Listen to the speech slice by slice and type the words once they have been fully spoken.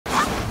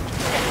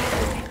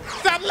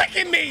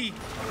attacking me?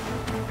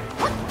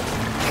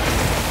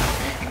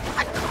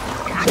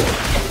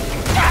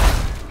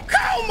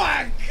 Oh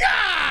my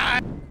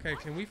God! Okay,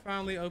 can we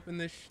finally open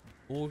this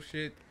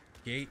bullshit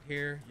gate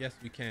here? Yes,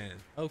 we can.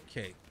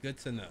 Okay, good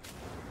to know.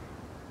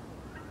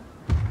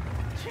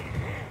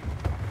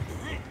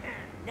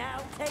 Now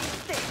take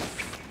this.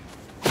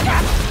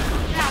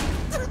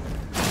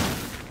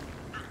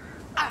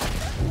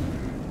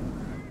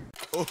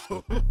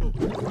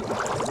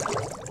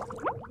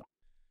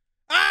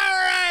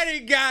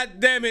 Alrighty,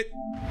 goddammit.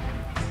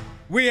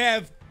 We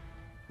have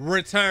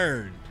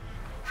returned.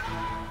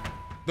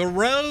 The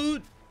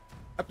road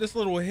up this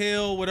little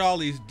hill with all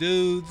these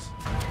dudes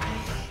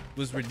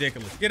was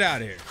ridiculous. Get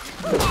out of here.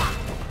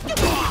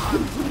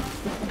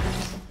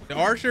 The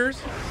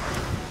archers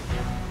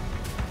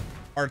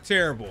are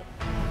terrible.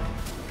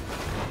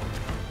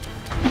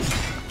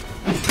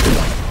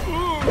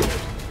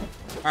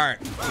 All right.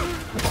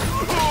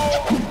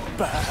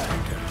 Bad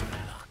luck.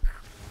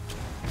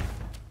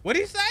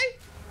 What'd he say?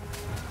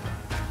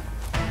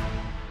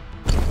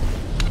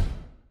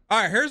 All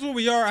right, here's where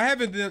we are. I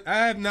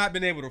have not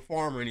been able to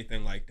farm or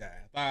anything like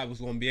that. I thought I was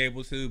going to be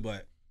able to,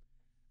 but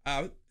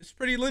it's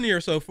pretty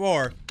linear so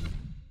far.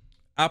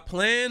 I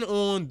plan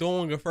on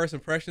doing a first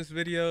impressions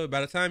video. By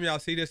the time y'all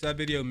see this, that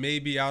video may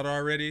be out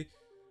already.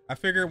 I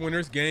figure when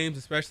there's games,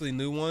 especially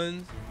new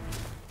ones,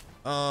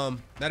 not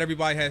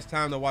everybody has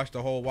time to watch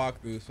the whole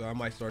walkthrough, so I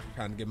might start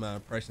trying to get my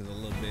impressions a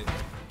little bit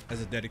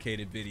as a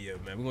dedicated video,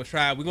 man. We're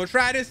gonna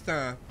try this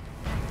time.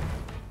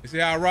 You see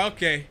how I roll?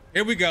 Okay,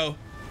 here we go.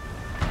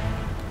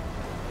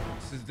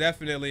 This is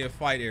definitely a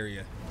fight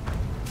area.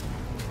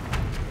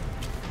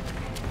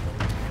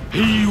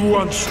 He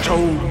once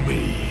told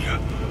me,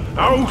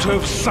 out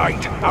of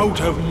sight,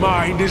 out of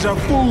mind is a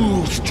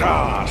fool's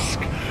task.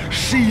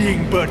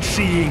 Seeing but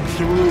seeing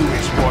through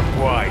is what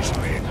wise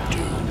men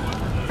do.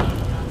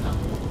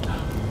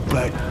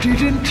 But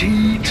didn't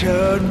he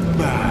turn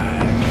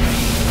mad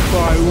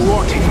by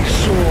what he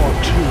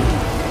saw too?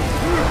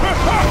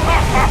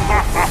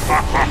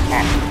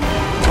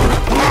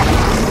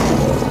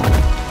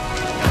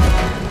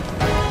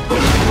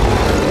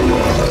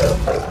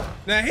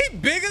 Now he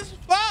big as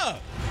fuck.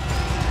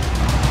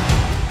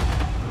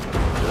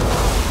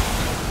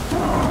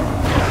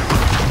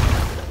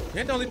 You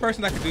ain't the only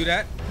person that can do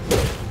that.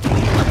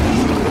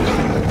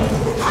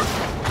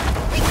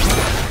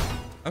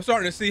 I'm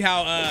starting to see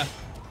how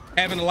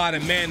having a lot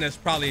of mana is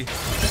probably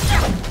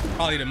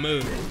the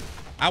move.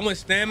 I went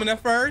stamina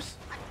first.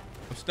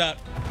 I'm stuck.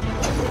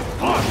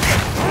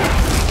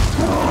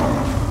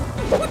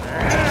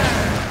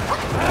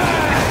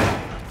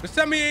 Just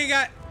tell me you ain't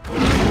got.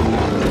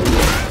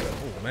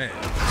 Oh man.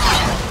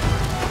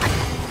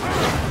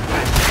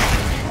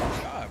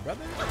 God,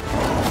 brother.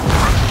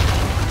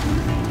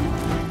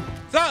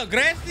 So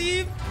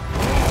aggressive.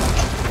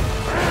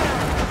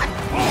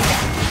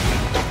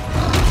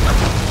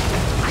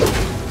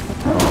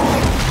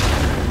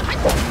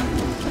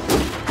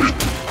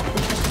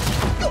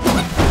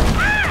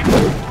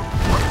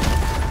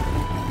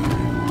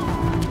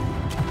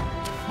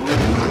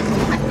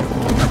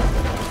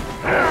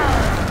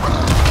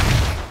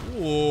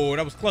 Oh,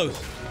 that was close.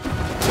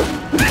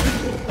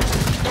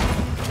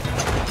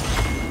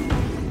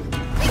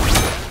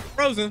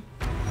 Frozen.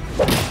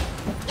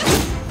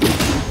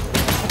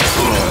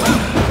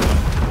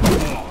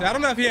 I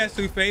don't know if he has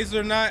two phases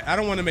or not. I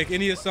don't want to make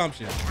any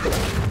assumptions.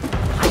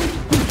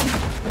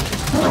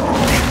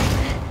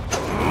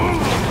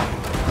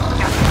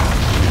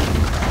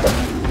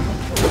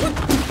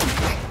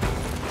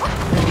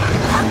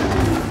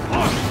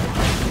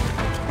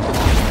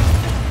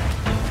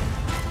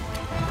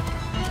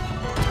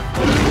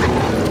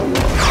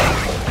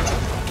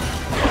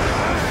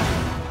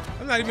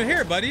 I'm not even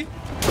here, buddy.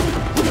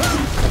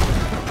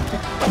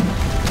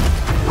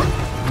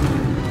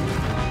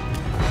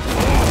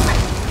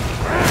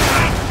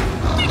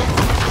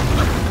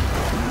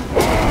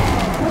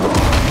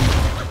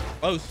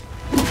 Close.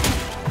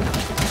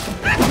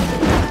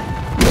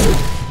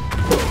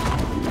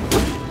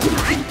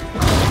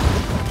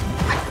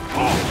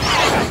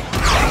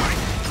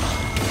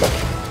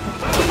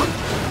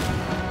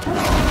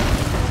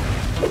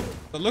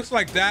 So it looks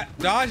like that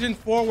dodging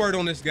forward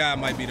on this guy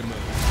might be the move.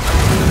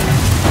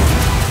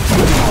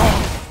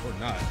 Or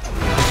not.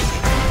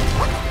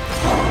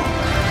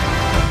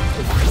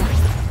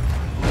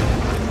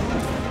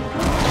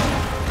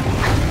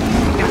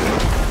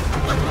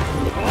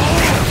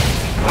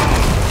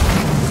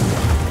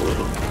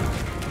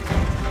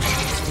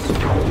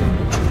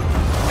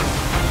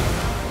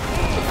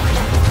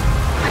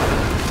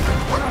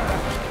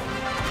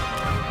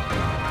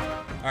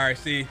 All right,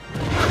 see.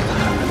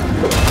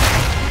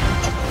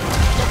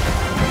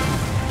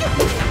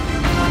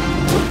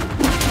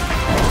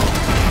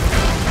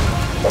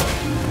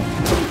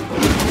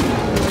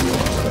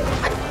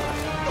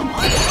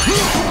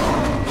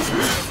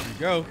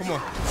 Go, come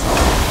on.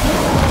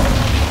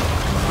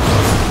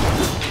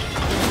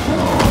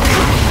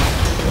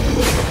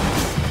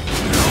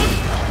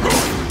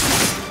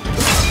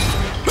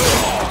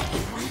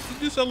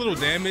 Do so little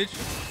damage.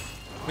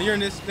 when you're in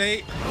this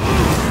state,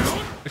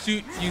 but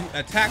you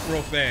attack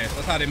real fast.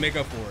 That's how they make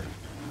up for it.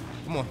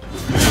 Come on.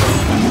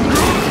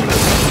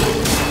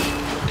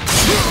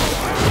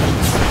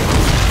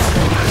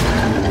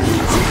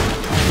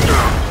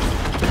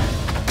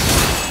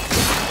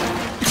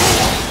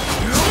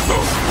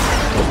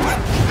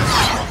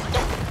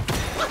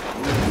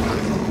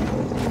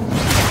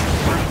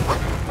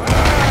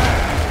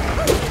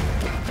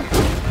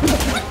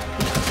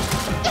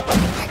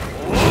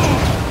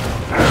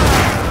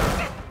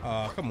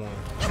 Come on.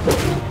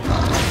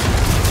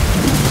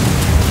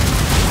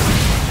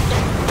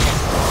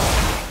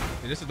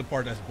 Yeah, this is the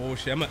part that's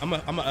bullshit. I'm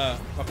gonna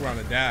fuck around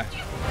and die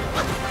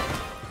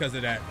because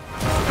of that.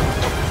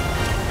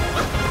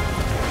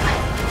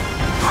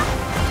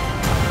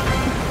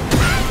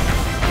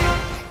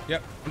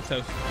 Yep, I'm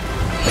toast.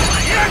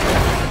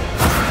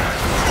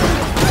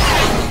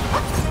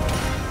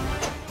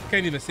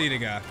 Can't even see the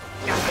guy.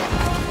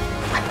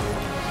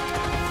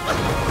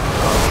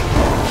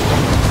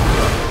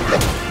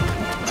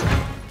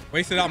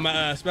 Wasted out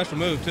my special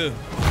move too.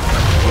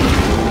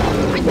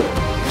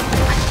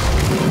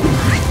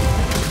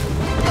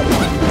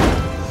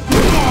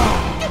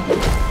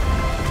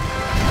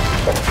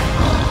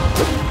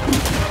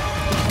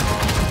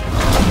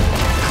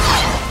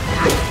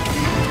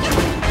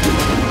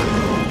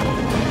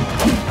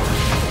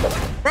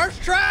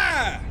 First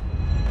try!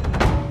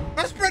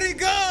 That's pretty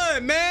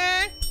good,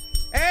 man!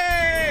 Hey,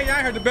 I ain't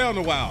heard the bell in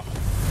a while.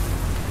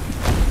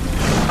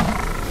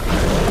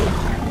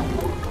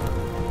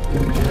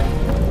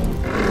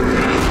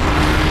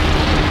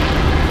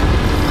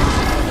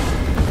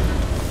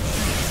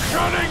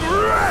 Cunning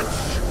wretch!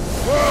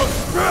 Well,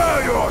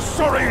 spare your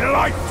sorry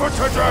life for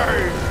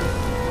today!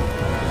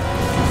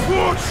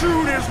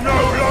 Fortune is no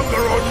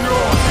longer on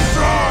your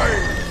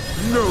side!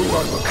 No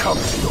one will come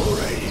to your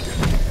aid.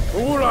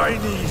 All I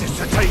need is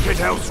to take it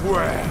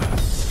elsewhere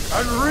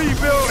and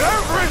rebuild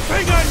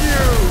everything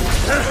anew!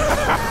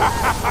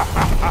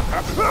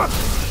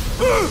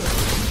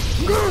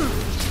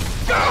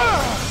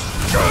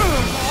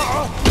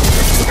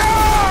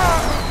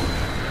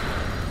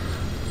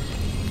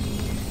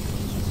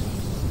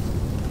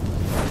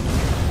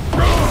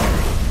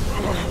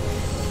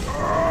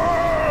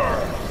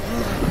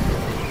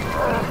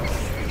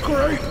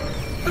 Great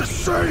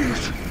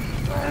sage!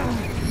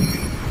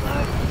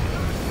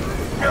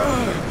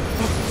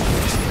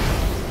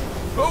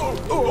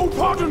 Oh,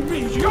 pardon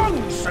me,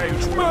 young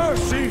sage.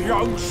 Mercy,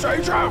 young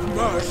sage, have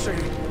mercy.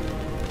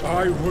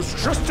 I was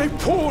just a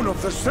pawn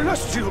of the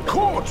celestial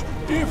court.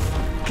 If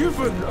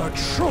given a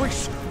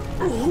choice,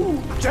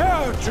 who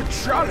dared to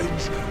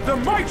challenge the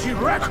mighty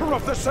wrecker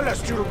of the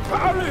celestial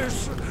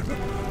palace?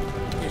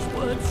 His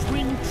words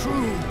ring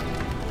true.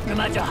 No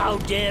matter how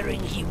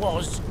daring he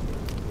was,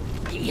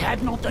 he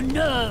had not the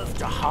nerve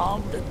to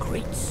harm the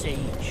great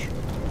sage.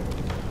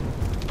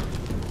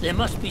 There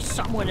must be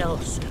someone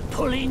else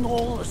pulling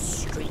all the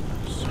strings.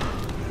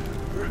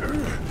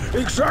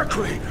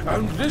 Exactly,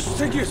 and this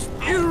thing is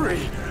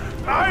eerie.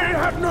 I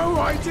had no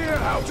idea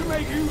how to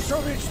make use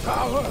of its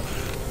power.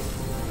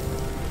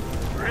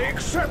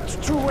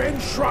 Except to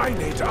enshrine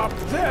it up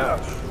there,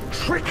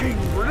 tricking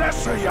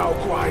lesser Yao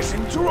Guais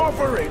into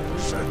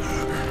offerings.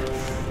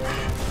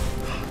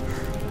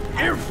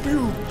 If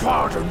you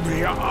pardon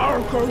me,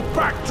 I'll go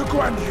back to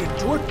Guanyin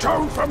to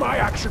atone for my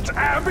actions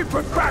and be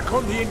put back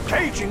on the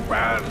engaging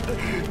band.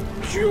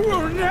 You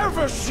will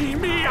never see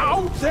me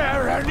out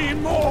there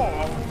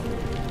anymore.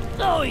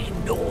 Oh,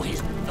 ignore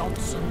his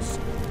nonsense.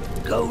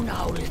 Go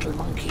now, little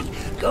monkey.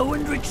 Go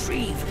and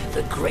retrieve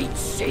the great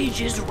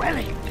sage's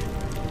relic.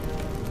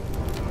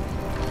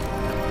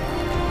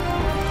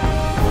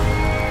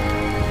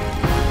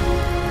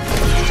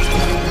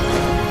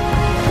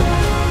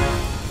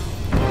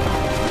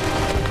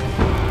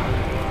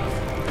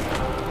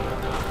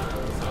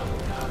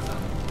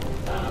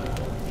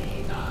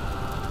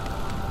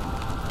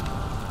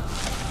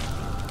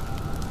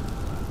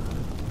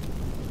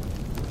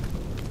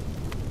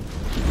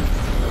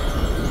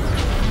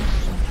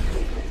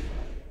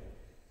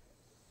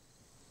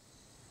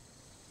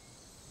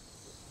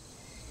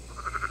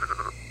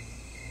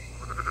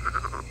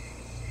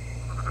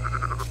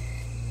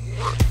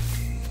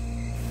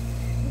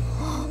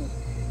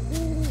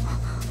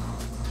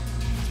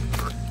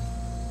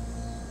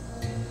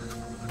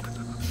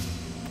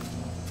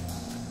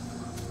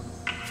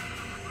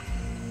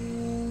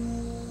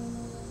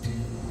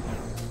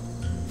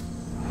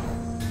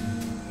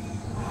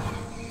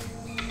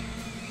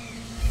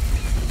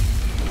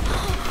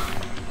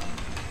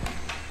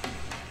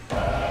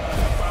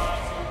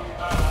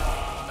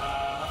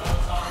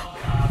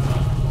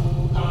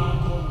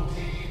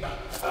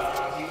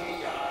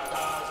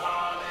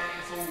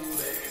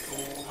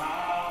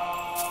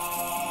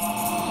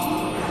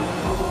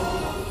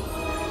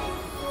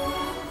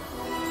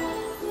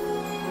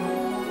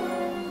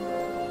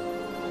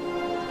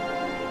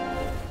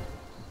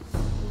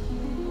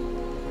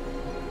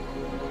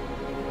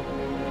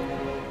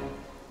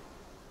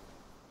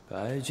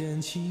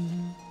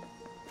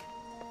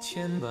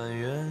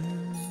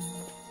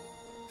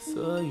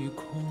 色与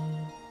空，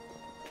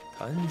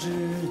弹指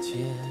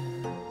间，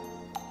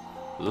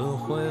轮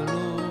回路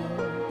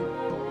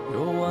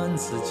有万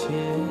次劫，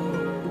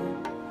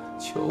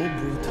求不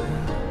得，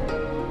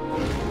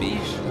闭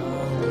上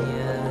眼，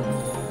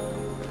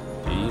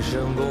一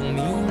生功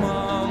名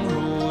忙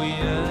如烟，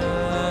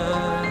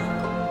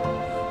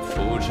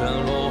浮沉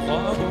落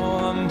花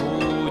断不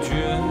绝，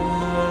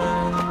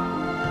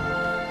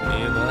涅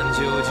槃究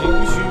竟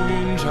寻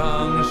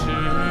常事。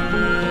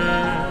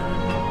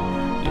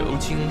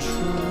 青春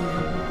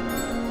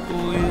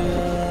不远。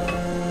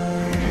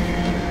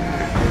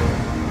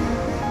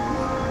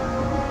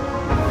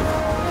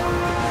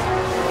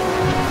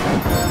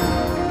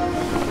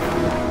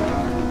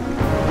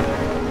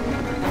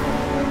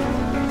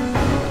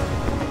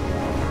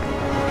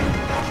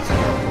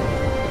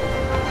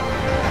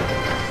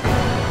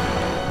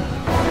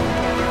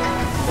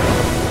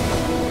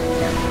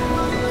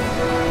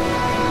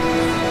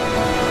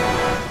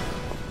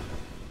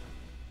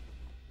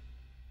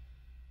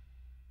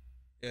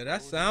 Yeah,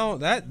 that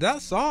sound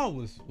that song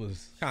was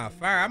kind of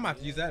fire. I might have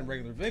to use that in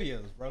regular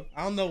videos, bro.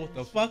 I don't know what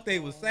the fuck they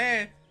was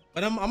saying,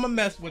 but I'm gonna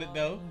mess with it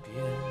though.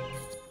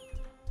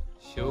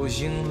 修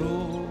行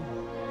路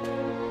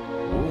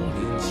无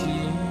名气，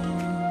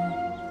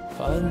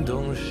翻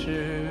动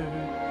时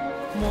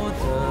莫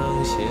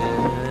等闲，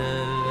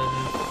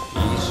一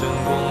生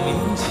功名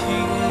情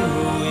如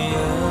烟，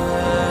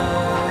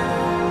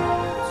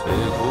最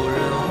后人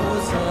物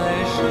在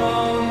少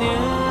年。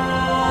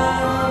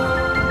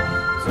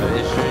 最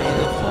是萤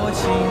火情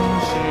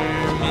失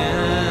眠，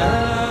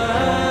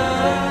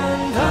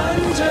看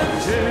真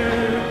挚，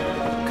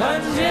看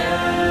见。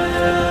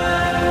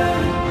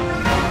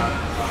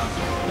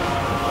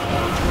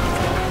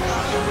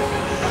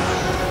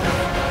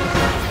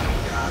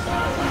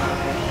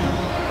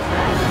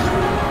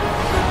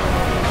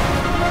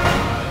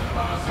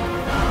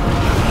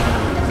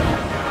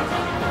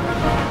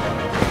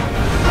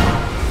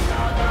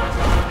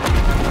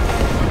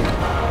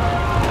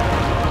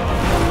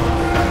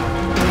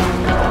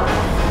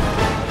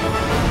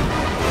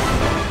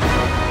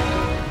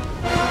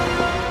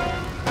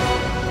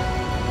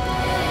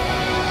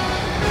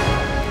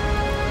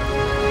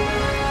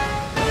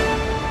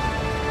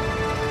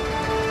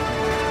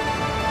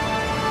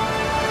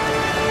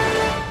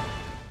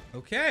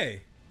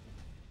 Okay.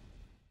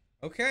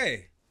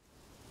 Okay.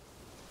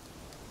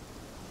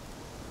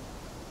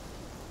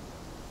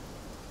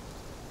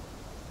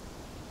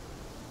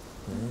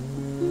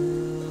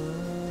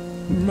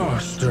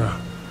 Master,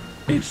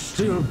 it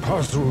still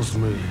puzzles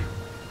me.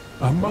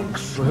 A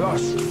monk's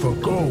lust for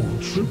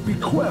gold should be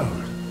quelled.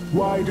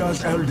 Why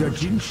does Elder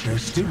Jinche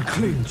still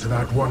cling to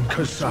that one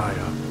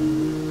Kasaya?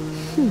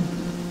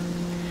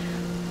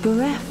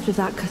 Bereft of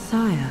that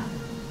Kasaya,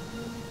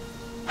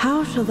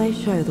 how shall they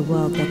show the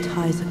world their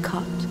ties are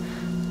cut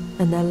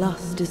and their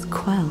lust is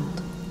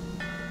quelled?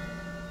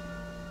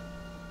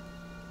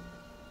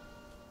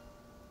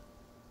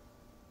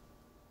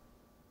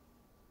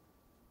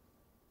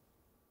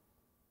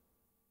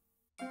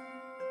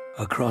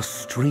 Across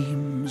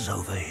streams,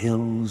 over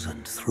hills,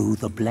 and through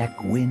the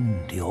black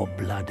wind your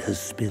blood has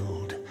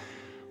spilled.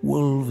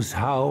 Wolves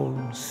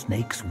howl,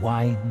 snakes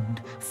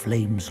wind,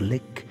 flames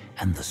lick,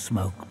 and the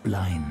smoke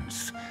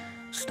blinds.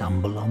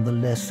 Stumble on the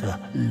lesser,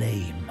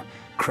 lame,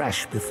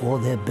 crash before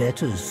their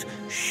betters,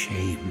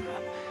 shame.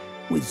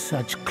 With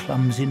such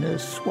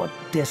clumsiness, what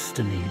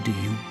destiny do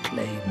you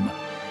claim?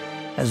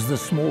 As the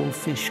small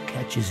fish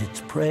catches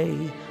its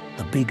prey,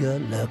 the bigger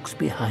lurks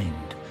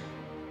behind.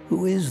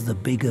 Who is the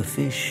bigger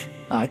fish?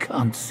 I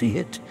can't see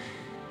it.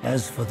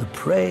 As for the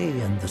prey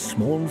and the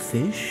small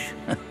fish,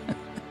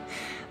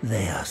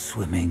 they are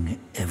swimming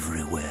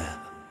everywhere.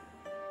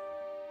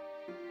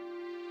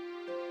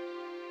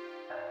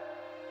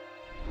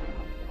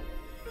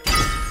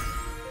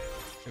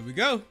 Here we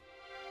go.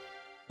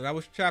 So that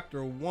was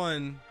chapter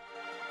 1.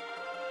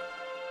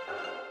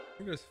 I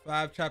think there's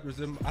 5 chapters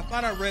in. I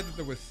thought I read that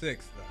there was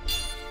 6 though.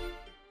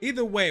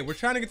 Either way, we're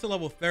trying to get to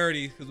level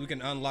 30 because we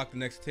can unlock the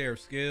next tier of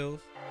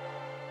skills.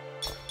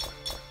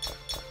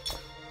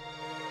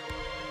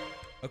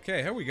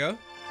 Okay, here we go.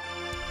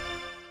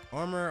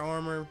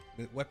 Armor,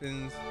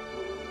 weapons.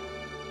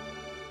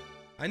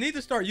 I need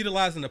to start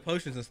utilizing the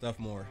potions and stuff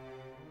more.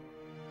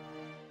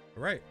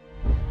 All right.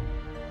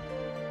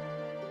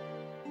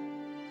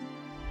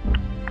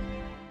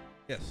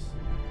 Yes.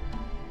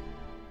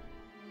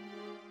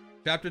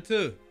 Chapter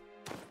 2.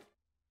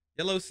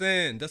 Yellow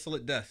Sand,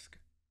 Desolate Dusk.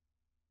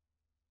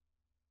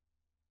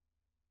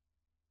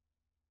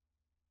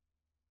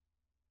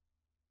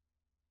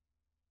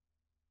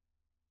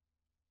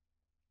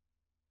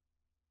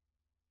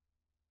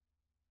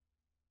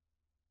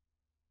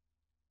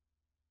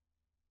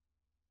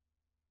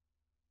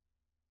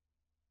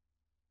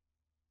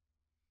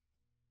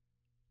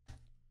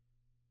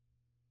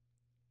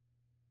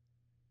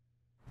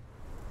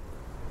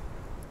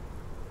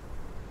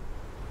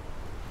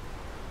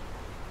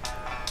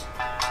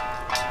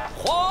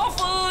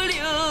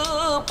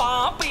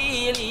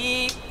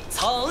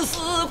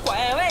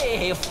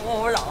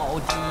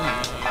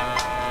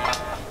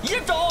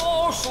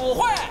 舒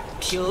缓，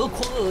平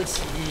空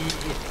气，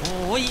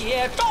午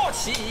夜瘴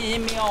气，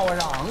妙人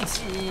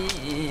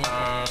气。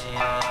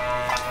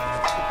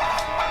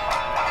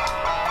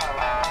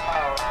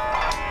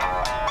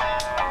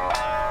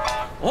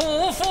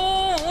无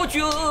夫无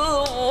君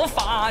无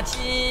法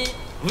纪，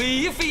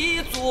为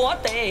非作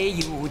歹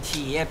有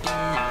天比。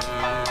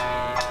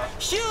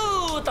修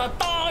得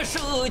当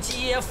手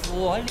皆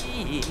福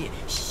利，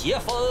邪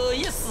风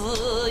一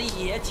死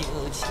也惊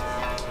奇。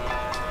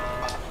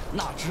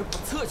哪知不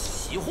测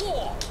其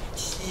祸，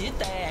其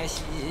旦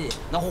夕，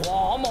那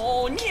黄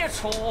毛孽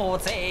畜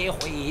再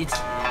回击。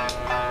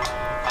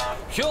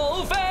平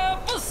凡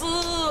不死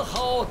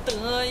好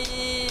得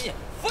意，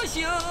复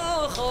兴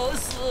后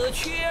死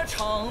却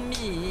成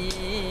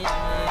谜。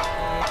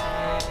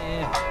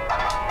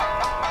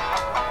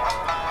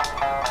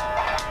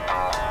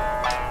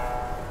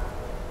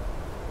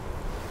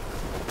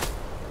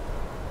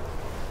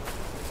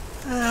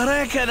I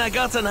reckon I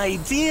got an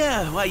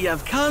idea why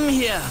you've come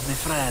here, my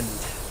friend.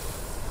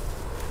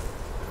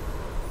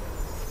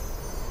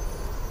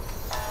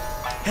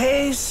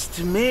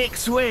 Haste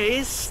makes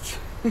waste.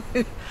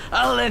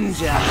 I'll lend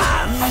you a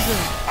hand.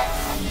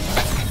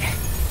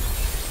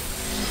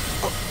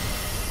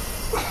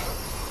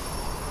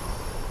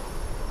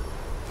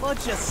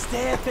 Watch your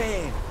step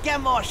in.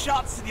 Get more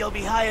shots and you'll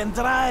be high and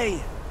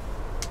dry.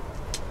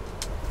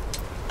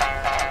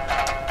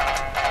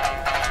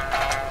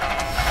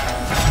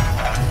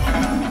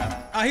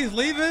 Oh, he's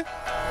leaving?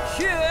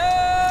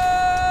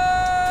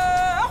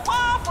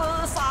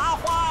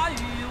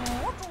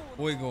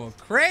 Boy going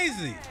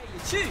crazy.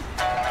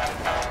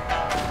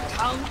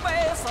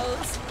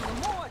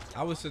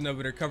 I was sitting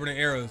over there covered in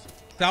arrows.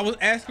 So I was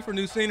asking for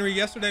new scenery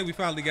yesterday. We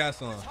finally got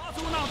some.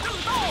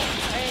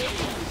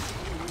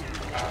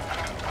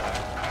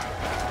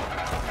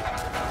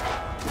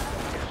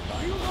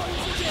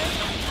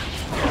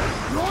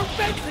 Your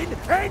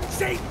vengeance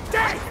ends in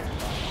death!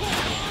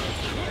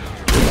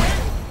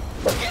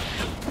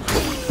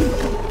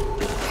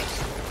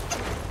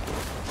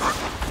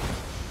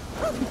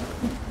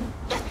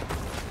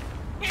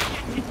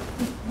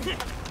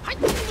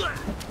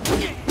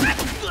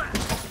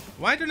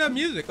 Why turn up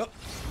music? Oh.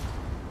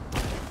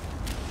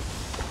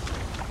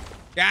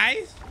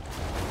 Guys,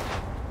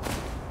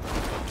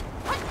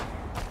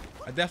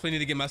 I definitely need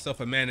to get myself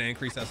a mana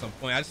increase at some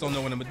point. I just don't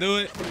know when I'm gonna do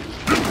it.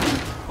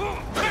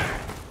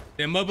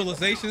 The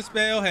immobilization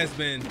spell has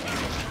been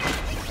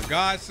a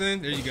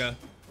godsend. There you go.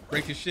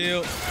 Break your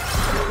shield.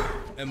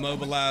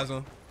 Immobilize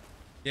them.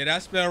 Yeah,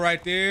 that spell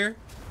right there.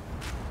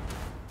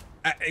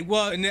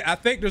 Well, and I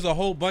think there's a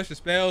whole bunch of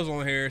spells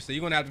on here, so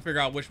you're gonna have to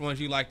figure out which ones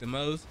you like the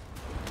most.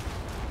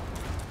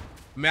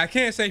 I mean, I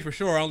can't say for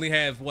sure. I only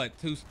have what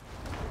two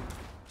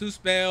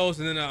spells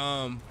and then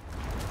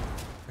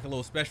like a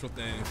little special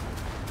thing.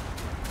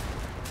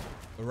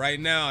 But right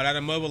now, that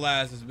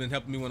immobilize has been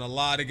helping me win a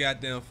lot of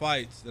goddamn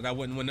fights that I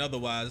wouldn't win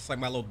otherwise. It's like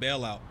my little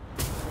bailout.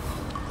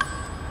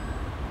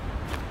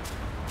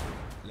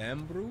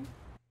 Lambru?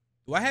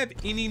 Do I have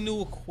any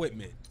new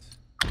equipment?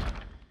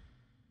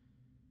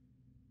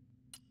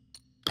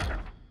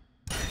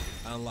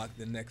 Unlock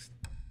the next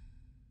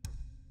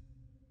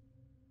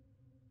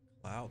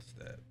cloud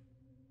step.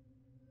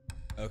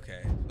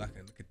 Okay, so I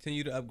can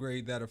continue to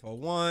upgrade that if I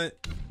want,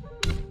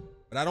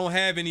 but I don't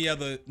have any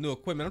other new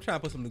equipment. I'm trying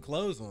to put some new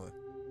clothes on.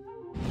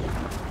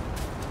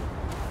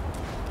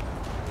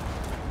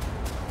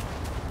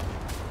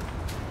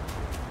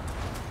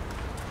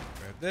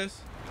 Grab this.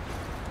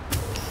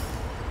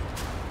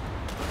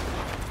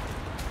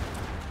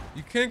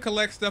 You can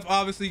collect stuff,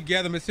 obviously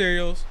gather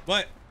materials,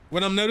 but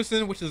what I'm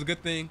noticing, which is a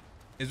good thing,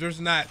 is there's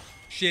not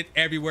shit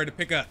everywhere to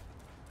pick up.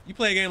 You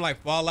play a game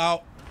like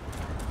Fallout,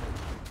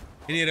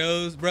 any of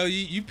those, bro,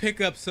 you pick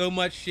up so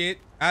much shit.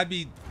 I'd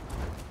be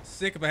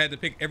sick if I had to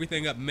pick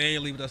everything up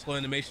manually with a slow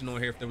animation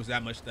on here if there was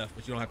that much stuff,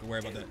 but you don't have to worry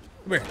about that.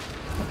 Come here.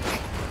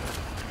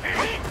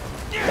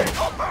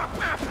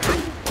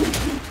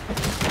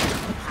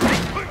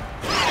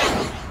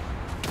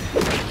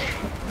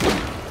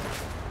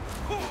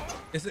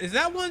 Is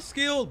that one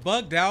skill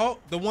bugged out?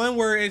 The one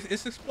where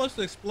it's supposed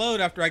to explode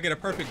after I get a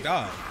perfect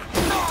dodge.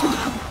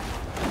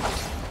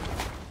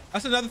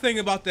 That's another thing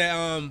about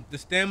that the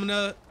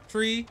stamina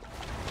tree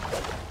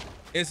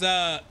is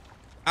I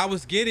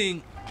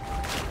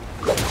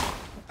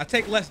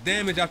take less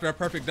damage after a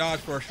perfect dodge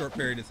for a short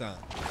period of time.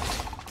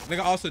 I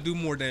think I also do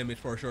more damage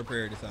for a short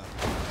period of time.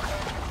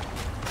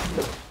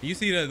 You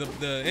see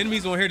the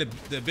enemies on here,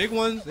 the big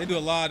ones, they do a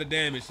lot of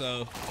damage,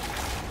 so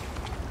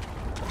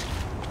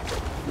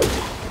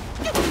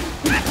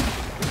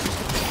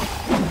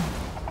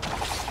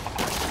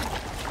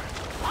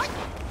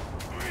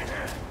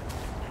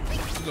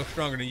you look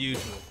stronger than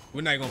usual.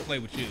 We're not gonna play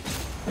with you.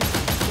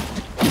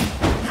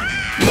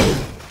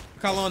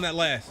 Look how long that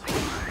lasts.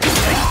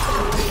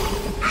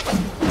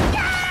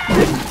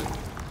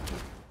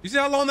 You see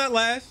how long that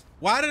lasts?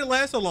 Why did it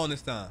last so long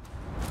this time?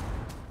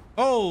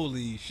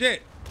 Holy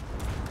shit.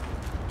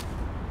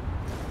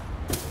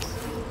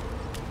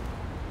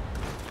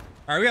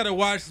 All All right, we gotta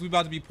watch this. We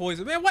about to be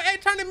poisoned. Man, what? Hey,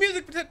 turn the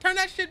music, turn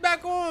that shit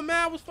back on, man.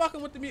 I was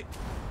fucking with the music.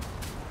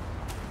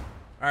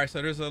 All right,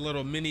 so there's a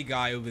little mini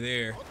guy over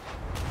there.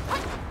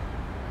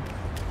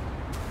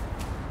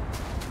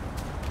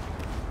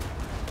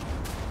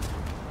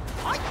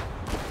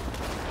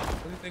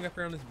 Anything up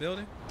here on this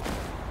building?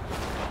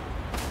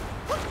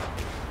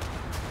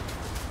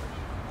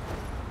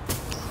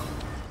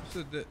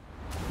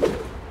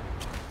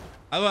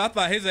 I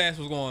thought his ass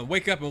was going to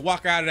wake up and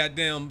walk out of that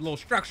damn little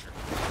structure.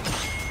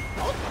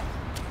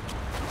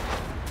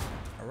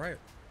 All right.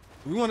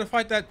 We want to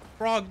fight that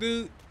frog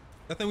dude.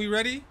 I think we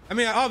ready? I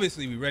mean,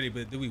 obviously we ready,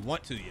 but do we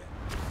want to yet?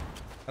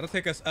 That'll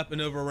take us up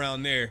and over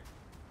around there.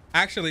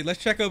 Actually,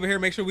 let's check over here,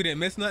 make sure we didn't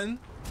miss nothing.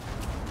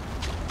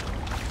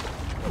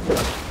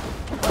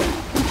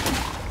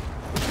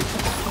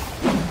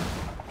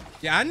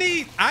 Yeah,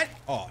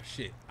 oh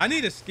shit. I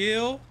need a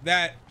skill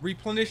that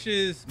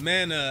replenishes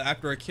mana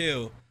after a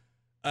kill.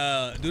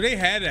 Do they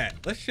have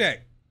that? Let's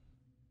check.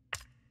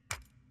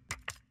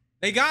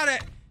 They gotta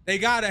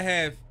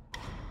have.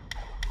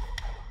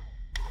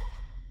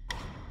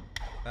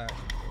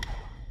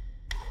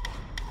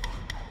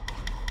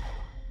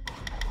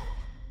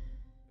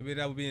 Maybe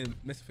that would be in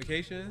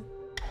mystification.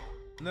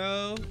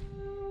 No.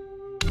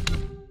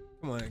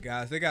 Come on,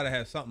 guys. They gotta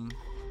have something.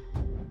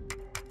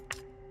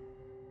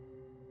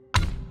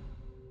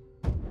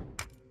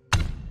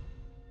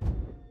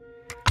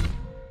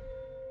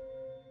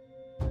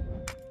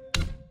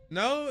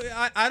 No,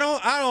 I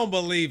don't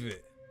believe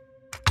it.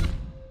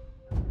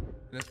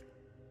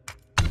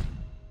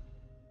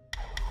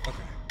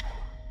 Okay.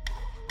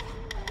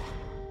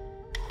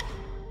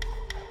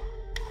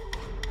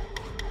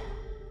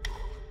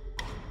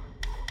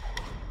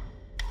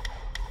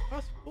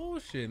 That's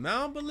bullshit, man.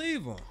 I don't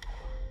believe him.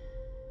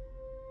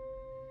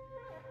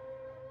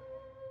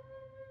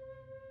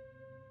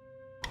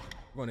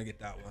 We're gonna get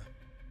that one.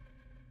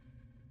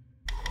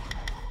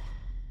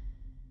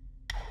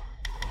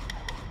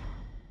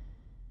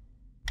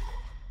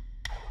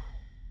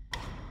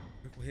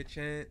 Hit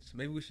chance.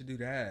 Maybe we should do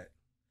that.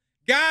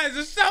 Guys,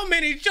 there's so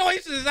many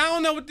choices. I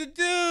don't know what to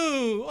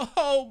do.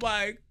 Oh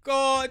my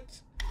god.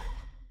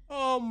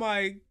 Oh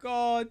my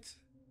god.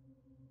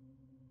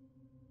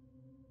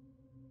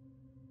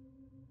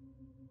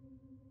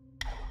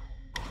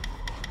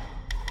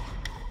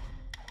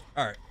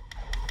 All right.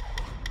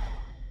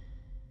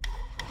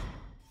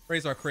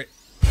 Raise our crit.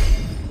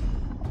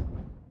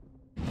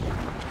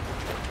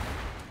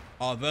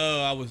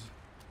 Although I was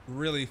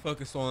really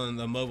focused on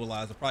the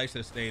mobilize, I probably should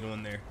have stayed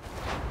on there.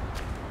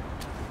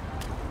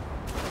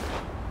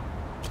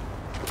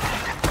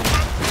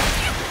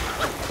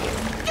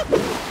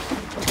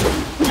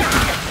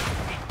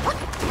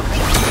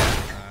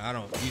 I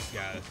don't, these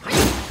guys.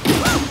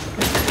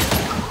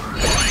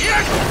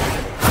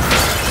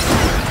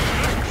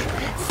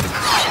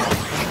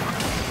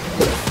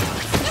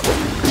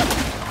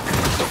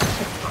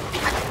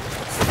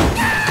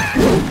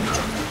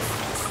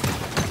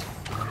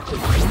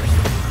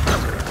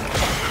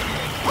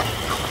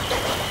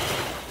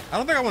 I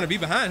don't think I want to be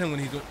behind him when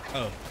he's doing.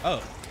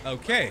 Oh,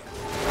 okay.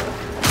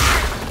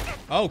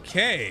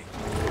 Okay.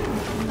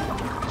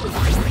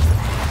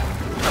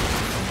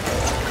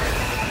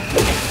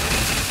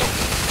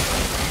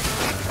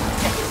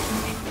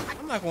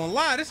 I'm not gonna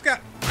lie, this guy.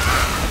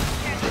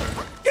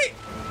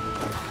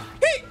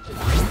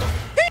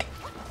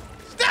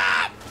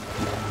 Stop!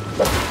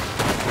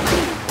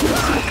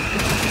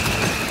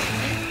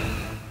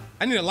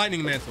 I need a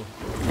lightning mantle.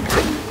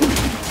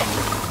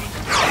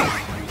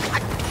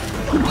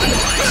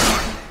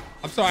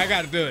 I'm sorry, I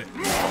gotta do it.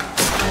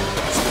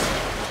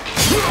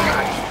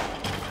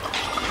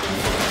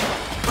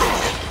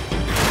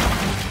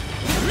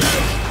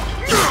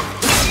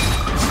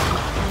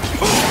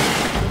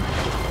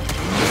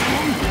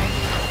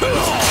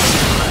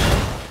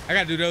 I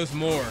gotta do those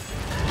more.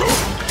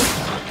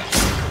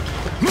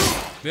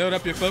 Build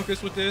up your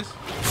focus with this,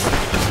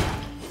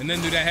 and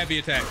then do that heavy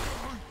attack.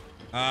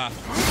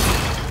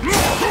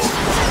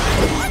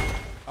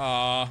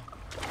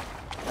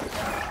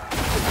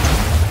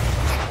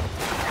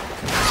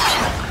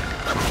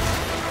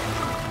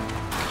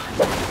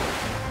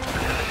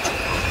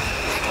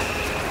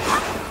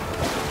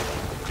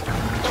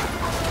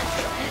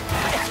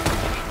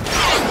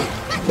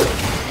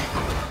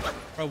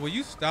 Bro, will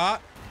you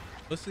stop?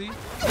 Let's see.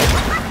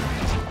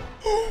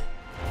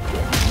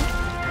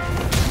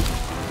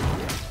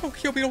 Don't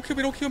kill me, don't kill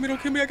me, don't kill me, don't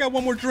kill me. I got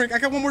one more drink. I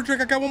got one more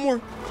drink. I got one more.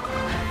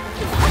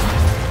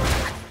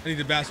 I need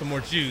to buy some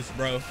more juice,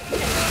 bro.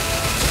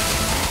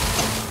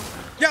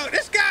 Yo,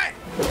 this guy.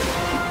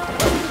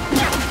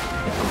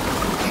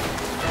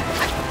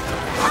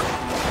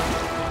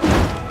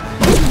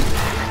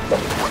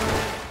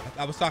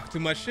 I was talking too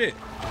much shit.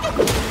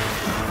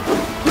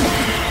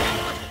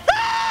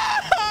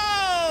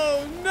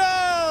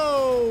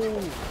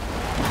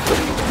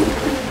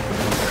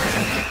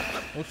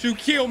 Don't you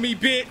kill me,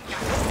 bitch!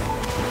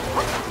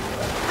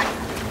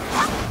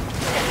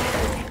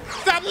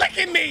 Stop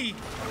licking me!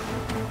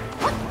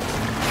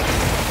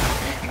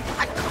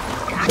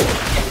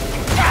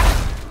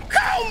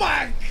 Oh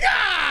my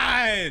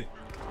God!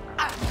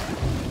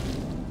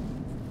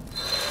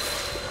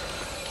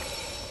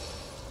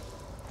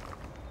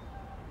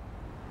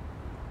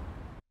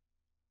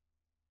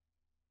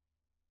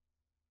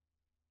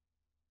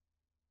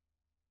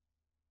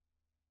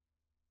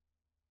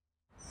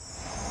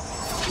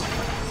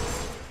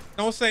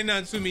 Don't say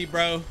nothing to me,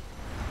 bro.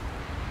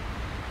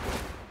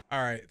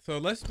 All right, so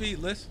let's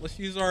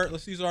use our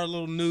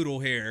little noodle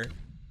here.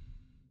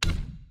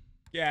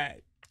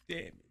 God damn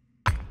it.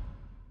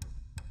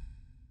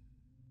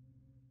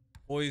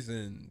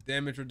 Poison,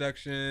 damage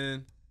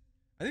reduction.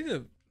 I need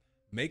to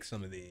make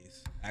some of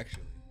these,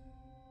 actually.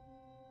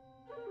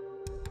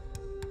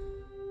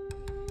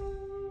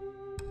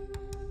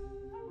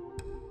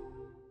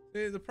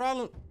 See, the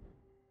problem,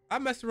 I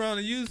messed around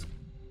and used,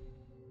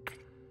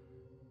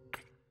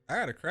 I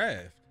gotta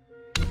craft.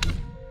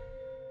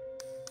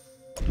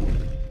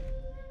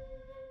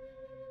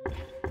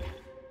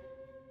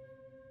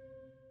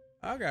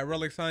 I got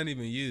relics I didn't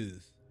even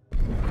use.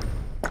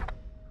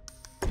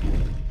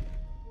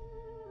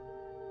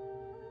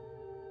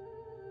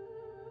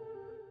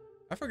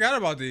 I forgot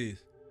about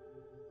these.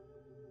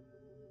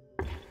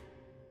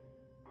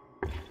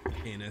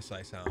 Keen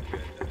insight sound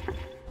good though.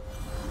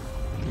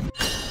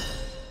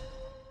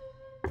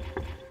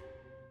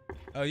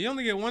 Oh, you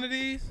only get one of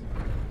these?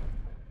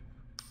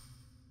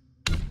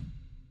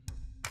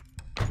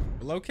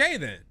 Well, okay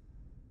then.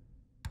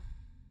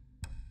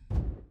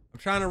 I'm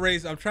trying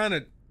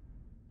to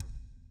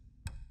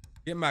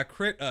get my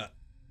crit up.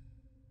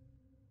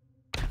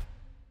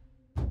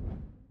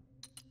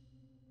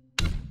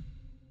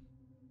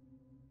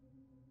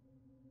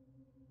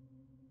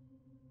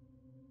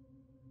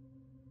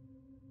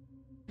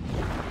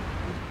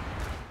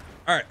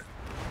 All right.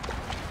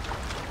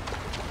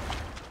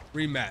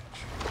 Rematch.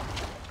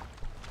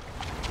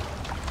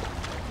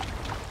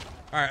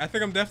 All right, I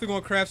think I'm definitely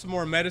gonna craft some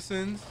more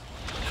medicines.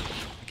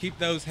 Keep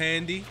those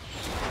handy.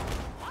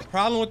 The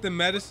problem with the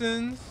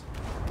medicines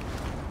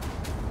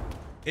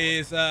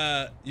is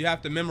you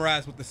have to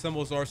memorize what the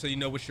symbols are so you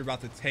know what you're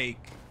about to take,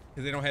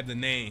 because they don't have the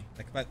name.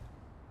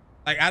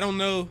 I don't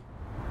know.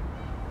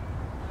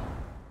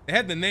 They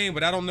had the name,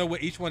 but I don't know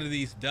what each one of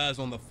these does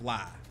on the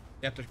fly.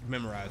 You have to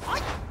memorize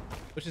it,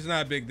 which is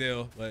not a big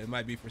deal, but it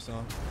might be for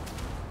some.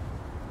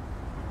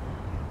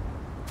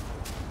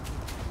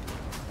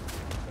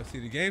 Let's see,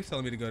 the game's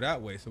telling me to go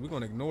that way, so we're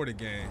gonna ignore the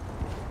game.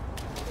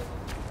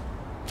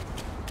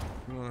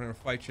 We want to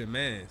fight your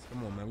mans.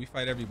 Come on, man. We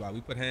fight everybody.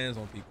 We put hands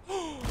on people.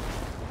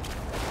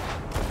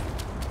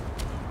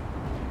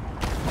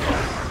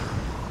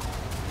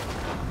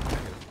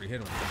 Free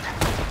hit him.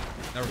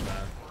 Never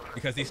mind.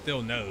 Because he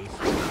still knows.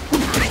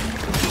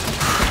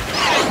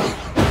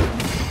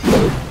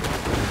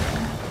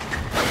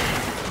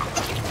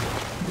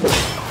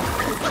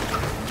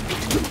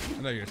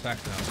 I know your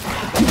attack's now.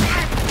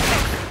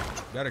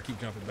 Better keep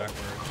jumping backward.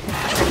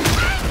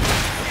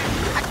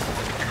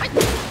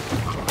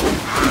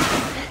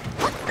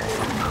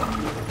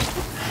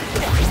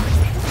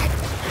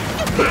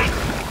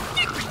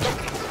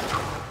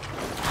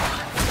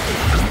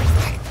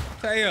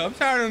 Hey, yo, I'm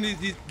tired of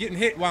these getting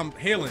hit while I'm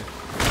healing.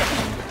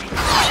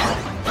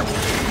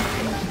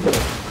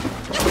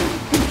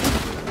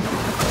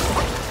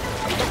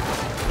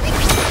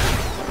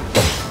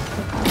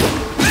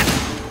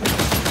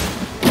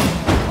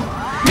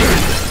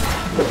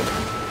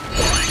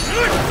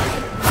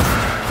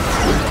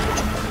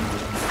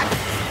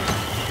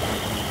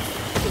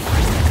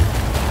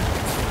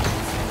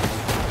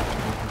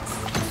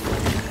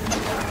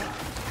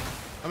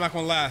 I'm not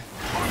gonna lie.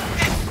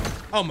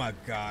 Oh my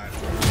God.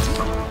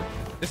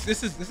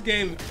 This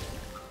game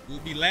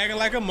would be lagging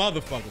like a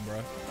motherfucker,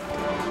 bro.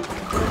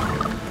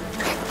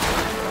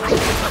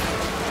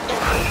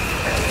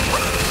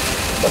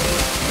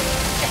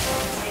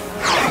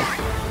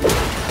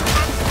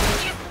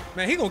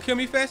 Man, he gonna kill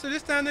me faster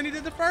this time than he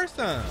did the first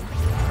time.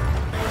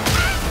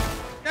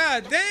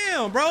 God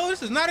damn, bro,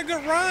 this is not a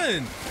good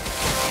run.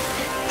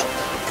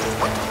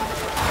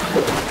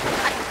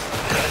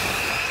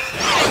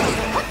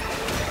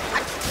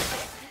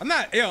 I'm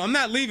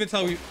not leaving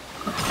till we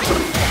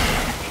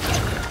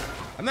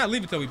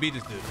beat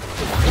this dude.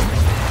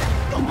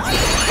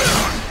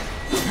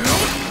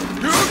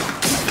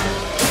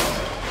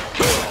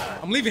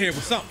 I'm leaving here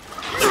with something.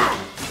 You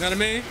know what I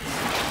mean?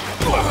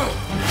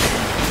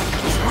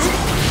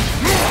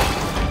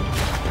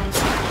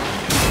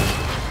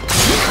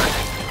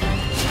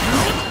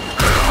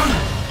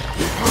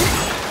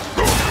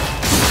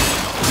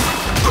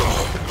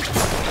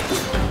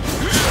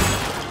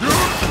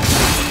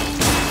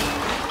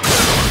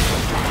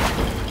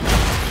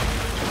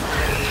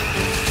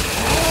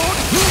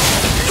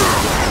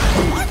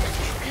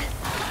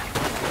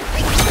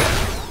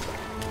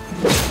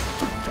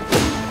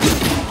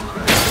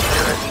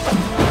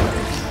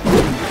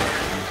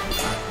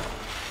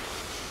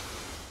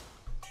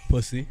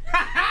 Pussy.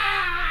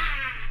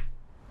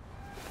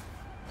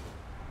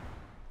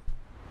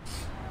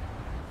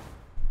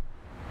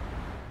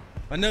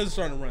 My nose is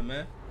starting to run,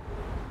 man.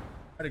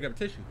 I gotta grab a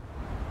tissue.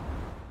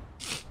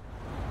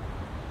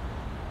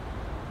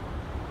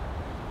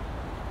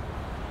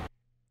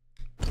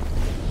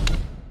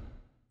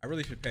 I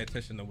really should pay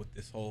attention to what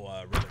this whole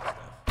relic stuff.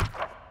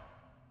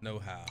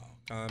 Know-how,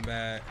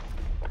 combat.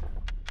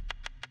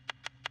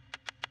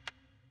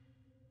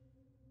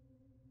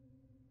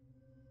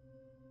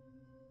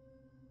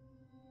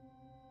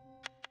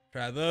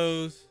 Try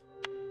those.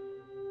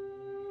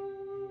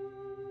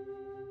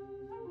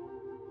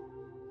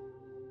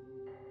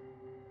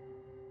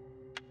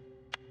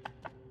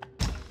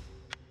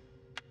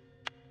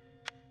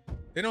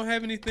 They don't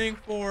have anything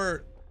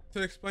to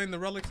explain the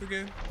relics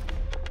again?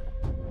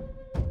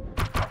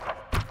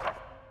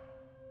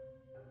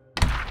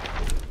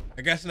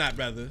 I guess not,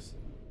 brothers.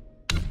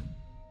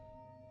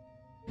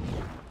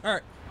 All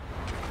right.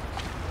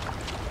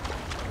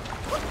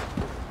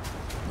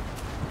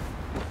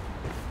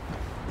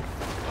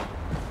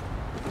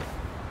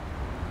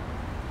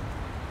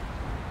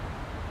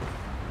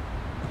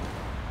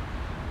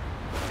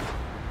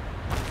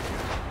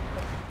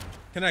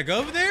 Can I go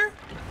over there?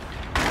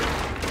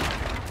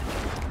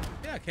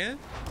 Yeah, I can.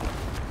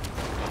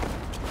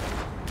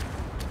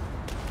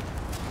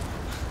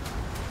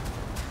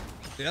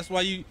 See, that's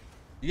why you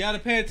gotta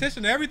pay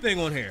attention to everything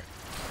on here.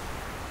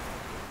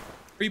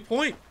 Free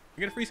point.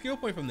 You get a free skill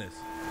point from this.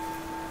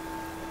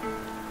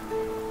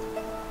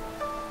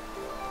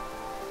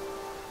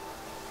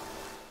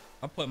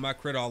 I'm putting my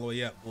crit all the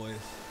way up, boys.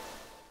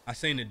 I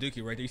seen the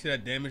dookie right there. You see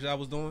that damage I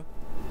was doing?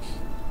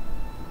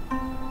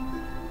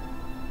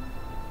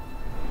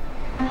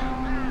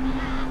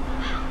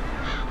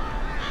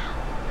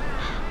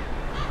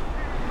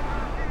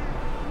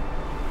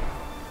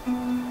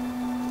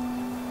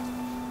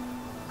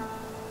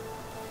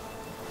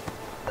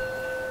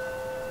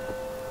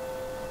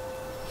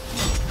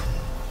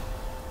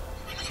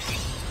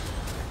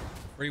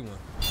 Free one.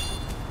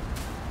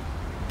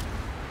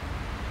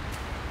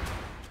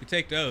 You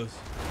take those.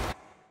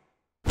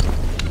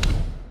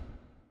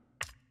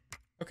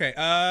 Okay,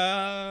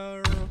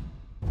 back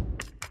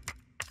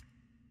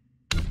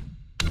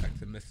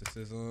to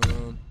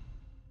mysticism.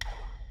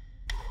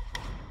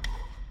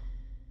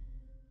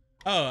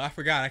 Oh, I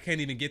forgot. I can't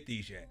even get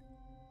these yet.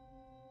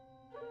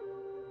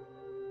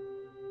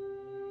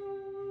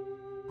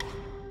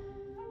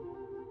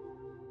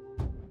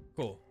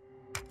 Cool.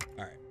 All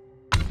right.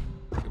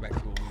 Let's go back to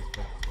what we was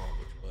focused on,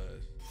 which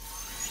was.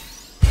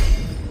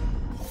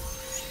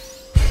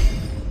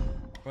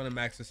 I'm gonna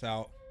max this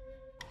out.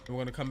 We're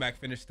gonna come back,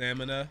 finish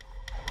stamina.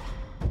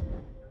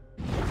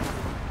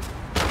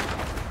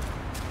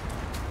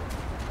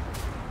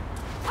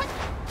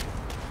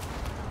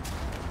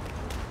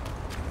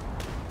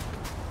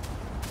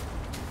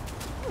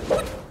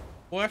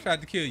 Boy, I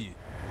tried to kill you.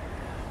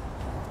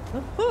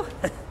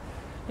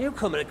 You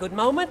come at a good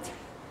moment.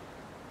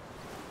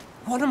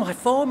 One of my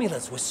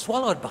formulas was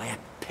swallowed by a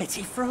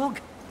petty frog.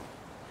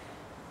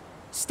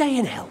 Stay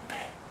and help.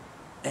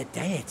 A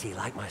deity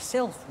like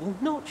myself will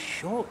not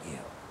short you.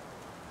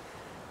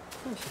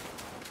 You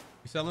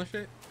selling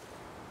shit?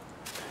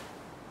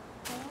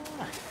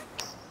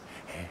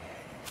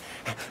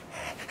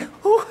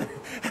 Oh,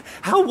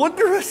 how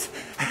wondrous!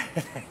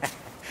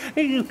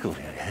 You go.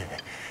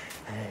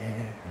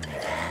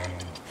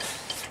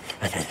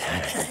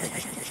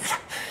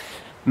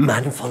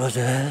 Man follows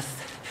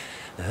earth,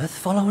 earth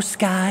follows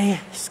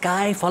sky,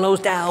 sky follows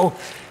Tao,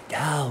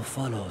 Tao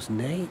follows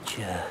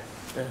nature.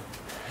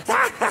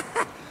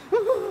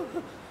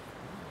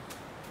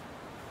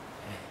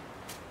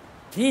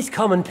 These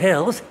common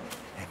pills,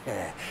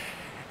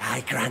 I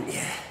grant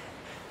you.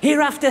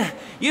 Hereafter,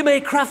 you may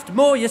craft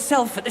more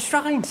yourself at the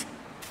shrines.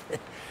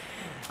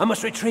 I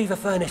must retrieve a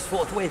furnace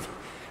forthwith.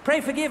 Pray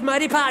forgive my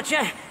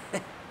departure.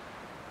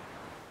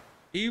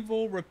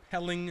 Evil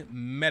repelling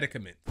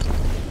medicament.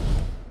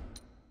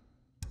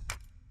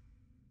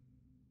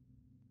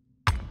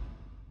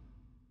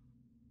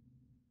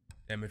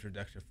 Damage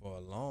reduction for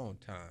a long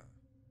time.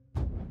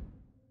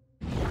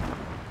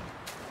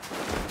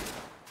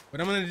 What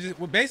I'm gonna just,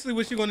 well, basically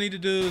what you're gonna need to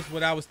do is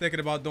what I was thinking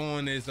about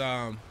doing is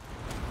you're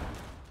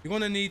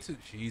gonna need to,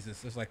 Jesus,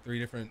 there's like 3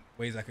 different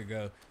ways I could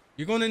go.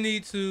 You're gonna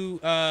need to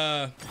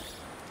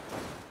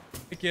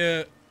pick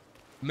your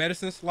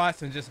medicine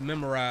slots and just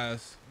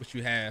memorize what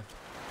you have.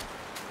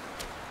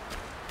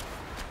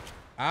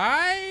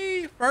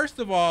 First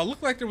of all,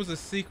 looked like there was a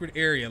secret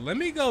area. Let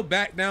me go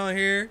back down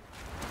here.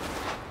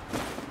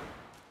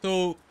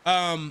 So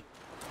matter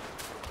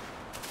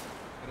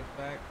of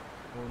fact,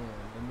 hold on,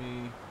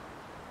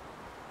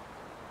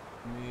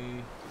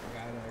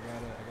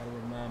 I gotta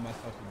remind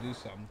myself to do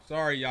something.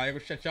 Sorry, y'all. Ever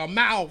shut your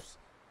mouths?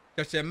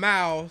 Shut your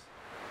mouths.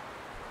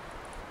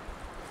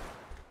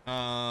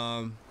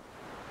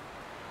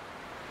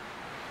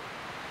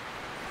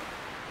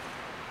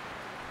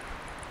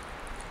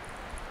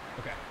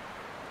 Okay.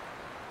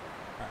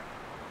 All right.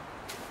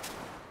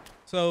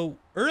 So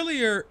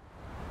earlier,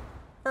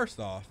 first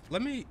off,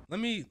 let me. All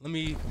right.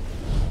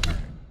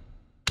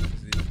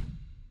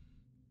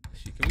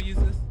 Can we use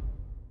this?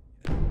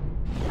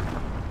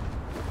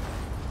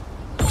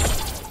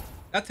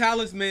 That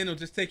talisman will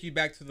just take you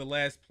back to the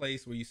last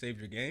place where you saved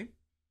your game.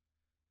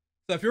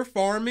 So if you're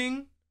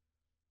farming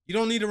You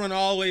don't need to run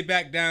all the way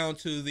back down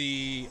to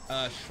the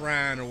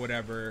shrine or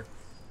whatever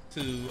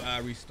to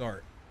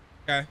restart.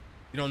 Okay,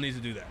 you don't need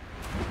to do that.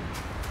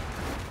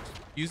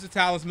 Use the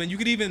talisman. You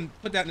could even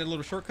put that in the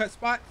little shortcut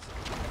spots.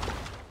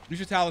 Use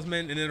your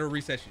talisman and it'll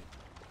reset you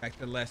back to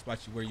the last spot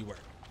where you were.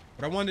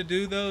 What I wanted to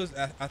do though is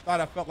I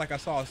felt like I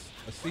saw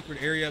a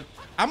secret area.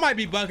 I might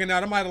be bugging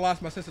out. I might have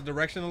lost my sense of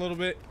direction a little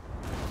bit.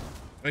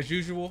 As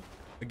usual.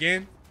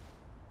 Again,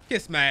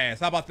 kiss my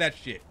ass. How about that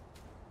shit?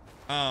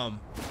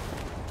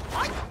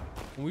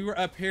 When we were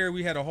up here,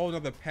 we had a whole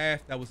nother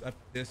path that was up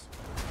this way.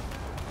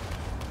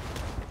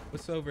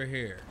 What's over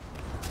here?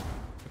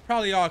 It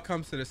probably all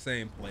comes to the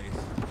same place.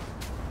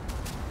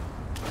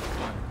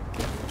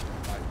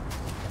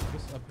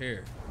 What's up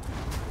here?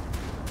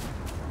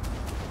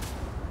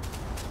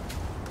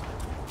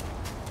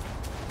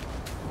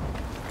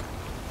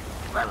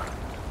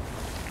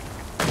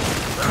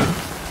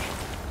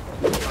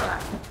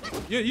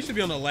 Yeah, you should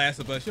be on the last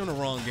of us. You're on the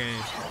wrong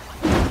game.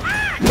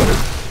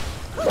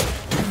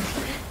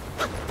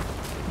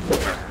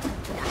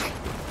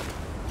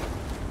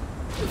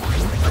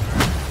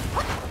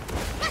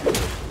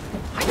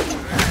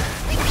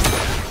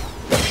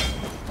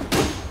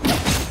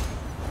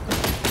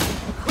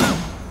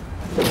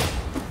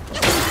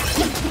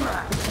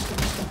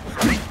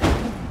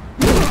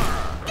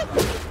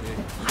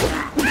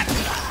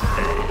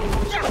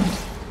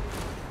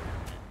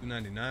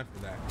 $2.99 for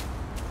that.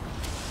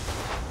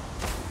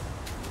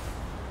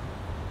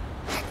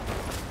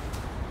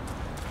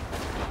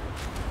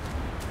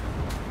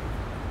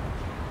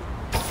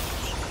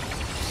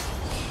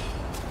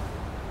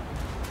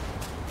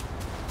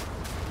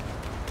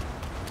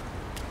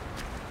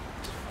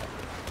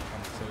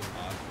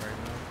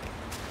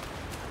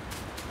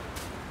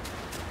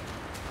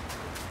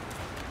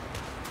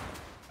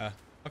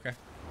 Okay.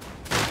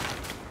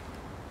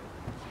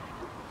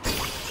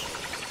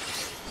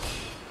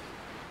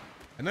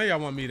 I know y'all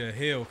want me to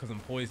heal because I'm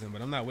poisoned,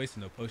 but I'm not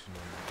wasting no potion on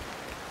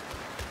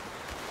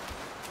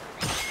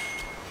you.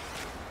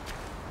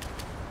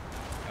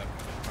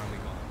 Finally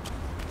gone.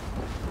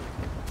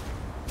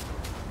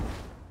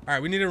 All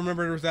right, we need to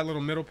remember there was that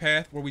little middle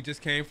path where we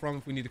just came from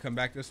if we need to come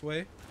back this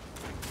way.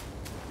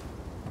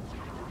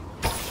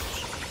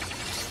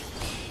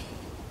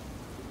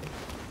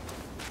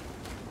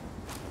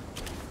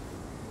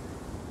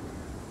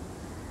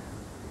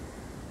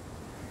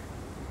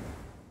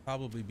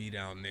 Probably be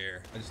down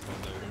there. I just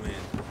don't know when.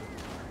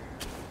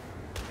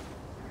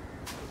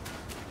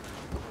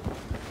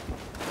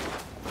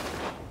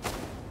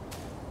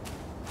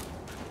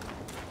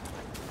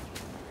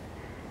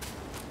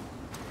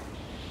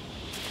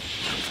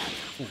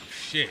 Oh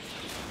shit.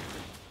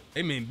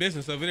 They mean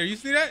business over there. You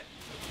see that?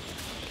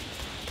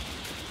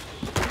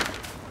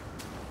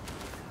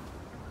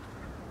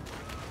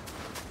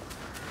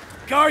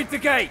 Guard the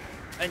gate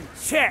and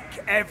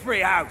check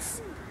every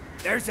house.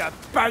 There's a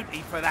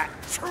bounty for that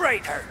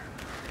traitor.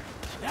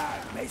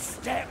 That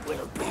misstep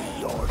will be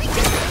your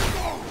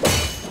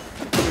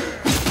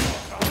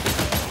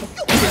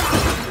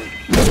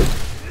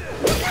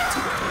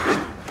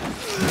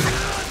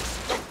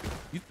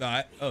You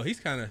thought, oh, he's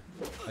kind of,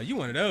 you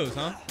one of those,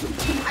 huh?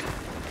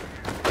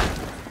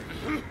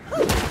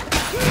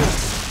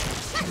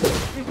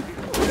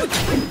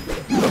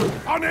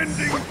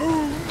 Unending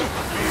boom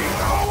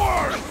is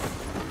ours!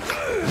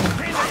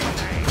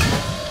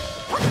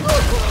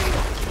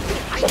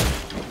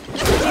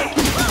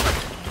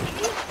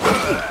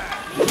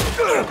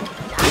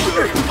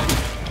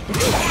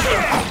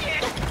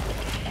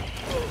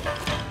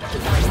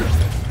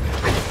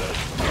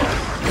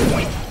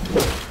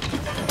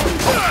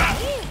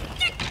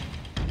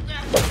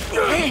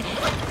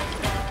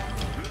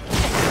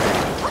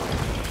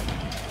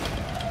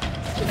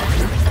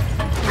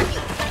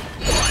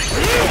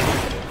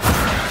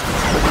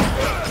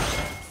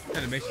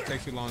 Animation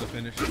takes too long to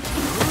finish.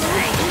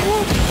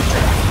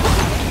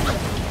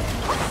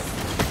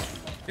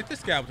 Get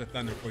this guy with the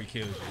thunder before he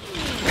kills you.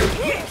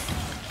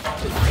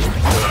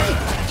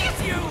 Get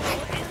you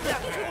in the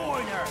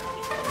corner.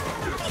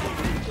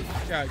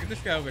 Yeah, get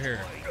this guy over here.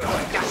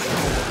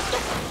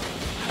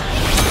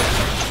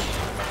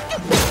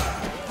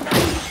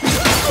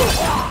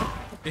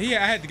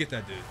 Yeah, I had to get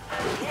that dude.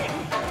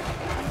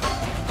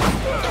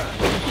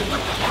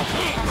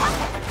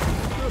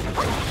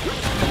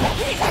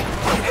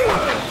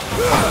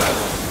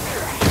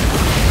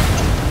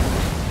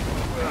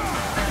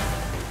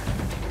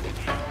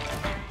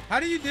 How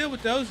do you deal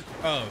with those?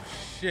 Oh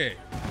shit.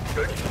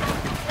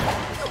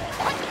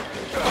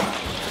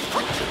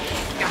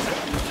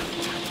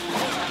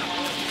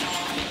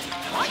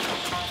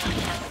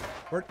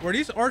 Were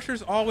these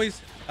archers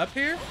always up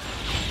here?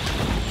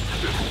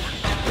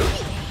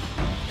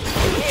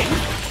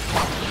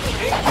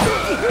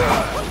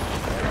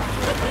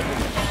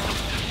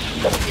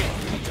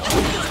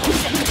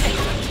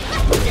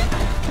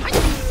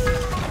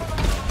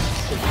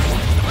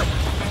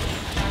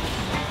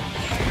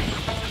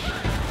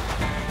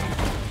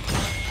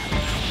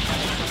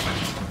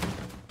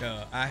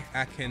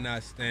 I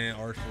cannot stand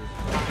archers.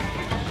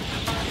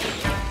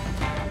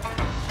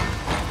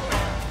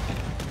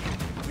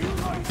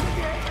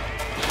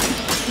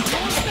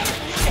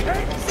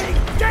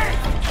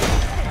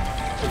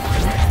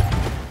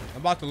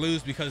 I'm about to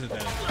lose because of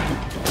that.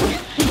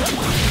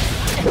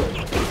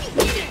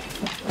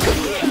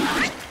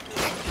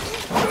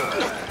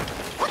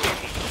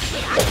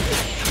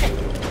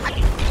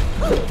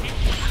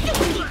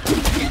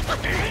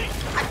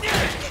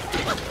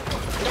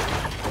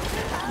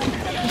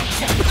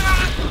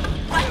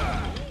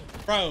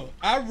 Bro,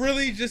 I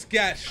really just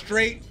got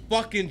straight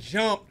fucking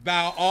jumped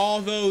by all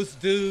those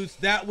dudes.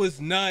 That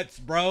was nuts,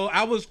 bro.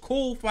 I was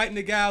cool fighting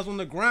the guys on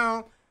the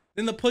ground.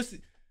 Then the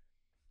pussy.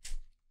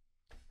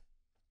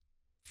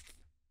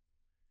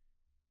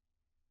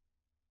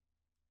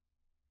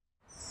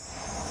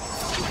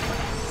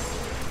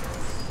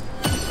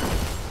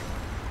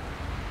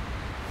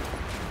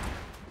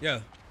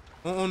 Yeah,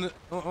 on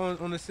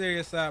the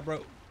serious side,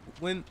 bro.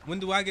 When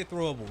do I get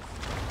throwables?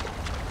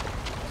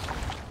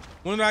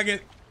 When do I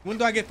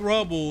get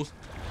throwables?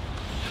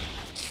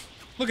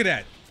 Look at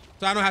that.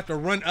 So I don't have to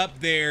run up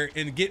there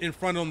and get in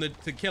front of them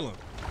to kill him.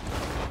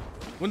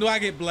 When do I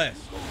get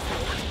blessed?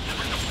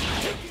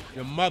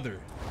 Your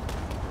mother.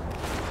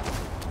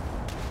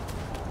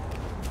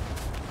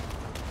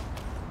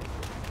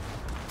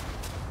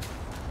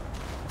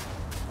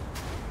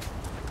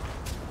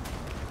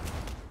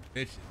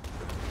 Bitch.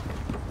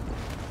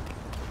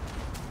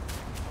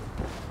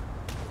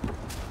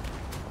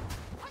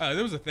 Oh,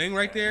 there was a thing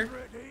right there.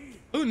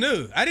 Who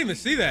knew? I didn't even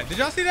see that. Did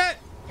y'all see that?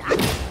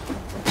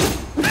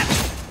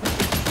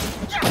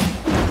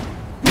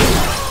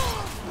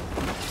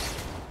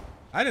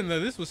 I didn't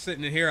know this was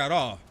sitting in here at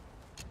all.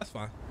 That's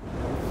fine.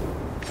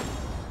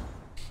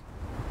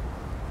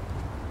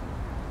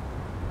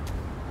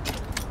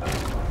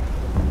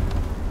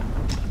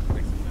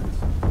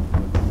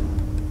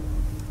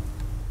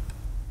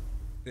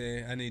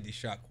 Yeah, I need these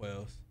shot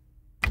quails.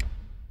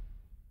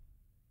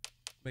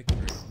 Make it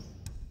great.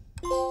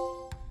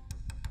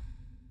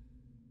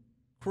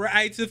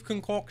 Creative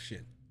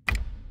concoction.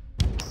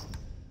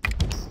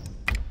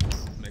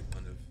 Make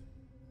one of.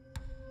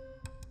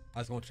 I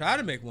was gonna try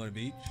to make one of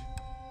each.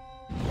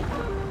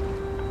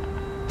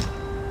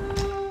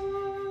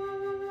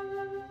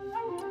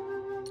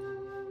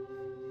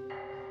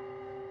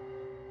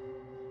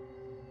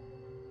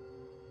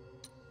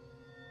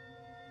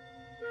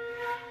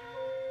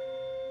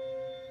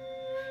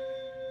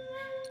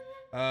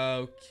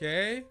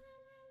 Okay.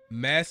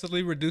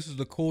 Massively reduces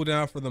the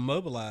cooldown for the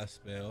mobilize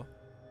spell.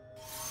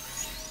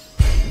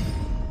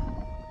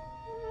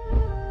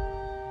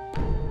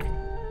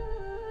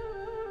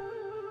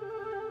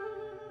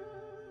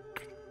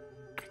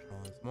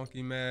 Oh, it's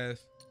monkey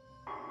mask.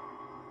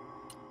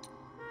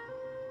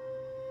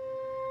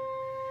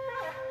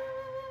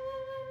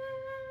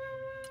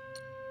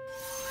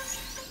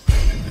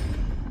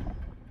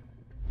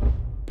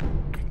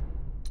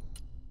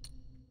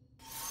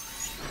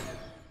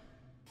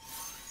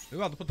 We're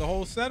about to put the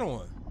whole set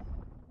on.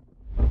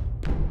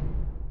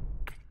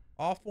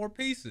 All 4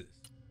 pieces.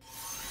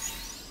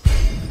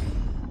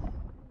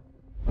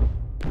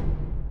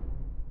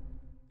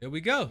 Here we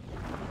go.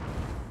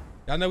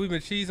 Y'all know we've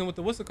been cheesing with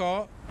the what's it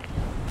called?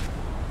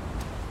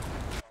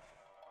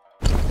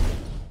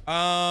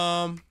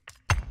 All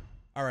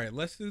right,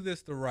 let's do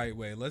this the right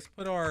way. Let's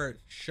put our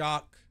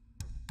shock.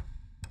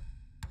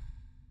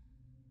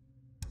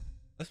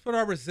 Let's put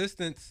our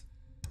resistance.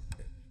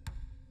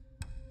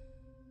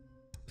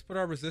 Put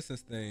our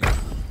resistance thing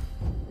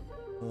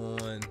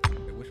on.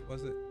 Okay, which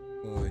was it?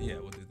 Yeah,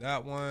 we'll do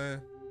that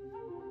one.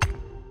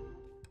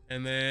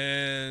 And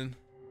then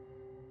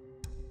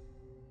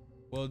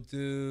we'll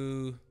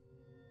do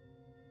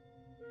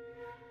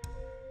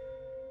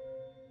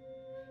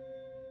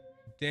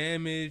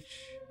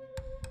damage.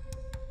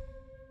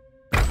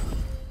 Oh,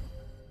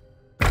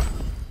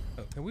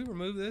 can we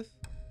remove this?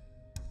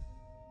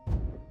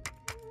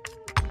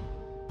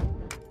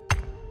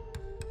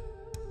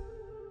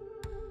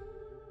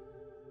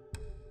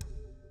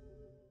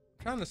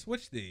 Trying to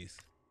switch these.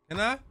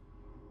 Can I?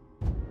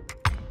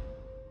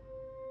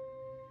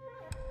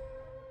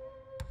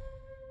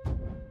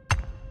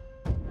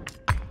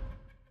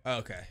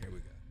 Okay, here we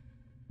go.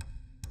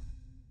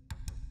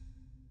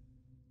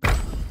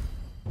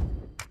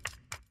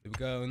 Here we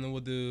go, and then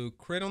we'll do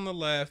crit on the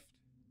left.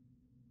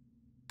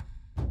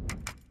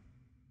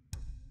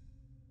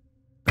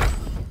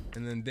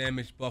 And then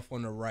damage buff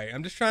on the right.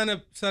 I'm just trying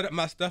to set up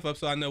my stuff up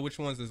so I know which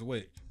ones is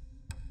which.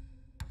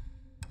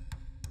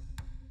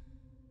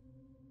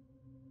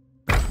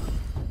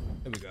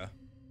 There we go.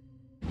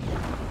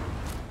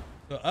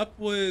 So up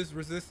was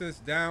resistance,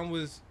 down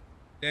was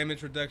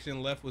damage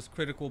reduction, left was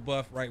critical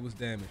buff, right was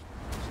damage.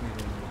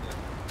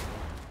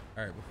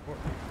 All right, before.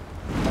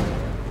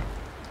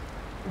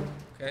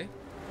 Okay.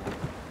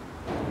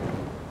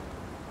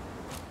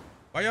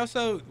 Why y'all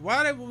so?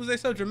 Why was they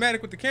so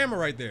dramatic with the camera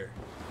right there?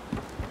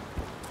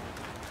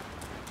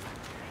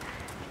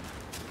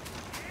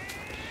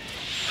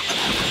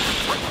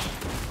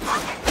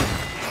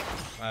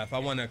 If I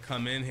want to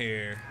come in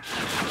here.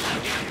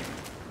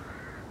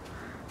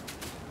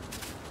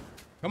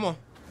 Come on.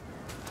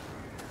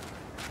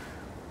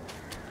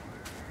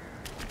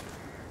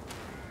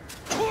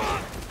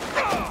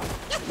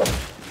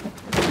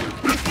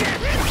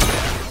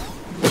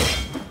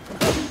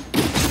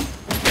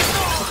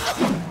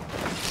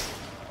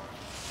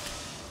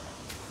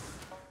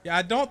 Yeah,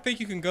 I don't think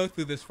you can go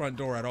through this front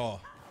door at all.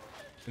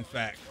 In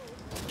fact.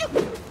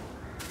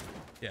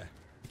 Yeah,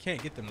 you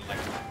can't get them to like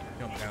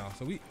jump down.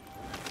 So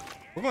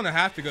we're gonna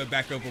have to go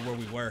back over where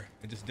we were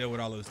and just deal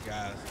with all those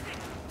guys.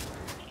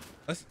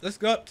 Let's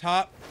go up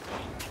top.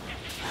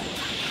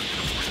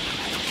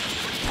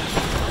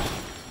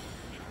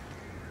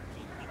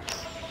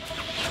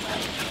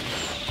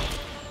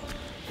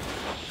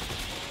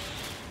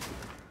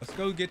 Let's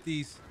go get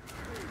these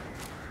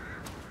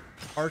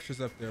archers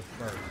up there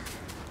first.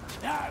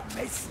 No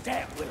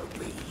misstep will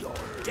be your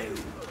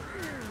doom.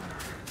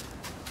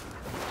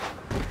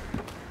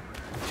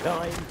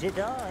 Time to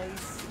die,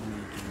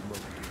 sneaky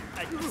monkey.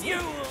 A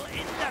duel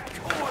in the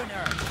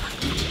corner.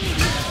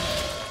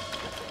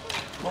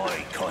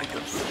 My kind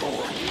of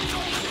sport.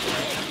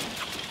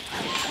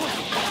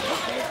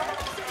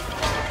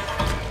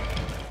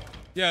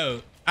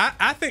 Yo,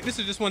 I think this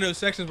is just one of those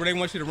sections where they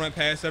want you to run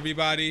past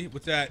everybody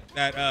with that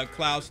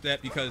cloud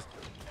step, because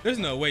there's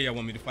no way y'all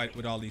want me to fight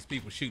with all these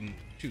people shooting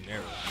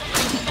arrows.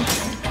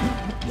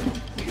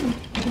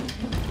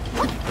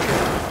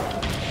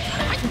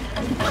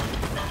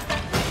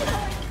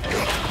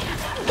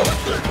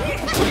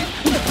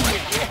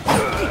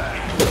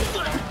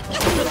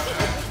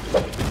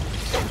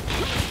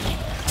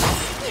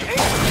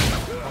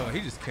 Oh,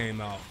 he just came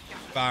out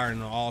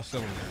firing on all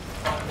cylinders.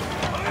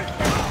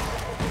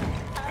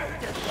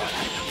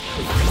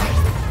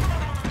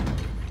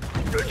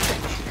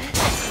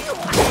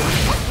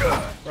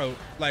 Bro,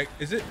 like,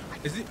 is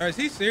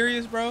he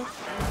serious, bro?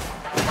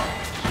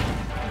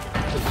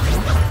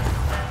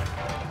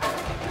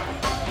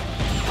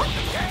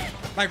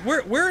 Like,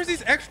 where is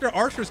these extra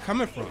archers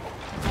coming from?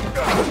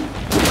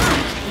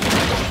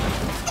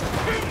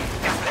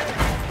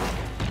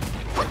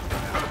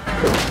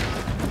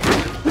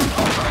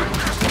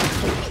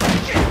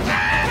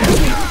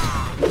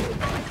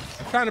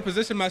 I'm trying to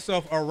position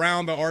myself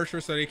around the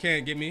archer so they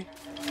can't get me.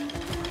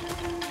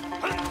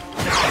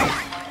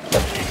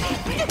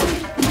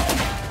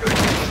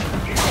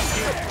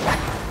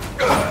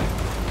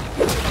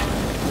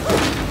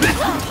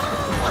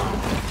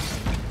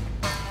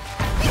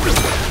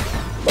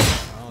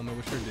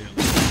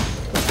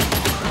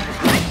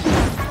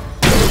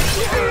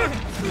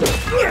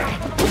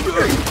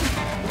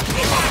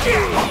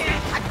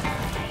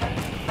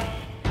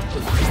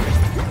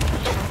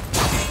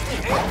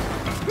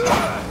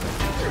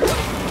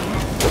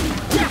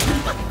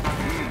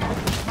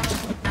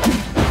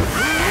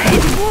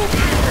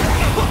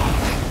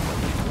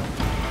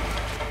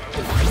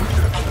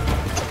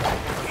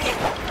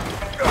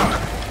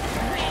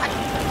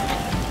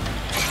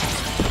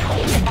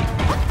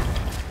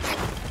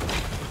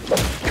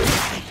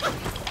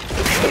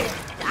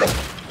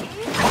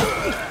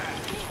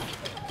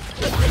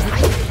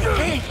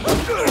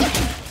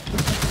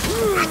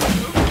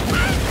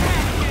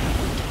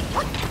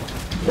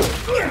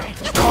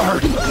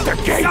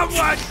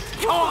 Someone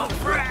call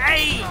for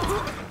aid!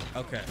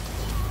 Okay.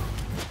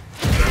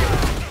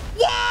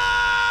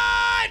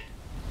 What?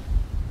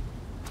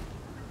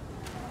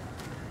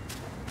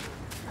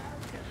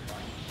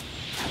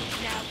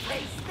 Now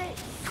face this.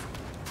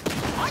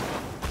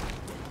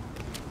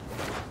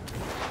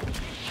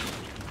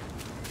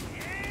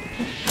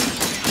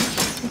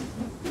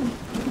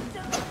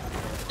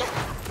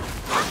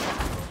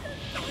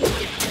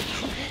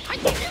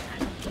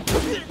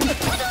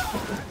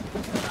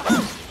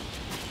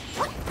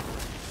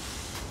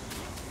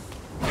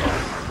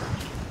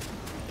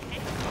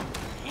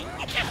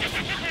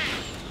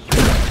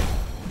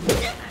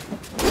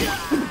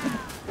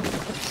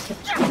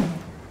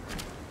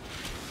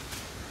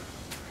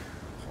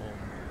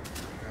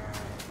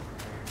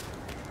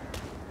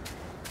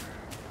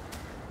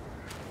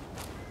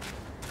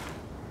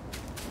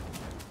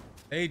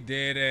 They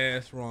dead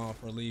ass wrong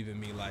for leaving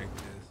me like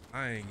this.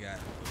 I ain't got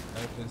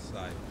open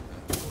sight.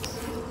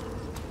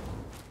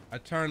 I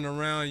turned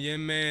around, your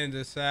man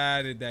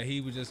decided that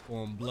he was just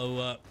gonna blow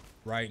up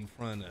right in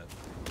front of me.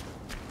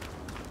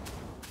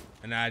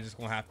 And I just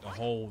gonna have to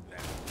hold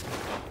that.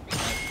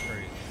 That's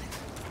crazy.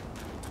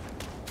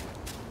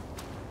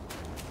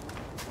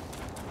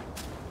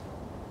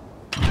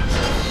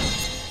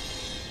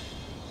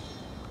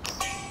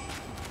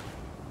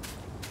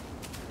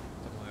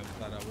 Somebody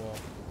outside that wall.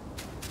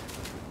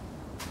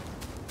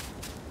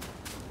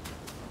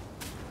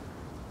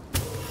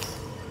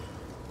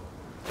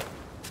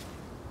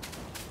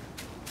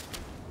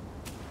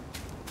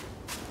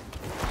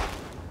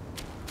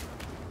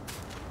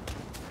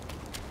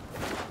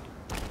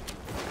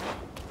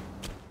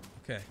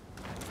 Okay.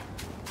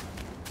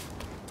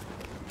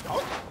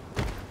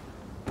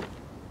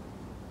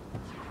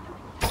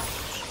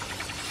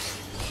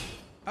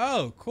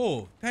 Oh,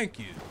 cool. Thank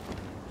you.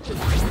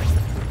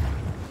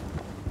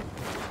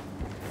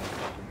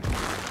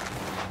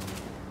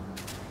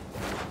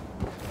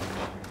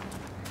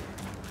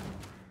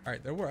 All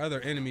right, there were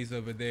other enemies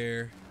over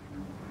there.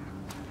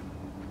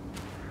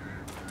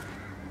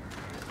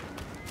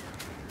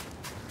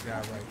 Guy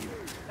right here.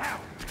 Now,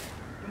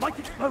 you might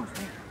expose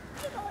me.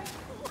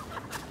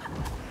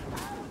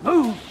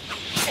 Move!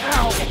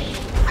 Now!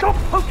 Stop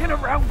poking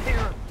lurking around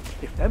here.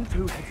 If them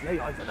two heads lay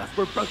eyes on us,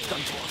 we're both done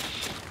for.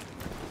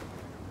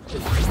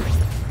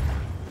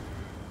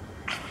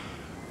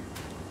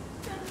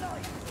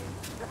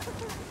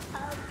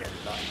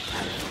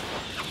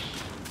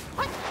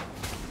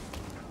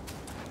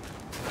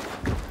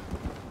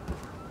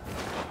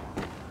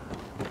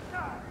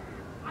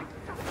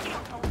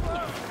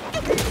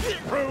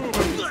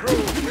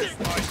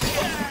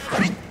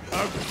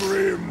 A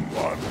grim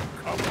one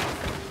coming.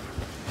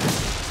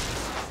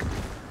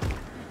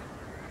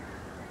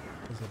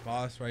 There's a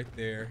boss right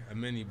there, a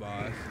mini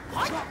boss.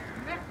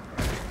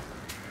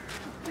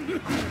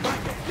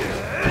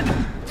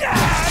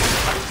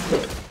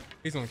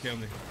 He's gonna kill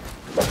me.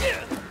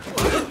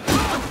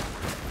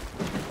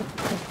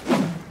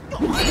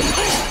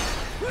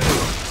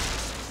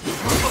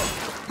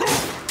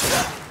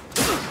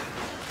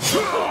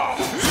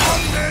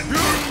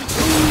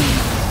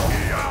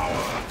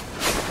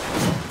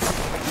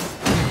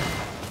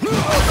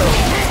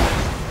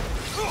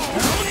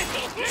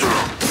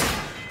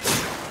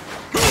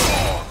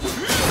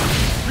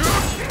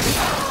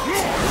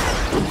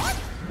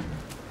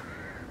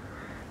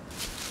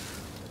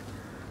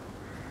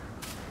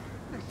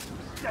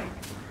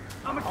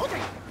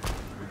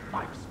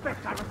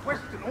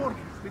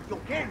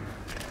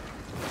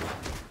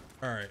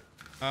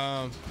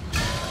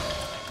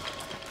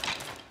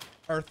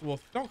 Earthwolf,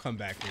 don't come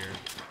back here.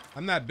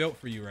 I'm not built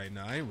for you right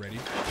now. I ain't ready.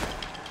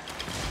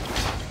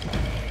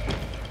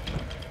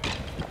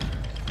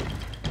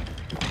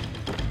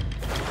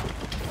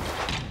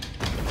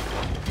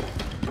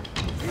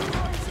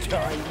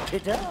 Time to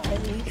die.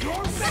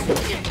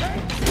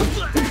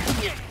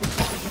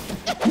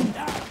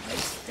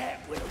 That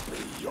will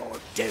be your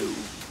doom.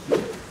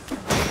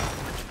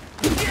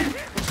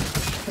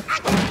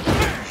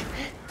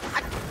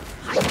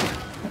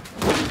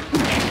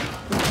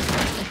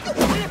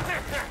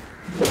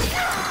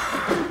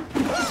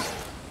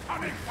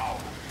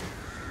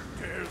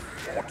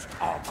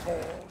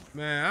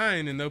 Man, I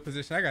ain't in no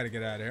position. I gotta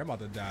get out of here. I'm about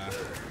to die.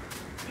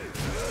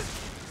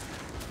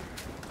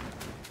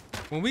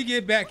 When we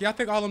get back, y'all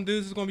think all them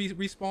dudes is gonna be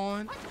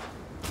respawned?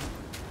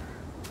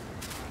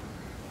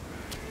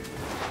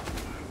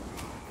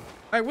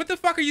 Like, what the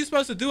fuck are you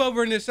supposed to do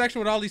over in this section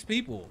with all these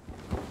people?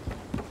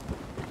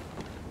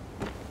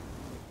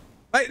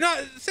 Like,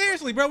 no,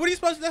 seriously, bro. What are you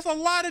supposed to? That's a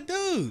lot of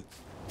dudes.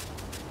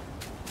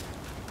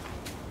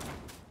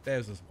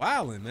 There's just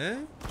wilding,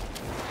 man.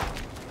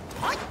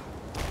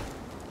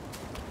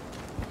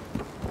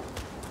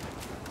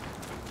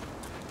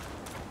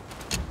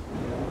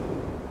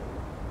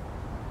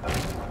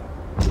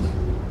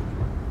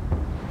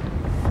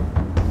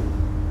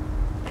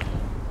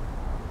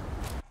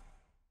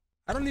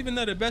 I don't even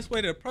know the best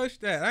way to approach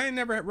that. I ain't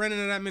never run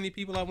into that many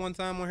people at one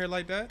time on here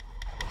like that.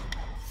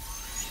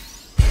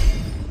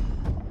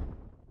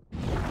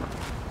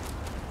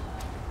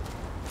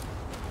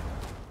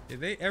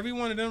 Yeah, every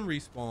one of them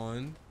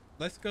respawned.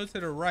 Let's go to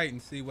the right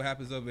and see what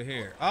happens over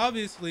here.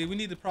 Obviously, we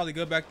need to probably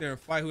go back there and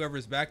fight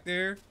whoever's back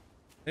there.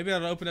 Maybe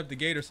I'll open up the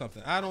gate or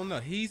something. I don't know.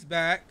 He's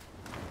back.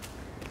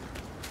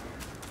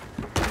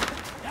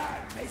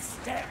 That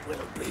misstep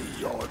will be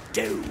your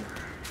doom.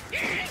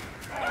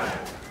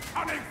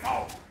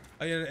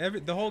 Oh yeah,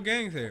 the whole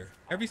gang's here.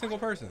 Every single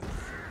person.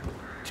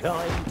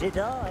 Time to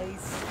die,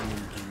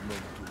 sneaky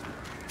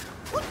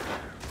monkey.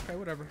 Okay,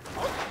 whatever.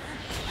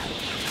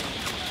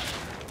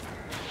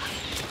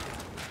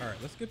 All right,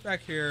 let's get back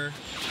here.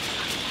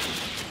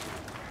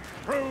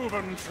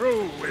 Proven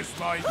true is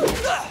my.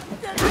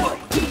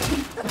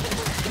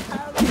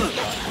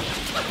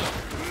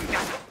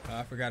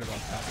 I forgot about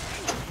that.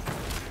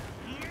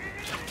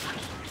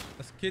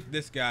 Let's get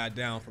this guy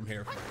down from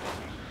here.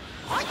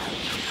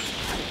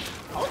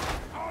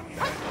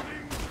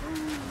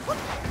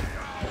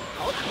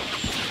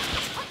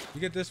 You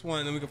get this one,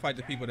 and then we can fight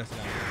the people that's down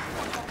there.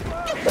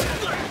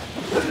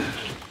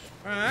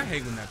 I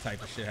hate when that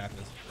type of shit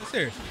happens.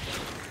 Seriously.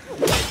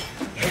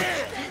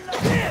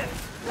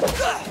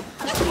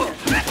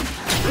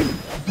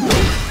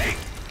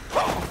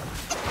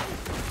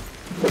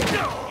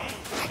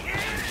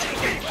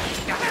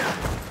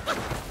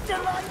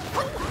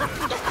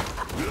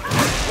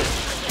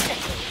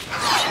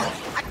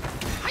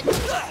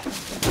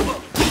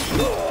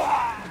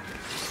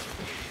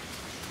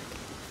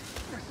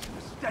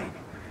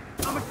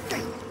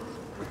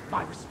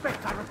 My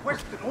respect, I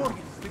request an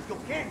audience with your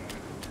king.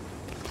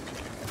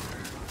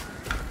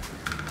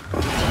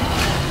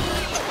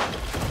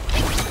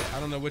 I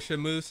don't know what your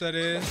moveset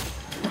is.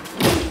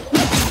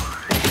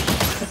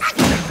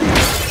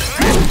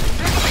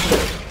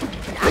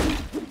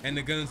 And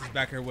the guns is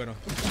back here with him.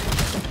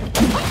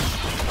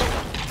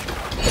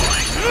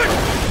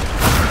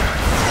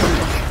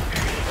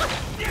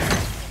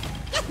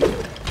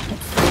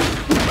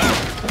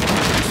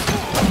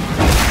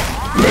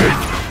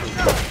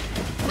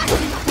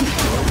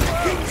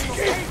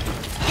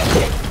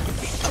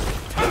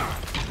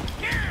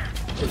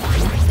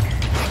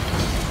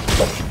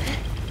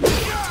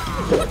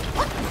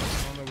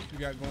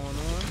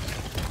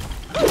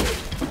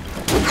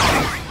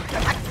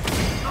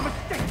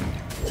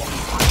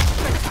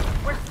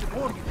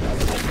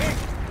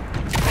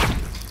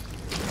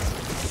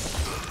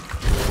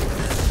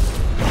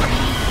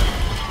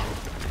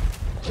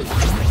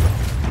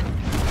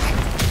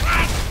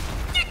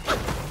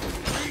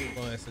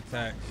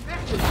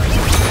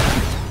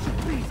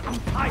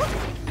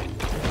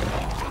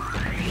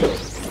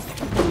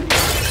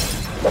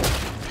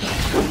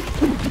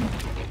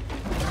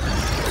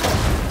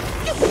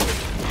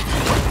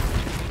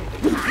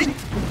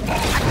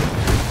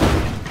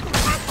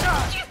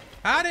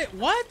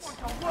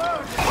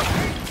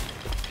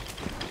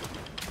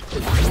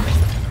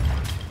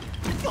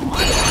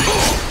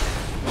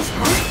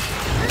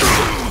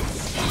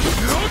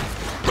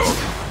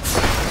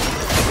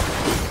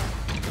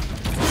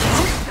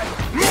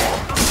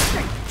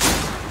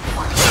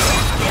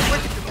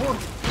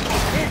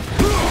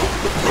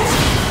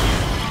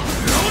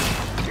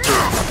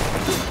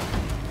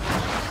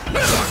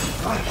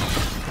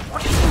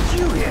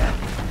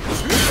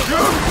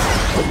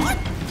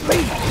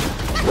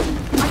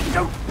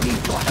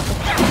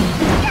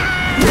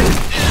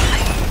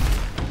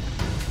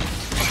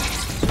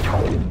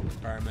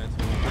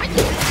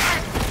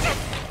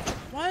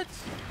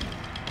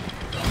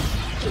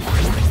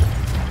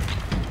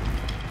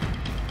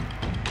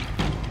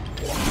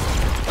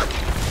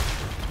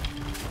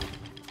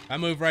 I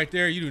move right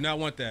there. You do not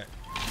want that.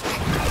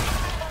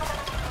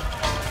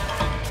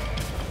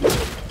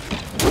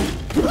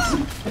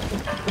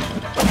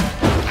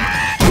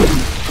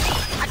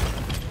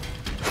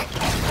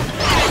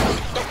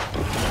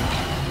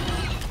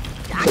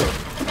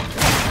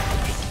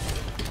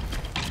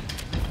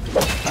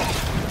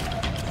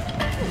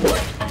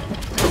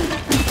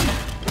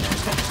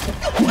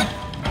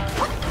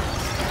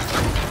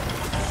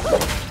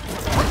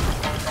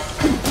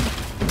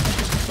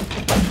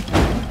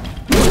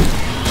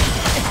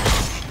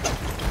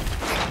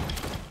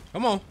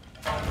 Come on.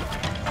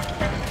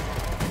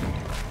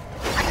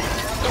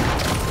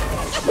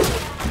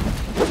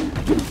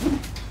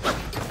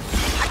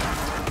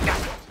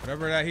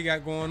 Whatever that he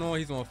got going on,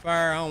 he's on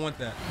fire. I don't want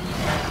that.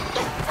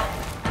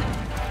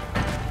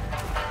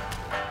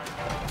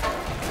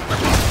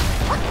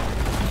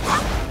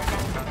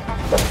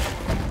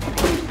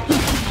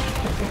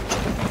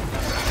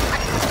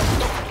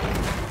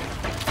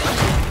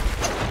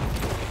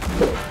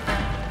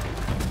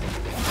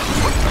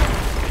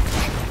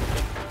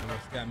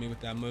 Got me with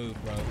that move,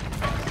 bro.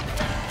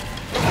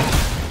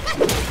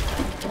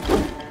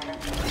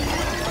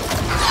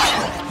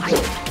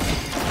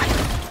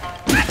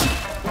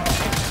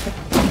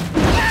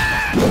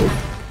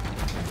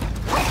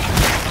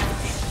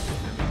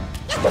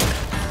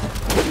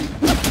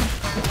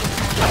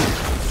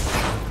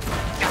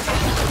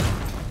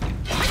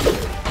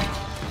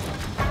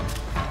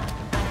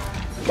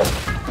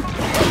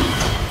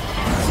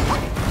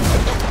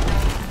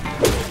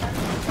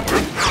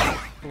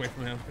 Away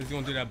from him. He's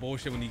gonna do that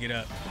bullshit when you get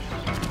up.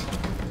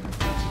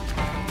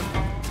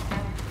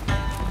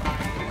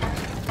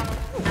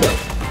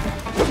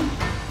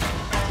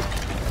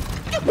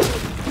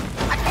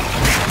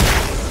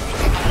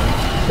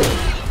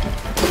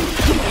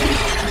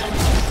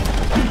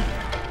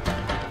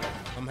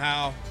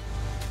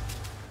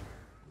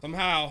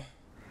 Somehow.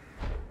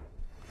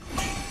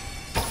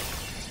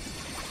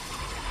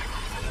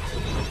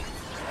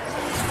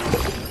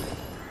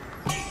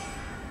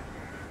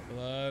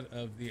 Blood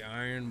of the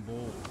Iron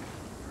Bull.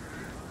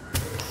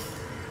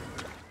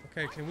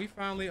 Okay, can we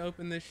finally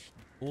open this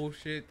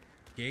bullshit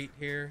gate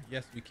here?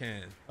 Yes, we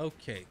can.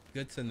 Okay,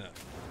 good to know.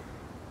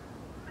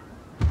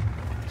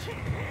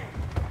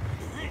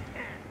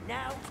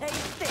 Now take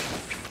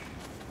this.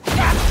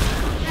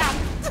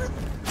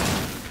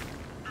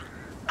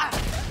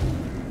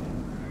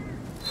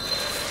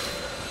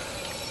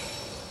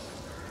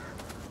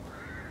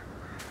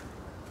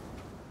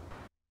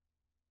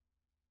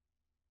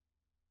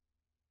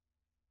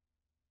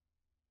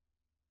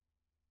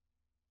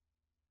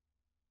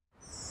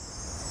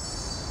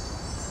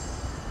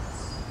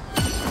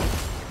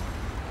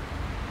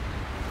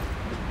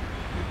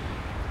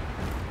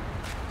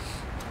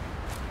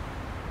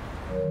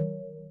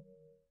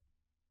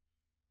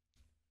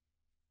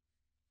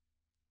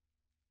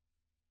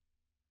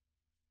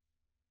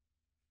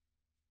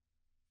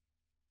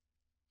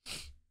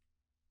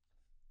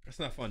 That's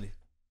not funny.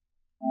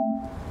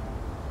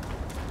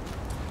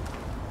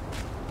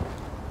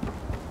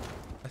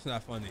 That's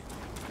not funny.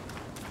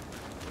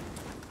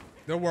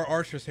 There were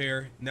archers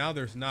here. Now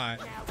there's not.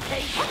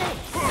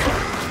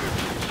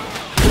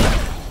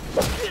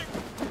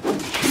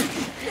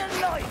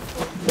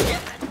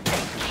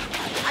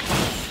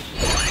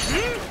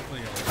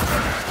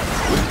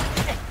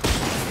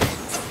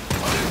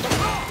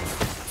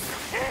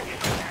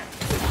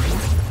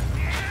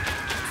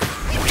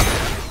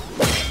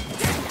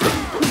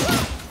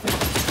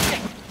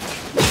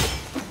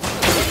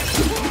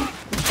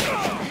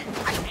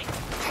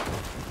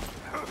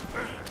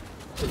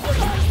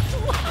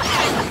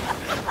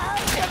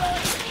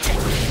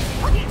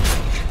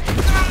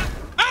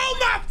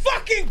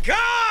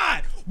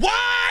 God! Why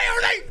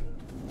are they?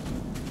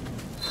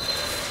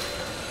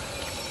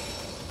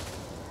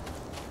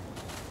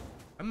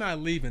 I'm not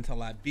leaving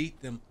until I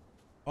beat them.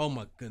 Oh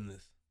my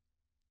goodness.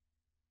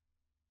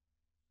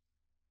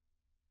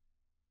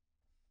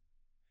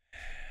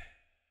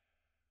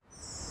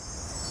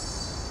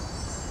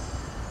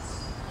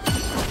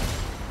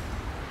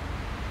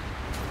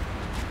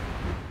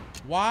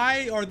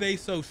 Why are they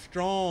so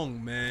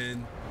strong,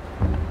 man?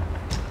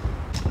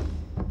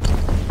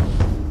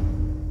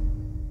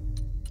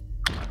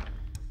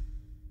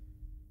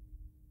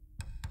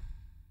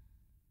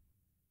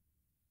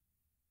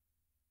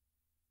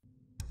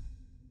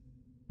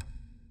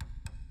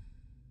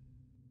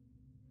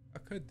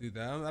 Could do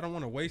that. I don't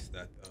want to waste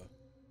that though.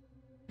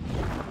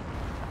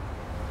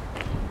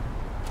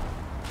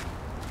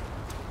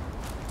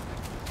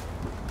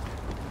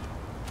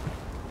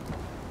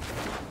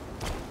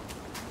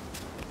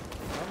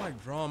 I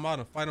like draw them out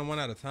and fight them one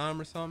at a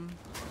time or something.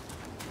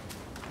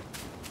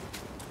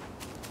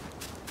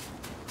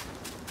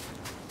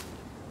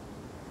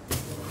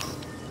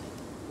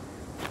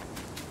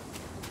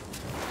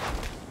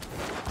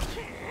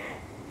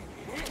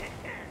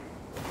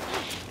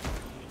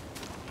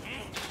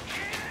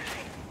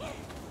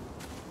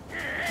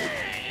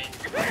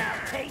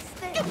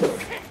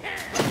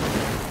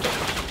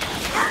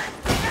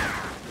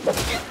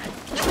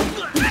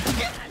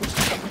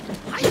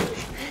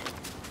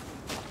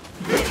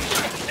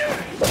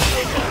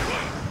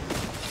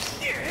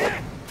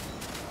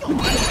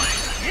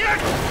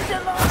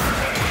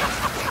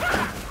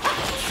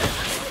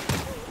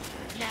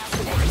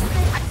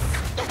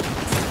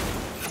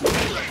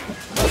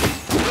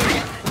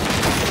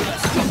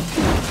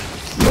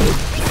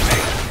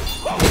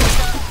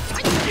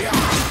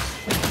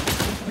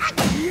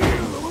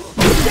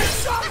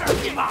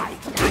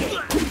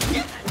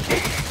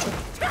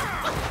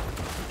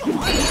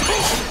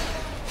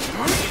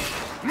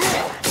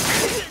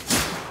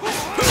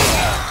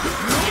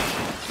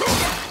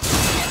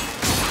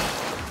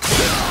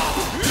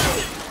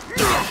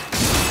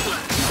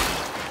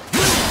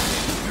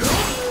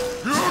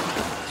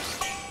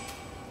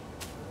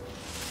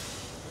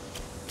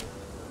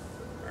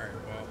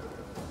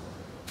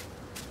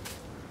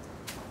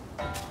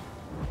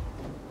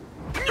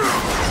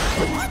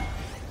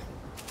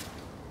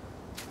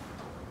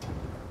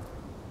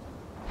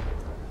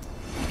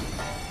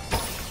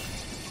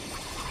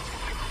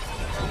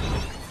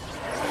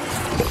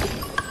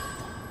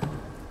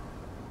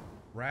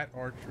 Rat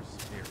Archer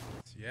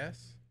Spirits,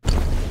 yes.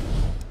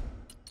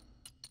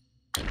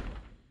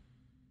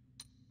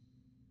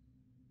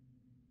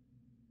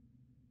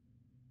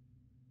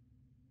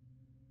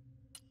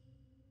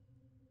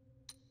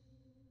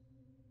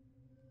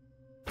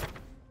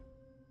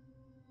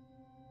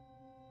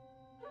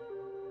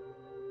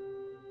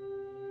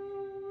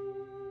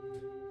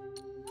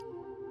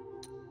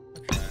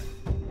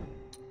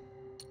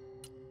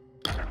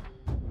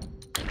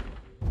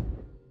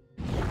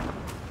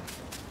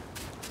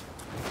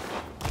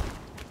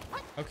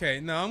 Okay,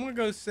 now I'm gonna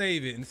go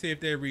save it and see if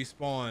they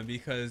respawn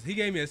because he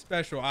gave me a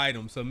special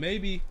item, so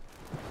maybe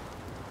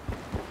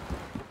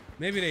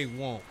they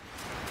won't.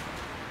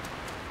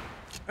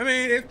 I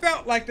mean, it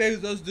felt like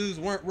those dudes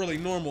weren't really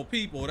normal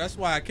people. That's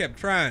why I kept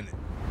trying it.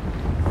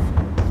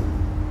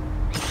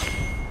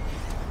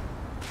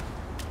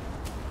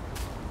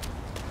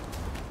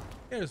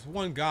 There's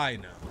one guy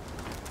now.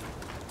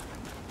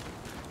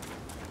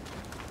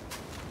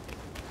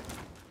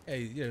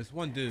 Hey, yeah, there's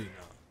one dude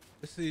now.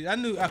 Let's see, I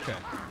knew, okay.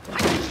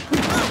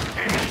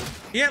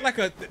 He had like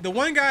the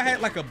one guy had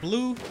like a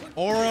blue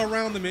aura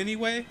around him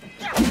anyway.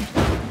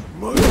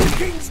 My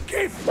king's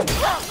gift!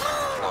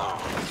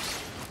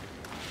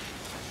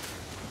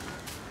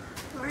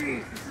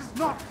 Please, this is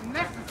not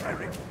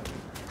necessary.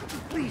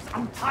 Please,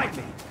 untie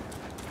me.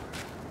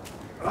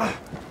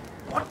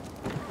 What?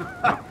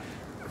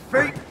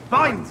 Fate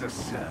binds us,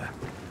 sir.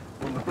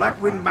 When the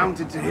Black Wind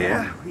mounted to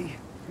here, we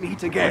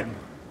meet again.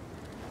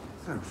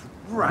 Those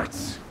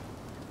rats.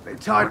 They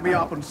tied me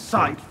up on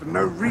sight for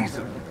no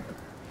reason.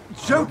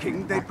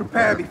 Joking, they'd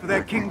prepare me for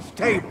their king's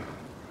table.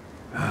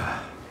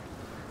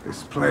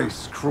 This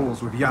place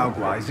crawls with Yao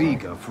Guai's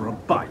eager for a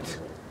bite.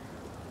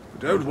 But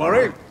don't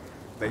worry.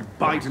 If they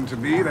bite into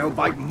me, they'll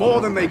bite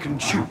more than they can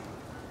chew.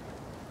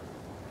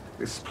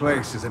 This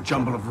place is a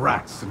jumble of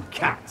rats and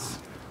cats,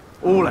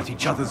 all at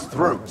each other's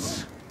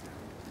throats.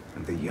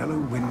 And the Yellow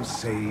Wind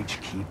Sage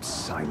keeps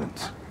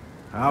silent.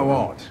 How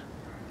odd.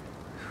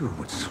 Who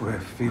would swear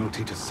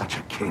fealty to such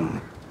a king?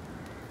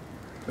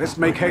 Let's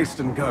make haste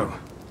and go.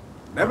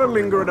 Never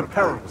linger at a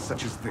peril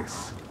such as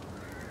this.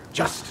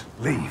 Just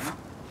leave.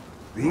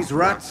 These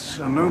rats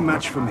are no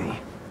match for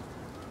me.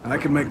 I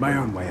can make my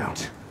own way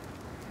out.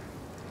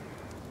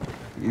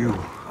 You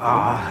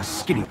are a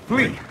skinny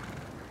flea.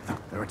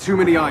 There are too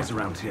many eyes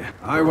around here.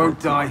 I won't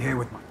die here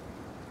with my...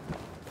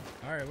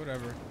 Alright,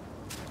 whatever.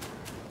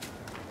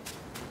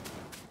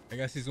 I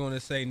guess he's going to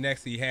say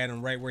next he had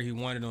him right where he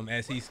wanted him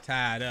as he's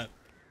tied up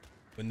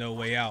with no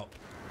way out.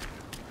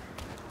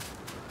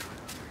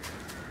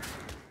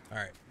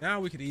 Alright, now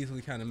we could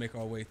easily kind of make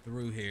our way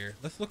through here.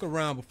 Let's look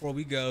around before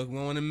we go. We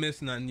don't want to miss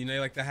nothing. You know, they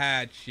like to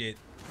hide shit.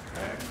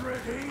 Get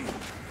ready.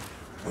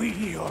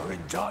 We are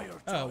in dire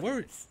times. Oh,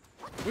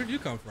 where'd you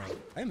come from?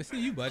 I didn't see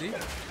you, buddy.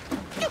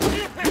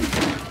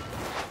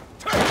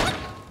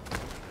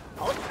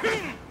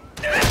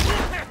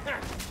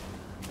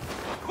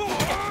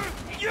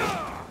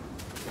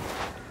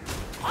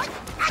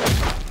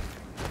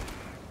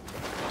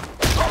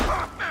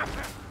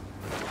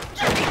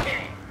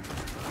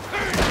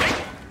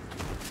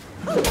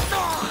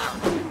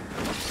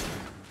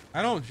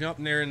 I don't jump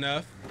near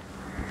enough.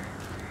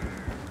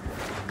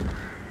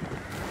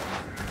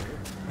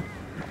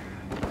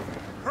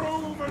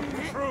 Proven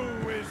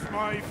true is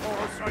my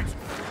foresight.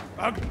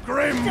 A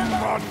grim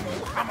one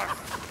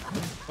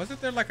cometh.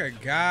 Wasn't there like a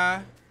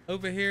guy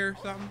over here or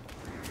something?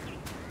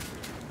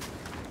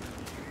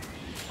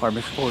 Our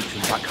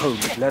misfortune back home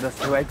has led us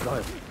to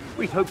exile.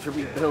 We'd hoped to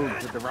rebuild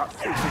with the rat's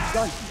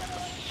guidance.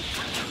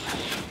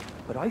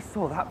 But I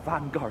saw that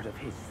vanguard of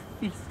his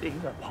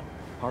feasting upon.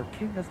 Our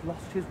king has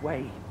lost his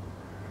way.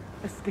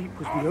 Escape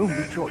was the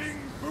only choice.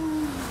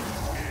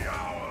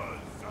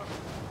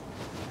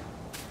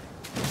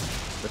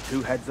 The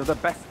two heads are the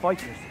best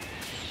fighters.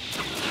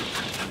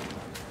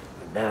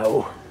 And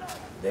now,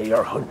 they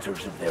are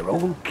hunters of their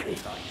own king.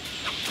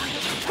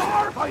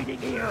 Starve hiding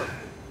here!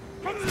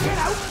 Let's get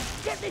out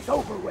and get this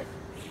over with!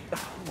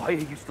 Why are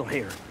you still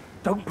here?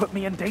 Don't put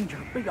me in danger.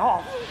 Be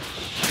off!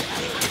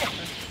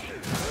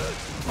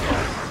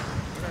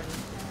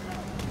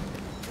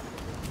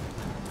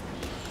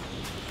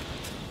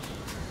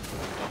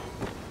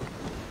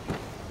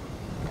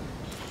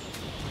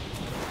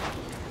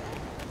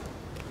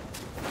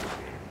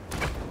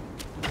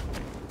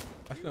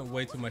 I spent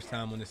way too much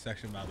time on this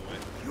section, by the way.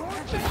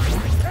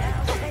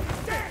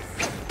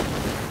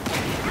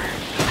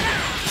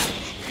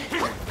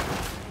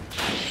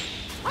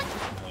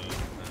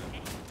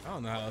 I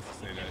don't know how else to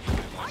say that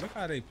shit. Like, look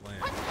how they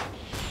playing.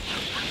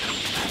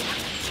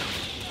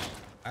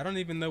 I don't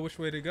even know which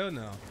way to go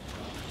now.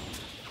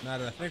 Now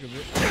that I think of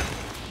it.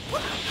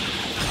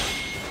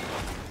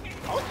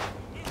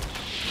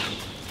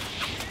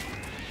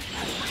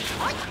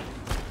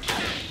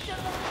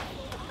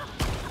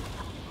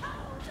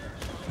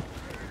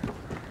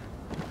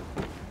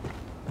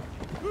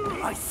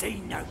 I see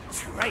no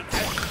traitor.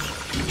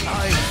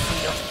 I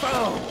see a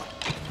foe.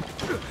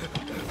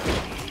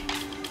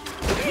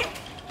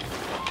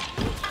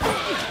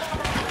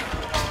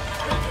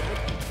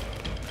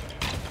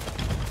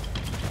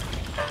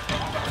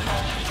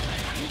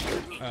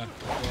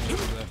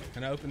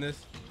 Can I open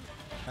this?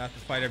 I have to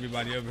fight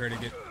everybody over here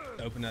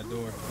to open that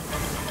door.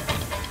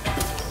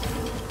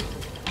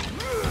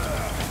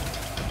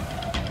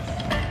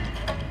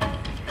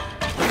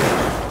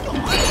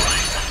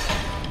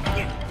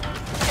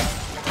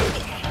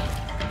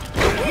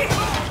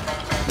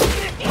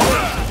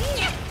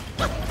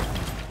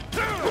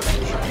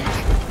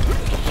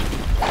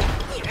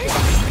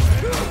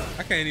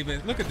 I can't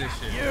even look at this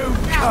shit. You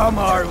come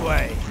our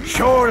way.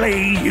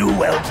 Surely you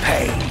will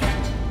pay.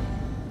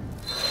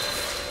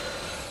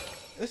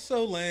 It's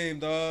so lame,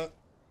 dog.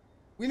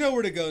 We know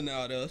where to go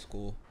now, though. That's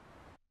cool.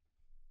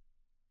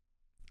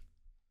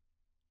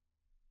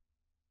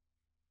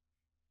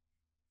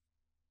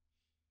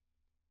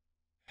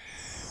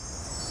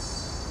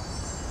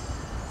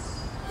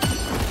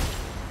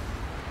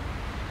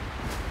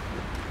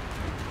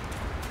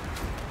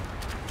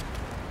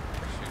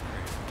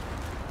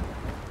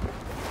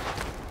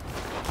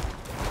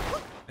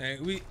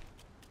 Hey,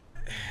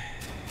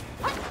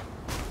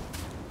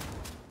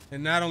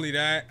 and not only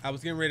that, I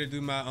was getting ready to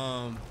do my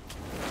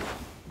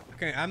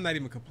I'm not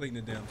even completing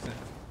the damn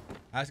sentence.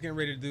 I was getting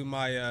ready to do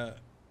my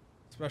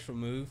special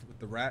move with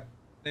the rat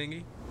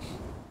thingy.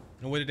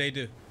 And what did they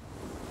do?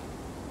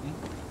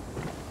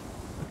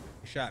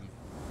 They shot me.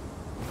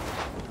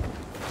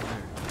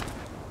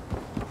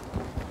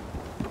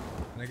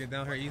 Can I get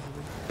down here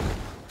easily?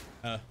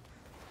 Oh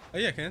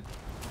yeah, I can.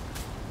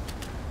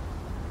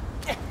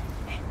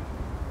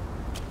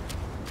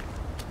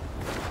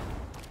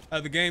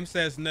 The game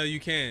says no,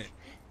 you can't.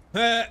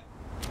 I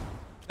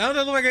don't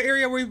know, look like an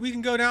area where we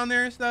can go down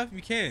there and stuff.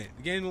 You can't.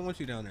 The game don't want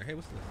you down there. Hey,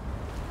 what's this?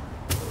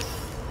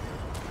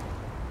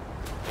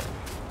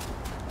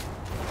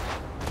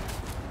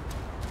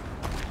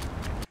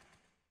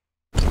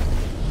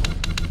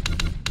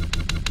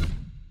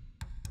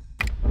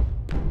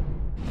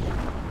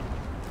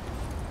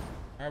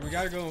 All right, we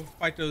gotta go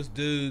fight those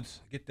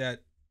dudes. Get that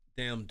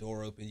damn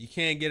door open. You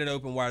can't get it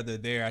open while they're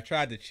there. I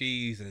tried to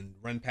cheese and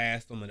run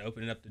past them and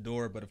open up the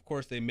door, but of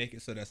course they make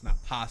it so that's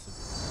not possible.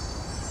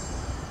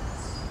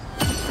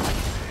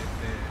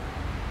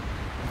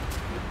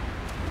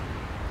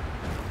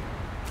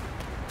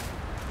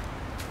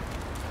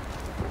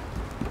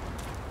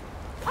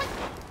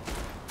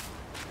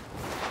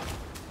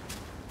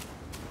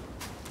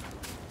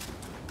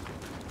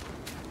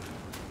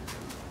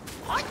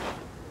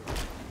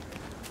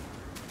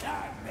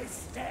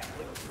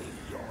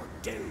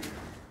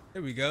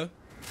 There we go.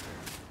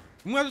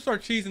 I'm gonna have to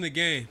start cheesing the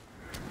game.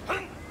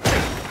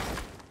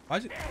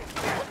 Why'd you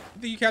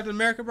think you Captain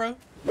America, bro?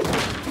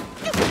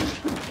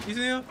 You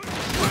see him?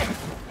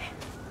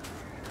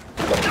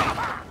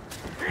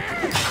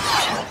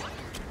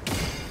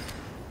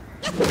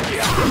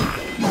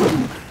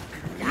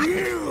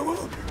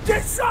 You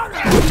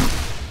dishonor!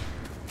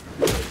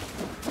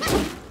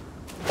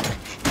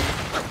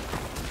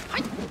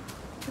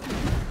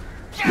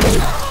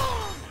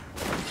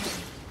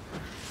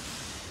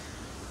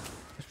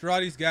 Draw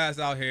these guys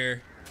out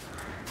here.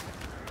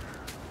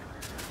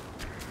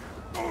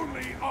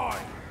 Only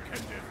I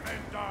can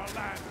defend our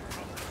land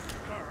from the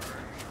scourge.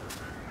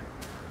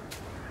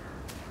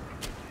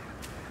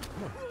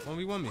 Come on,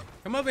 1v1 me.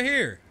 Come over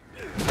here.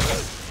 You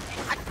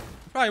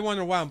probably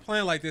wonder why I'm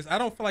playing like this. I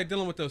don't feel like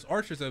dealing with those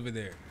archers over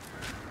there.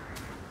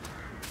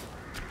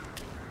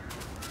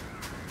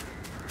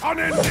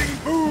 Unending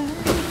boom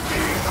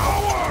being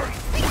ours!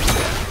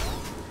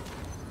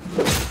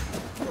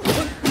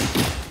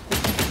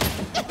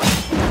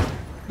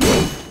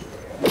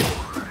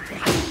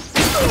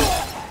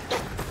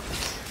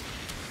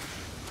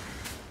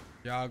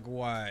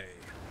 Guai.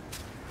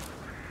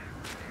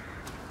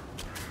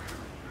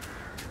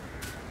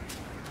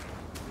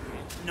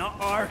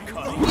 Not our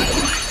kind.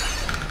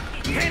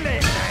 Kill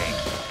it!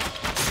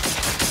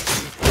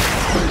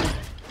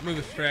 Move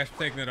this trash,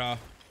 taking it off.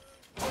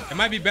 It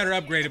might be better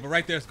upgraded, but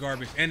right there's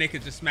garbage, and they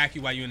could just smack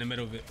you while you're in the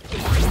middle of it.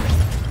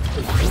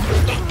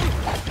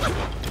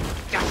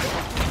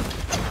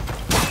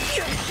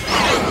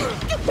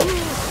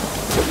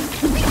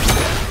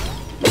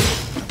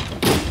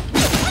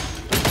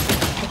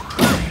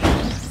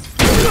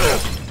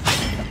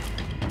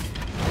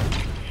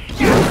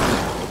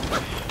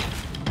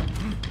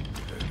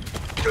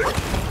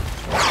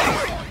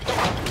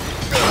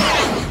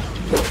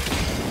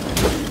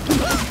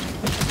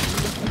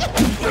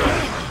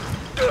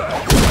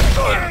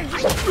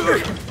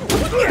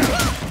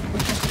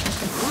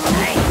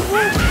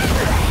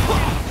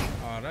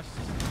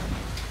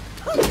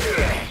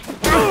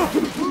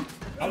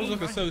 I was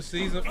looking so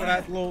seasoned for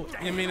that little,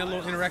 a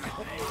little interaction.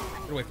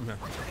 Get away from him.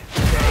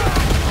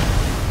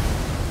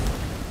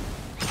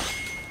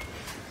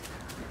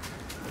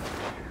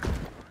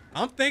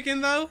 I'm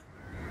thinking though,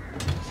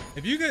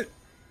 if you could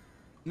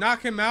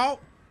knock him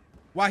out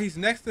while he's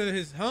next to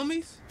his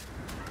homies,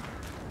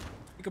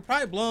 you could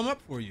probably blow him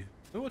up for you.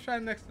 So we'll try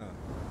it next time.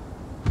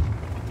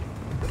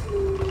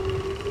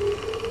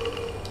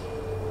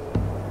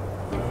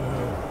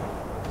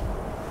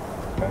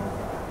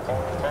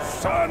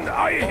 Son,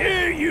 I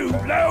hear you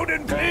loud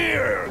and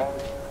clear.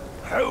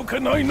 How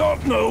can I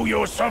not know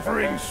your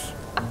sufferings?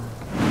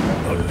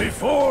 But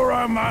before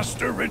our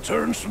master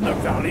returns from the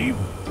valley,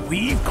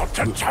 we've got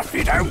to tough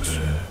it out.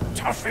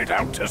 Tough it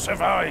out to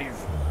survive.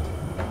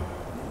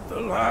 The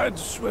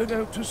lads went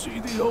out to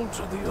see the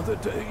altar the other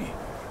day.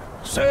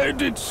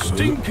 Said it's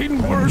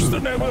stinking worse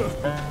than ever.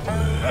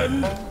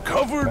 And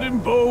covered in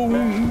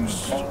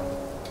bones.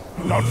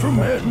 Not from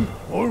men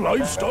or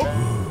livestock,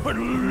 but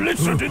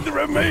littered in the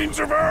remains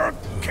of our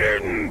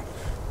kin.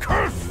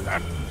 Curse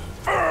that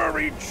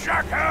furry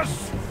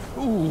jackass!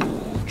 Ooh,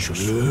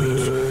 just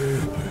wait.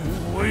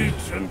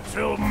 Wait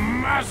until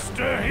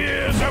Master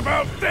hears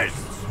about this!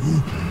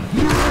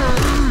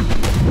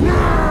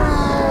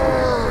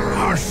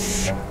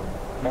 Hush!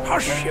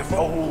 Hush, you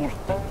fool!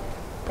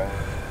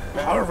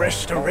 Our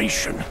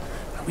restoration.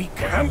 We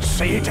can't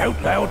say it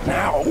out loud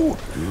now. Oh,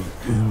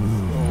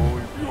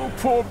 your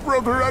poor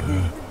brother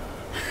hadn't...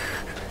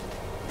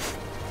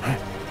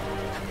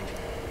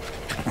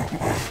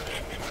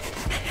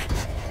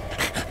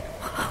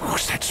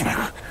 What's that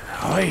smell?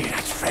 Aye,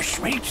 that's fresh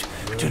meat.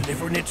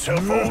 Delivering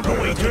itself all the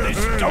way to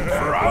this dump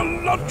for our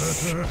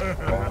lunch.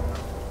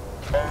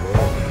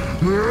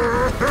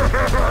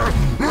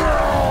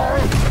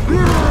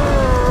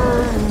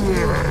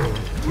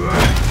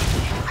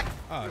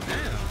 Oh,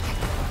 damn.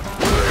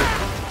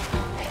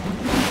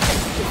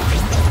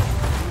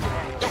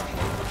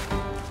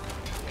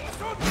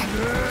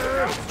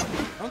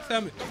 Don't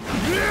tell me.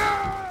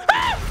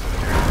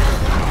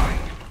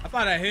 I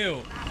thought I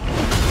healed.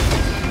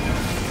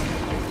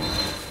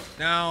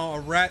 Now a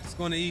rat's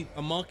gonna eat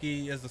a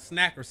monkey as a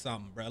snack or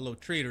something, bro. A little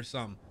treat or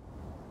something.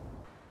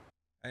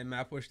 Hey man,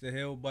 I pushed the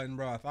heal button,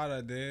 bro. I thought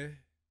I did.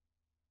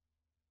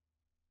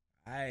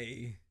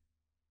 Aye.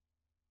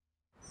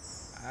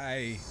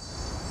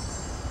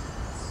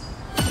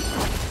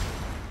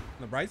 On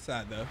the bright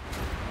side though,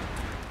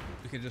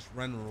 we can just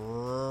run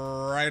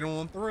right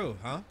on through,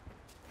 huh?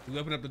 We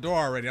opened up the door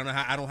already.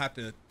 I don't have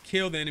to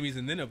kill the enemies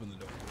and then open the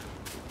door.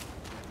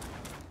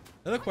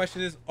 The other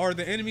question is, are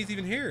the enemies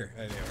even here?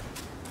 There they are.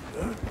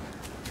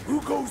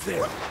 Who goes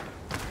there?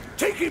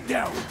 Take him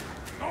down!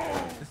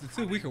 Oh, it's the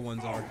two weaker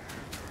ones are.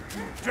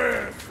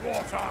 Death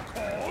what our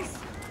cause?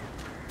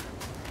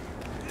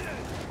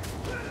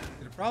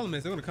 The problem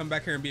is they're gonna come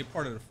back here and be a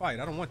part of the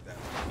fight. I don't want that.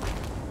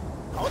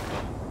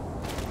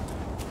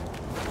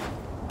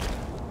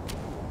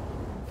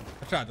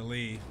 I tried to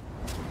leave.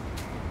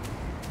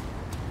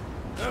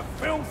 The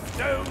filth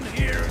down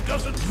here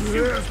doesn't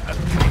suit us. I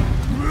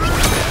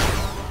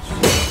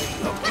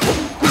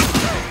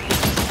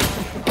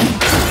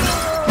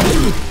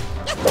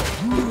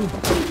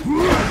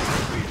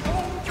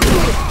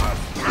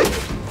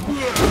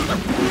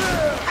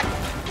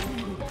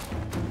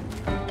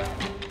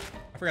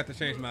forgot to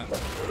change my...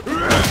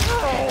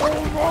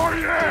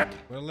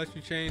 Will it let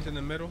you change in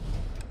the middle?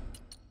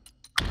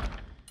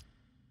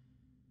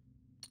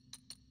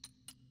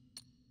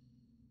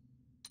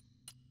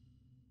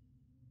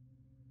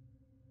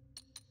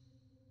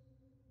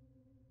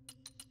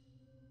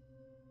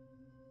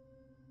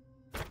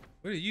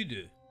 What do you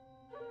do?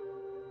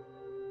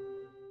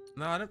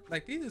 Nah,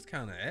 like these is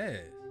kind of ass.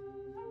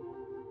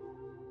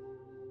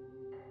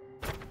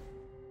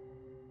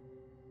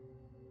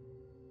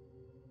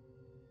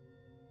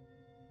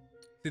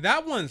 See,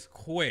 that one's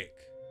quick.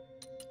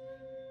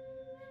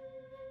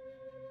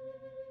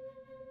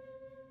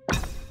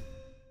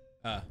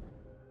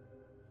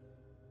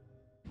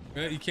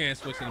 You can't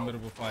switch in the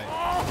middle of a fight.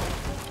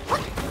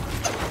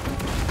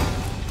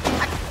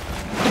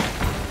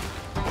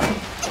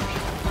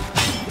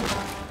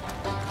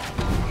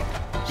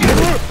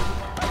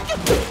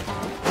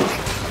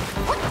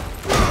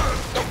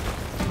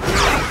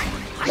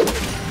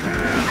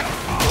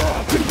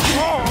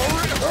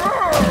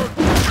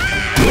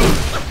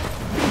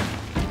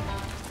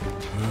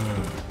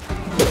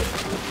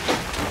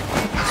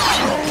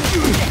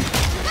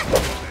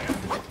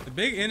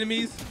 Big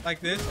enemies like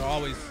this are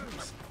always,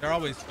 you know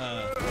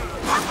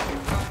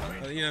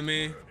what I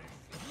mean?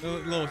 A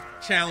little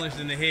challenged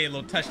in the head, a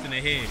little touched in the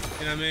head,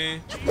 you know what I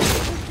mean?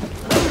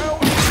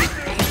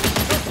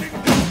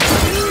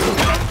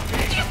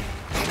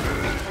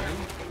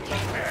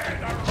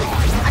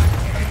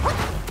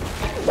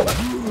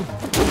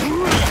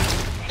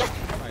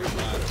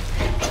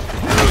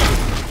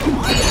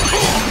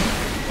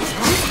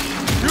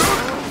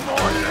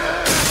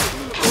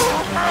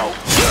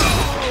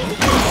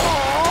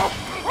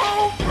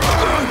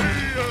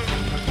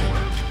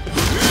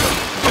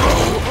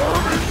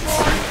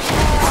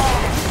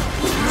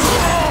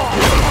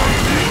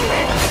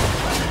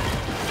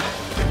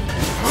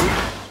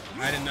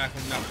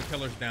 Knock the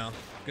pillars down.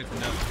 Good to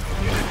know.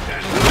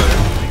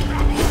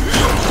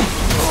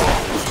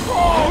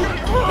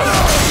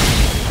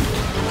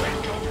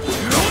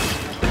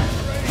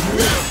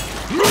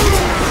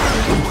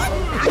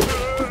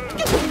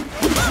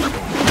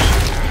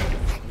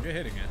 Get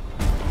hit again.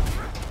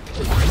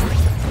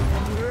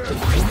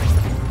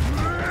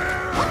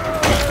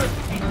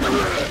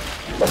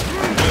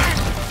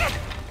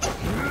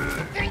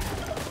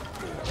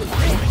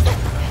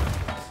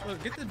 Look,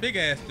 get this big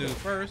ass dude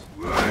first.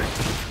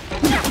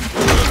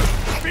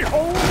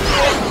 Behold!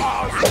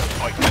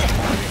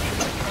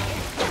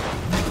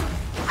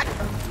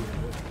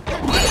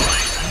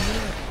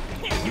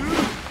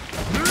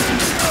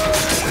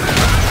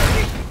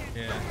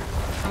 Yeah.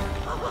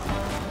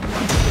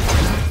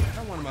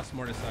 Not one of my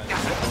smartest sides.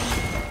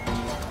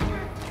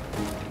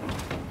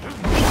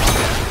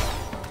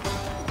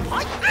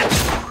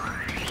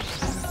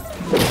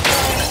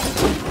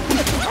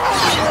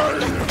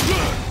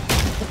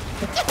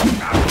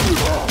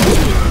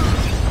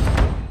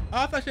 Oh,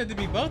 I thought you had to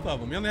beat both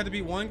of them. You only had to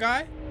beat one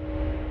guy?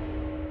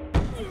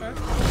 Okay.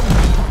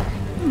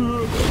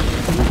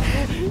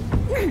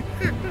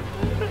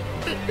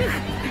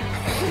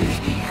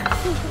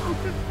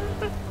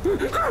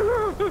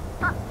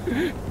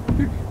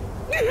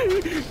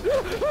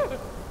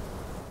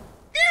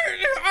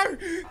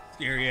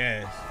 Scary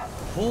ass.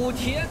 普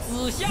天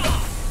之下，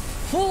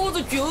父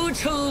子君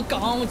臣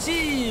纲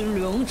纪，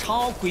伦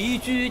常规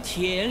矩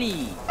天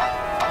理。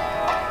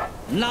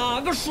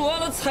哪个说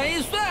了才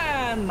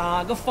算，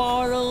哪个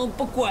放任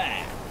不管。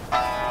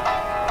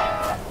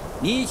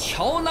你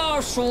瞧那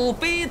叔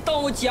辈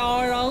都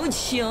讲人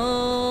情，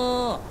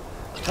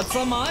他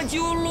怎么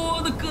就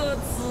落得个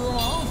子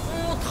王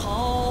斧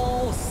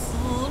头，死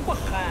不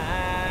喊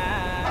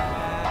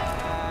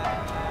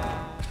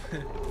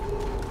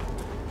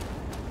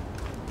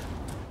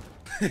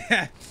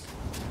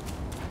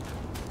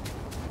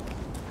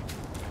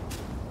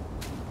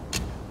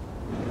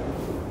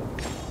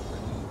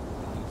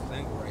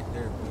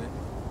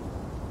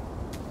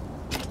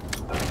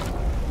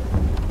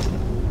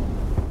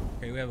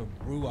？Okay, we have a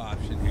brew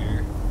option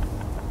here.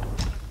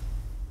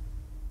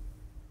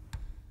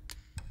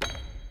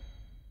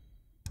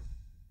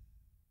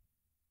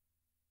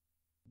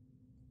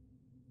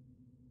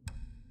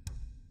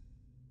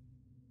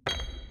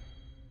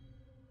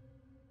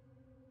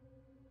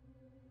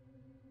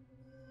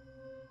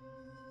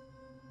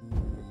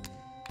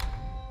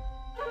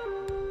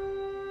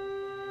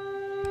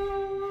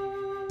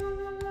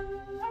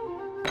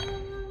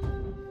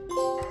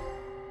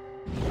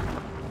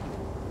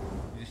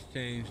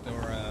 Changed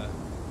our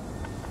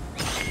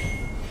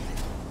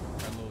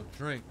little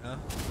drink, huh?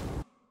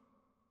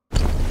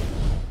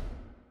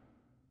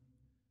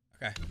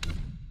 Okay.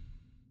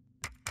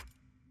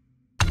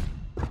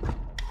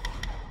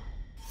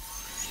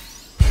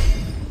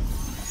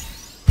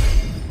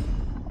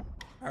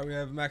 Alright, we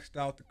have maxed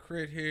out the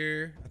crit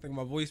here. I think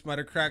my voice might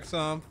have cracked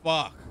some.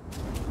 Fuck.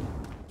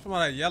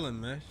 Somebody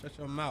yelling, man. Shut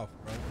your mouth,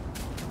 bro.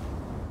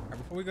 Alright,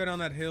 before we go down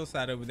that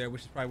hillside over there,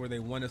 which is probably where they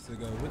want us to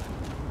go with.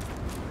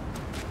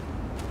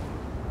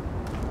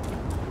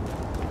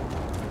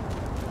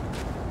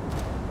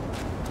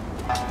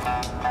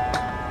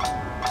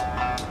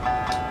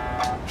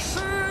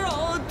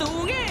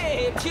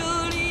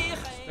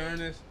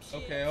 Sternness.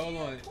 Okay, hold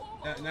on.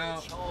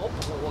 Now.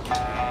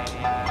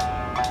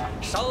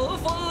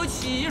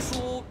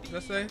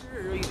 Let's say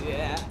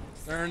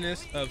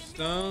sternness of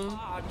stone,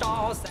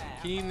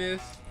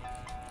 keenness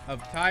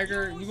of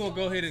tiger. You gonna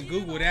go ahead and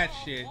Google that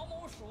shit,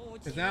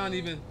 cause I don't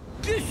even.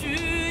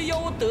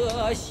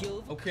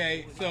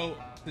 Okay, so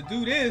to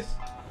do this.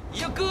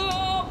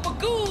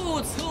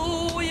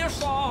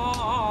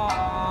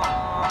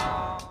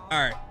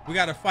 Alright, we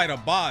gotta fight a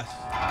boss.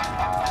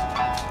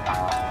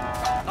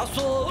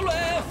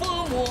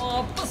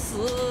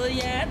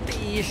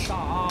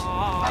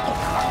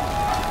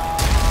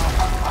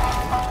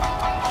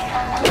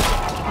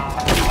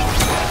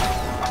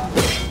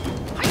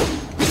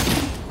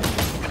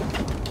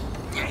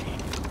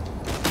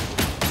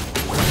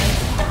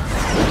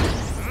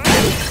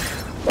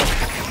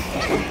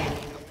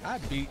 I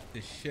beat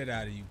the shit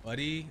out of you,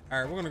 buddy.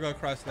 All right, we're gonna go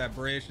across that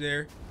bridge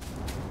there.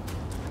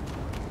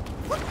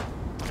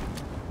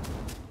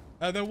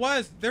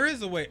 There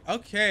is a way.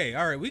 Okay,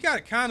 all right, we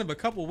got kind of a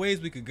couple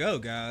ways we could go,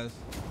 guys.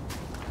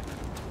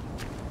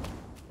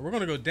 We're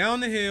gonna go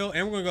down the hill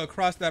and we're gonna go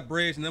across that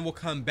bridge and then we'll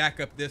come back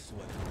up this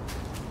way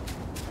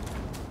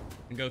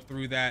and go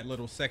through that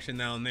little section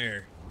down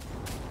there.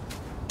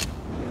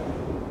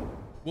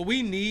 What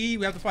we need,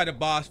 we have to fight a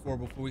boss before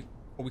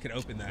we can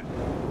open that.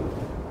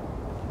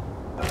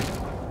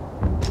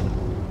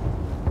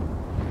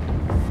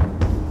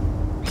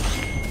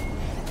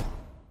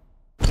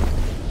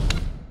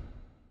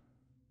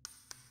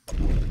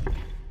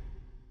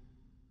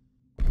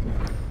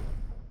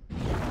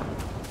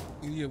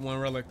 You get one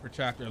relic per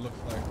chapter, it looks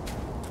like.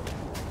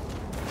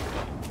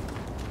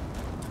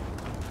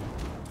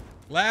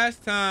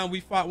 Last time we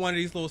fought one of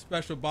these little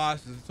special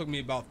bosses, it took me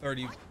about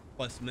 30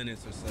 plus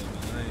minutes or so,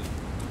 man.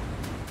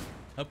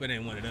 I hope it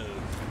ain't one of those.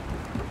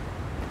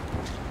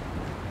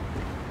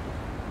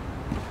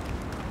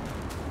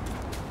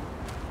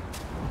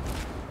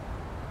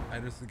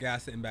 Alright, there's the guy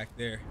sitting back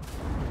there.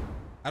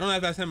 I don't know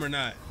if that's him or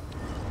not.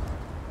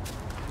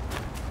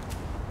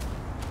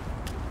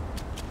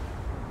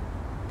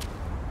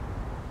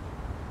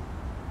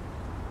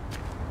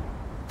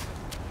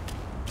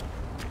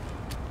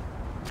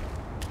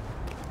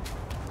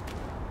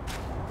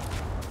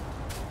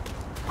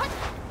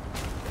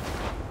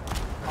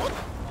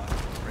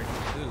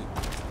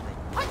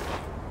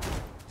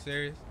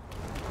 serious?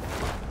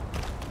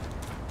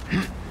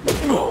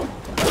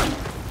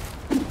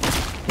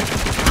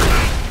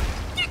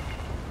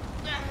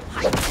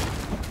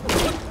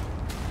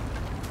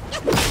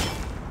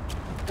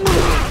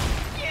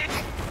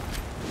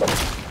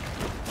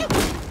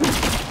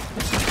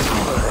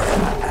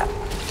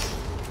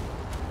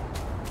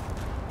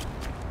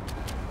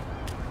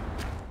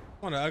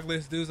 One of the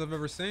ugliest dudes I've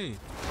ever seen.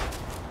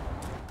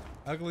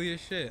 Ugly as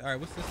shit. All right,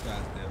 what's this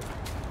guy's deal?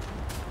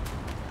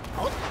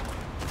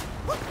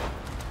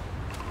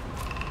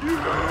 You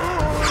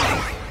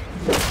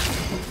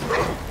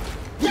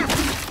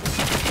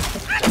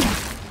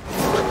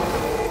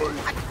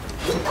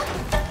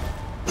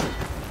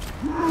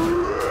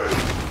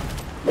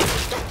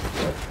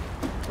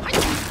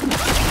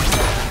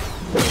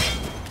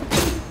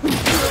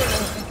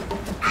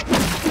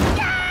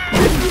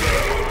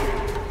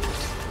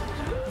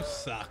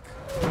suck.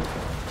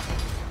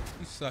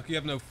 You suck. You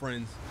have no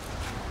friends.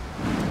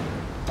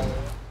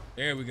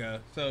 There we go.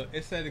 So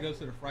it said to go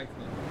to the Fright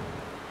Club.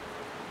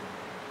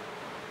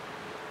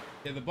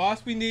 Yeah, the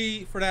boss we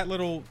need for that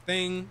little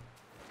thing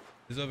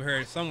is over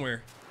here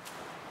somewhere.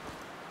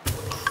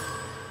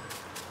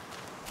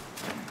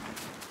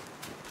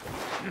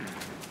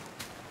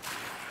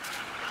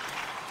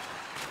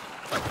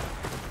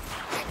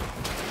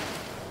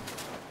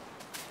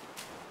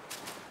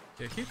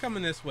 Yeah, keep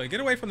coming this way. Get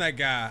away from that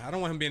guy. I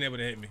don't want him being able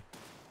to hit me.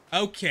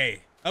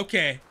 Okay.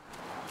 Okay.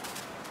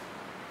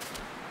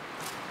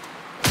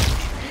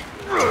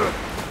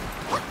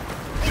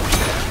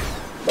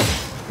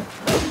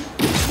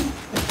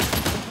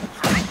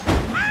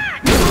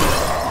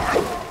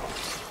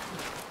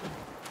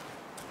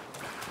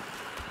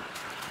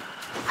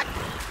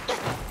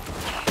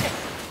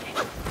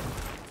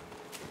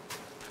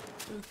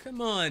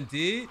 Come on,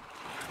 dude.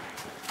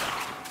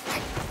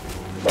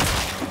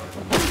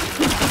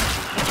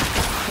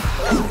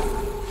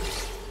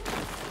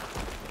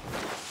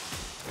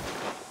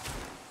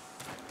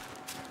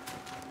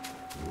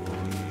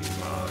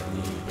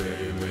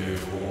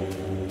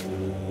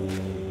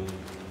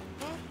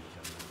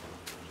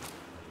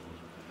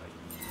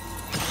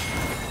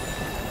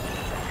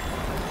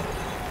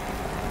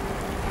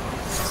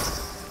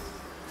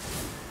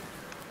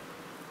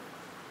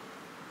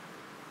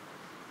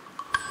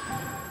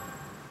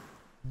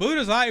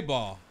 Buddha's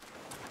eyeball.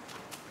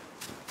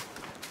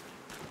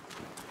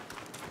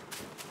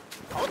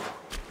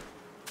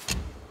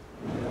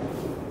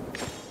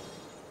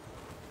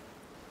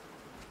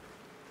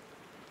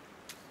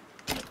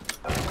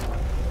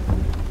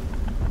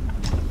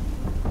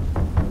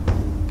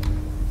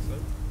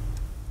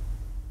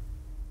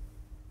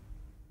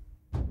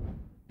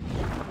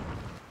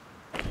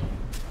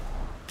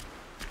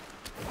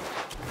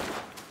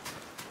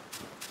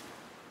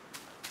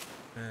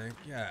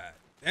 God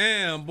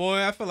damn,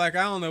 boy, I feel like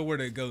I don't know where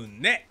to go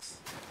next.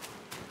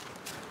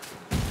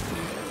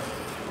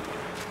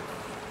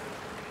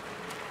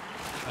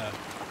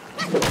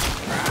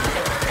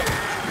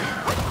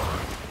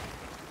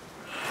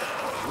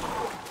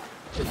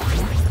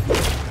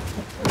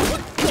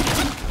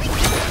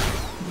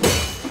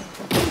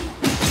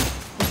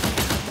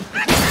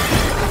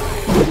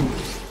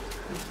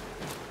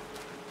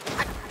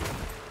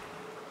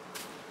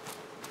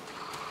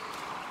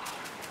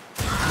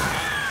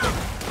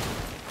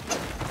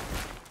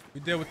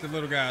 Deal with the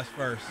little guys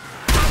first.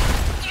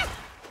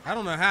 I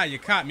don't know how you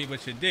caught me,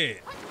 but you did.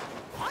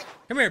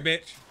 Come here,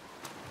 bitch.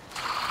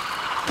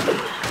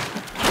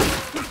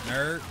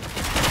 Nerd.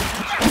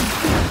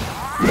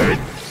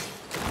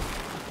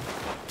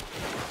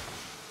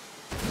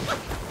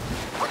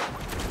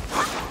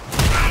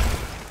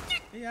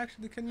 He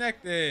actually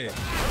connected.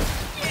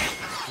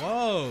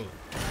 Whoa.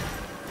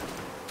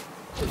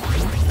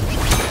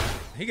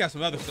 He got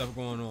some other stuff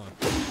going on.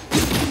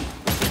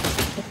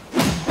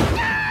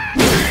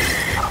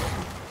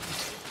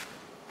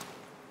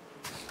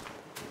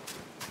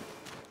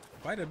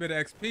 Quite a bit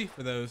of XP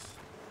for those.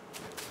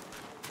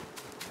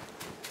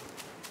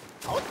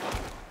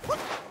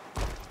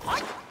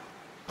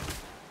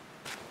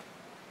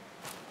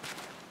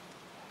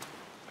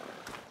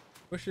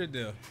 What's your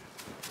deal?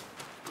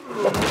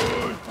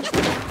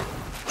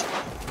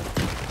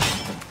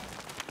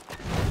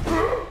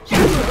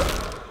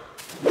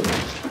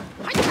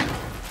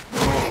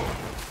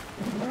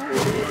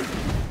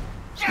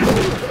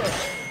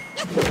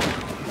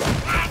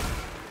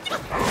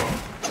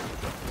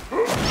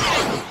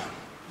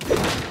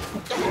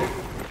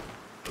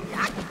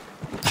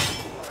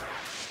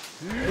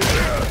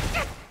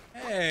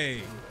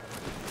 Hey.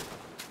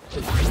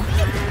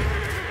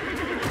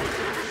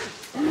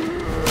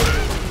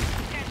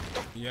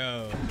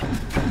 Yo.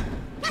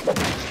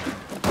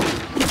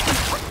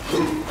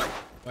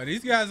 But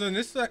these guys in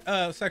this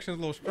section is a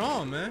little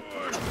strong, man.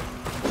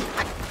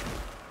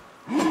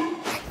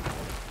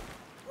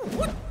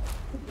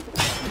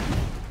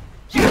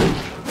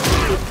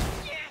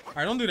 All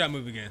right, don't do that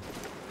move again.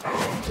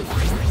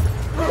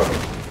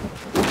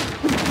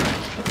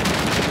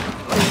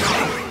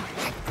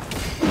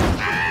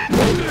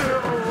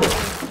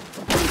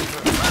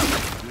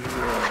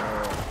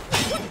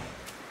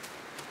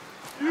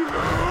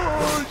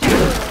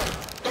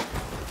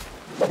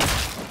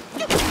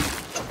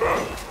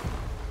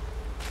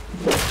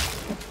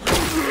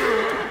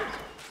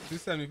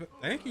 70.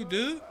 Thank you,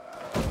 dude.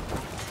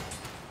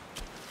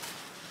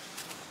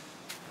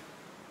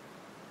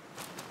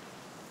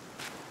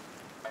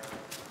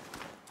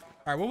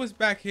 All right, what was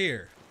back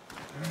here?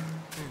 I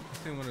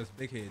seen one of those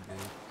big head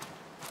dudes.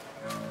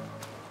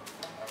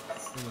 I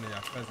seen one of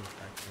y'all cousins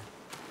back here.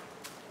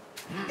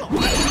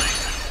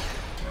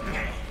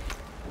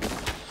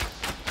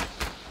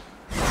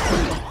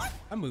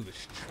 I move it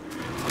straight.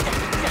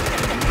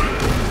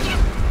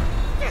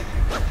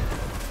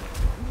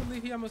 You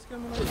believe he almost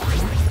killed me like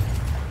that?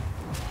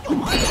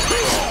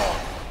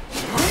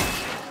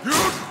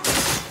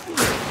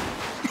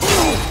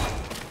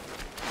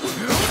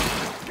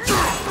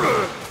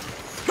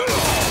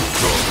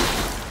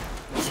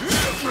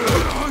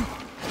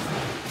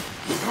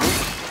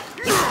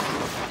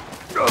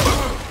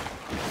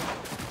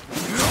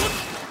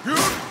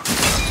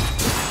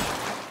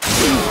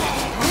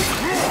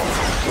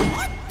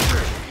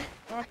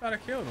 I thought I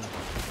killed him.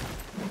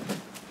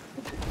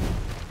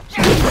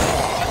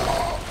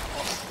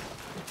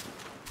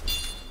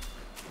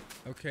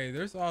 Okay,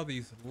 there's all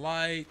these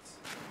lights.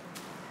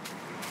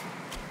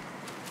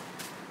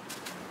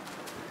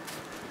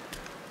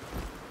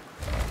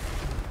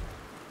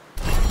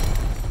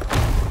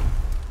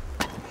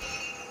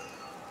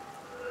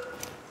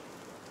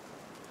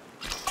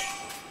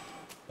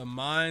 The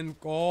mine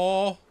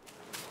goal.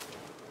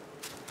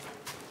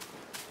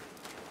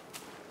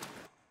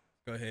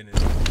 Go ahead and.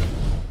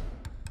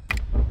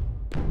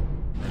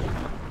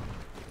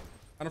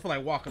 I don't feel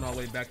like walking all the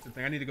way back to the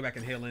thing. I need to go back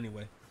and heal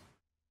anyway.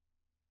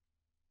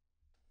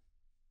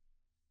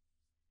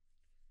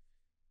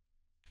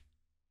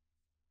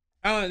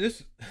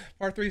 This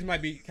part 3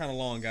 might be kind of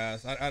long,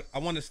 guys. I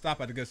want to stop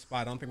at a good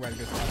spot. I don't think we're at a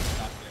good spot to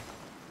stop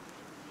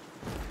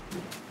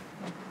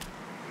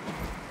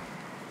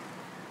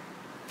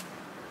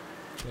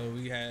there. So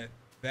we had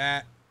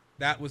that.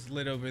 That was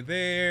lit over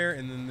there,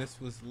 and then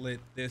this was lit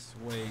this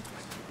way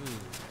too.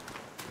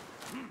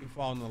 You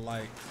fall in the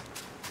lights.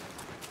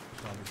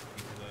 All these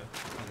people are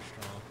kind of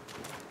strong.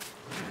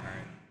 All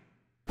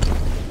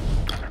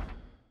right.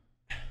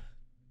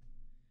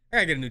 I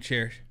gotta get a new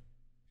chair.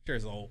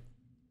 Chair's old.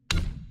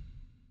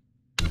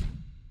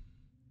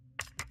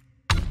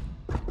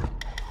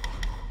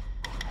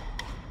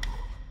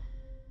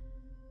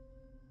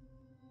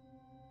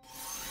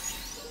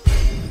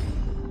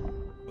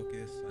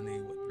 Focus. I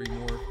need what, 3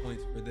 more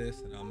points for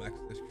this, and I'll max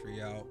this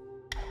tree out.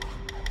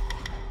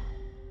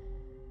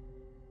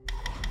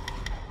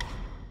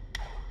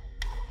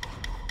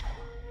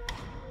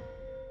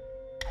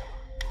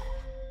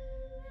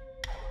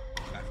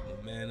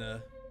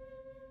 Mana.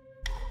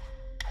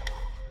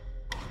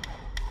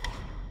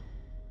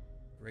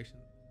 Duration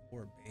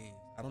 4 Banes.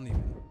 I don't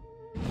even.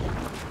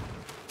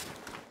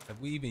 Have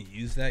we even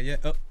used that yet?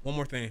 Oh, one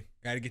more thing.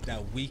 Gotta get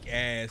that weak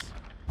ass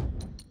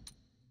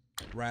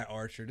rat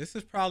archer. This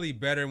is probably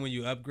better when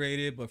you upgrade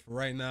it, but for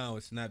right now,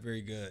 it's not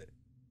very good.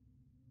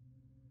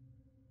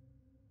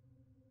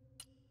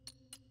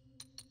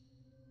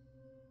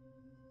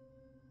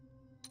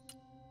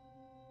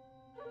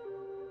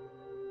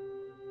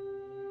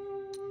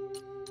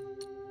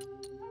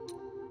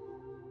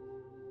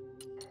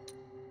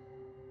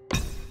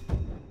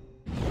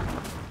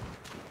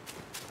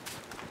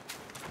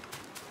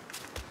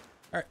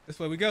 All right, this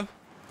way we go.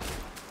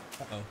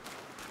 Uh-oh.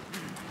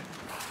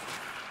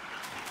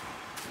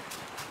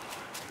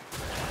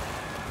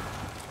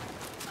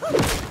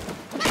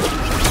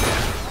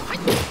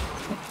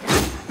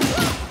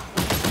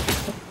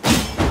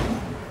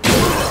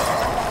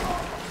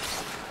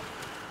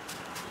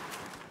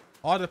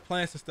 All the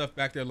plants and stuff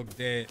back there look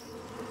dead.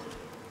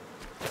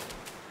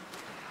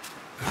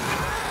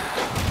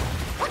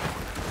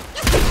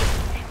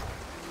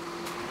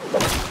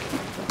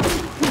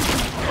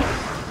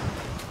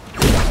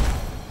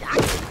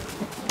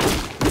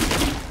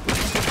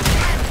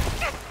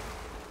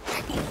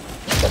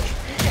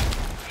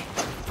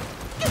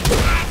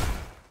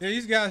 Yeah,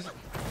 these guys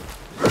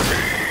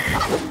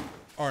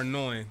are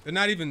annoying. They're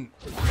not even.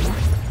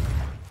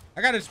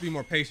 I gotta just be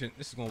more patient.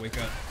 This is gonna wake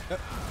up.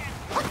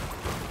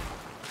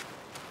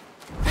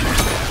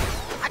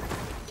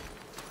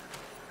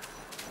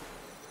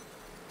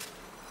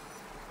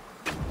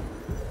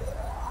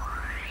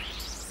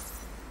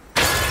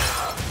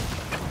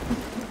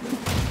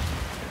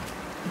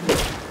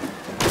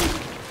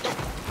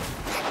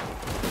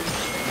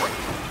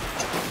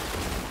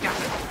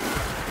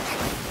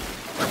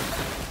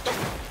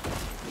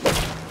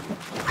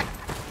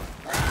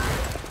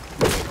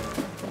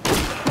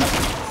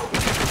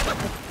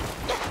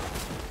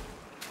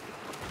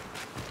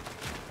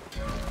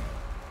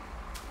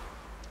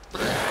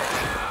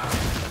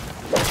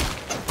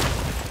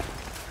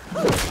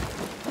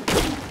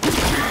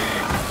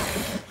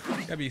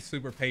 Gotta be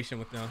super patient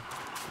with them.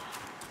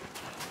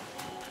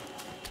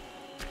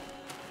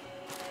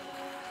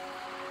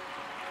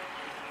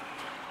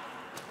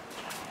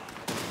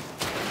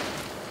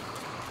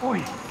 Oi,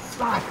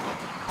 lad,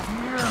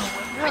 come here, will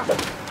ya?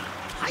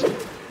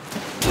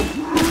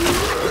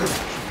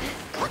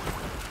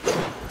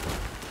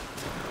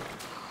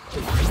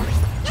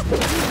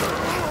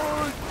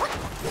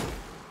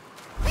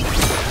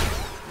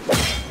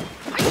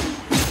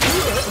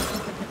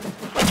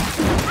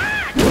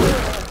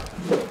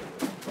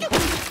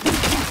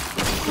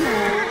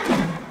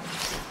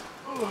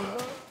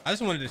 I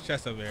just wanted this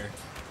chest over there.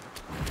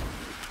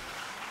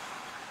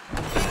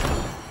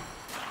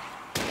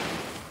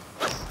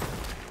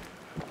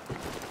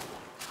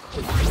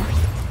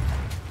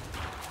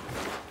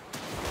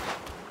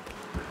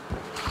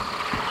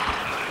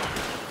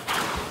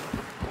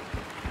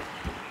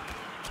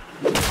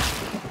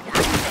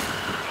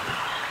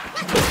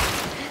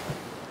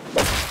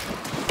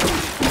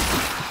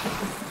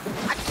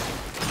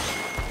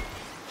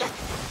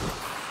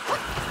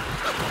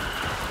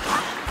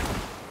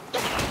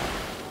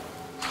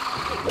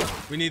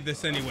 We need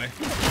this anyway.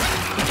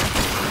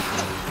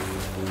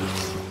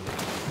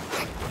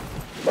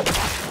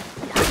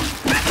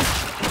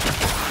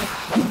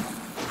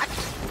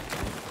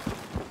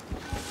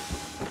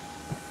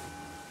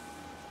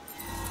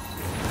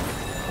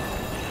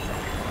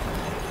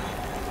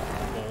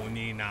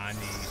 Oni nani,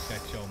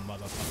 shut your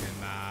motherfucking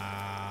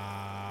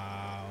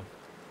mouth.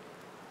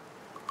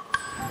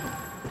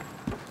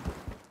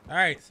 All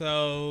right,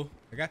 so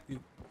I got the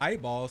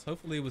eyeballs.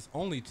 Hopefully it was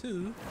only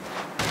 2.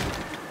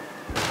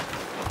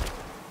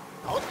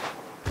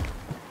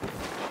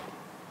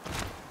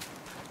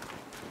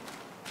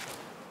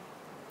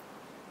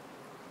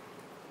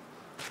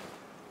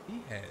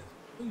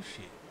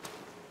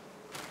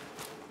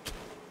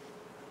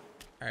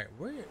 All right,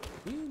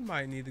 we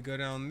might need to go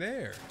down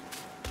there.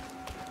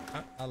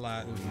 I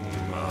lied.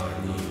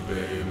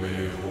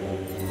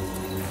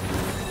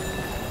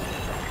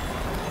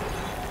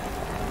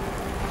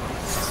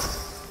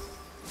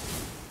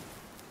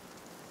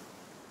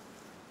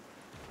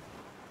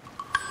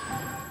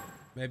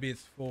 Maybe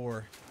it's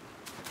 4.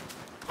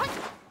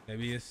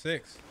 Maybe it's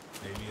 6.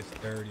 Maybe it's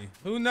 30.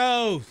 Who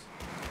knows?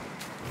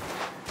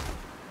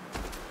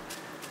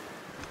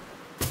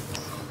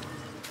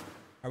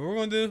 All right, what we're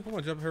gonna do? We're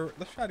gonna jump here.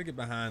 Let's try to get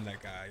behind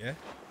that guy, yeah?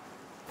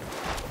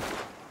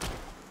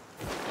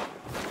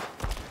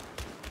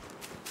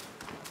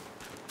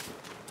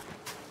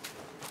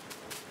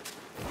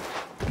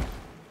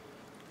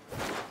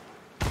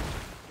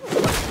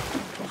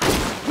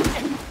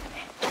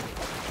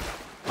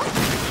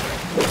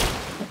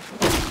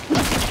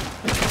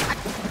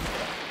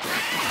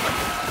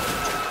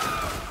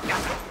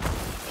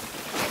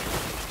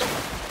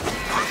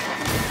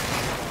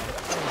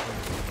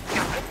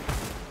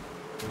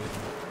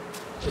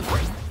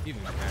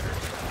 Even better.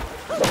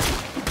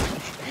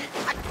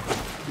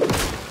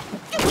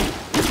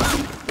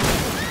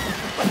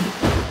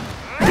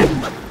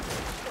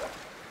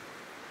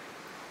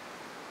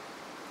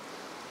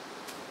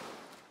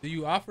 Do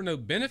you offer no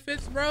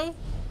benefits, bro?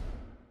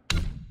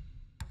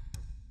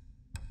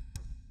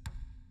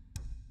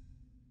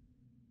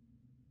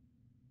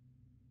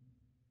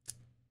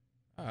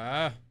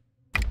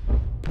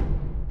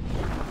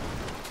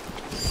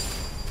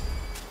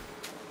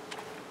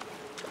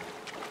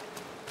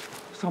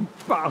 Some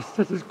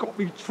bastard has got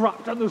me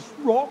trapped on this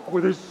rock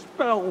with his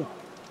spell.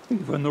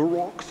 Even the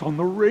rocks on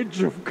the ridge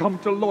have come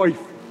to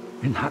life.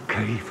 In that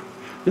cave,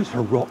 there's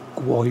a rock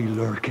Guai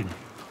lurking.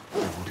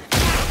 Hold it.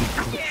 Be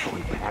close,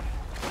 my pet.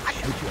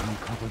 Should you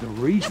uncover the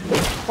reason,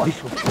 I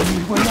shall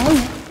find my way out.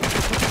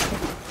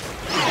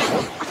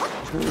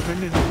 Rocks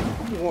turning into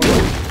Guai.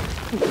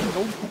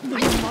 No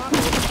matter.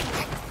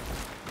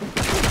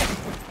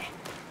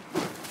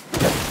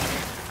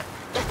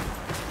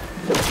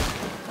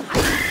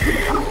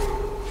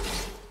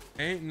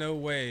 Ain't no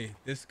way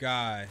this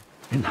guy.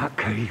 In that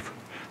cave,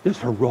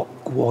 there's a rock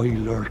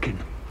Guai lurking.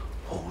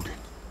 Hold it.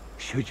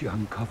 Should you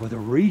uncover the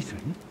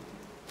reason?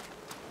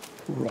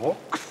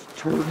 Rocks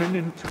turning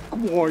into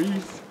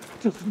Guais.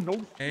 There's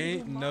no.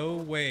 Ain't no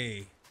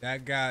way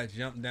that guy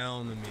jumped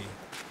down to me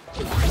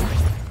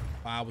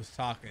while I was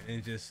talking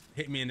and just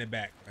hit me in the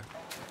back, bro.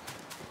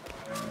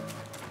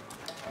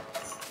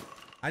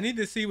 I need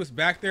to see what's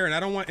back there, and I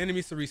don't want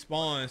enemies to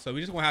respawn, so we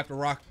just gonna have to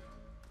rock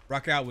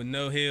out with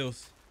no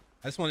heals.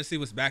 I just want to see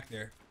what's back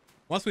there.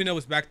 Once we know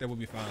what's back there, we'll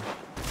be fine.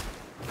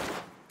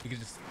 We can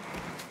just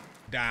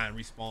die and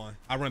respawn.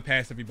 I'll run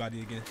past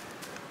everybody again.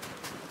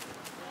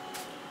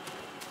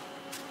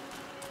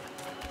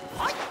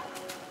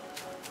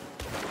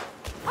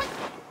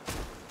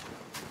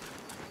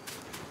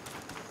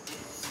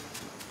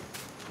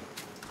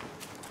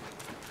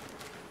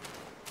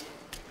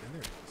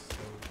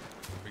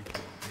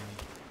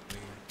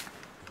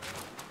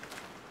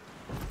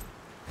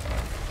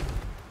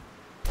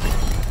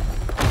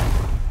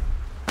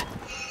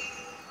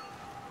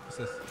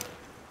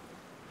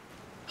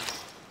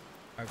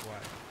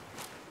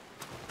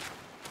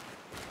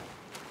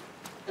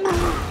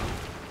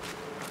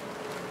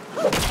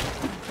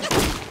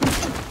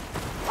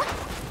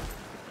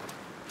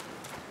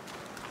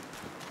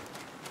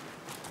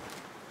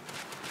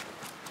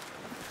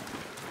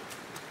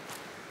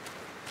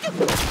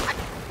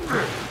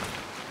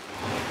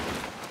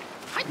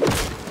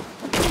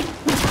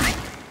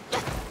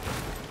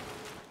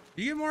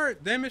 Do you get more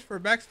damage for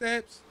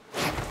backstabs?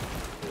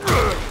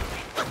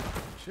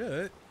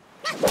 Should.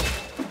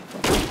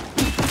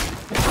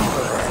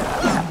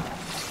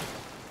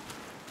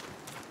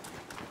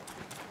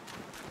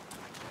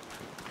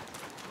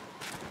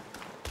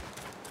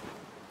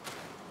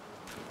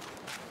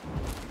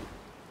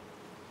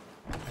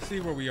 see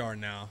where we are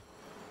now.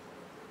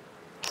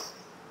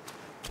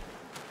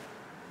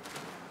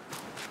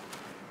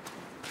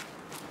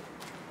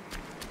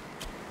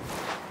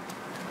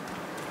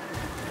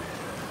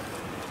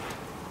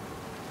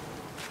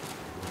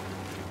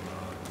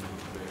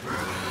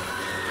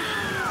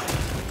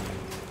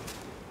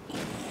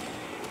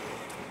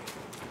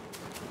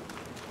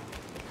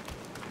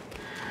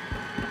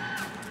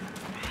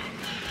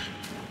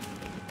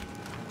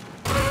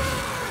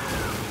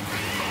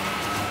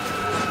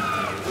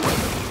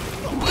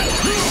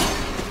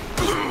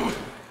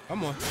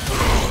 Come on.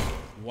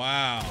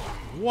 Wow.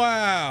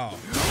 Wow.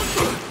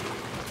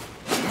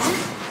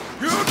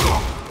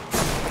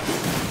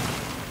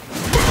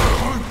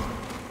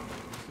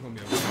 It's gonna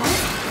be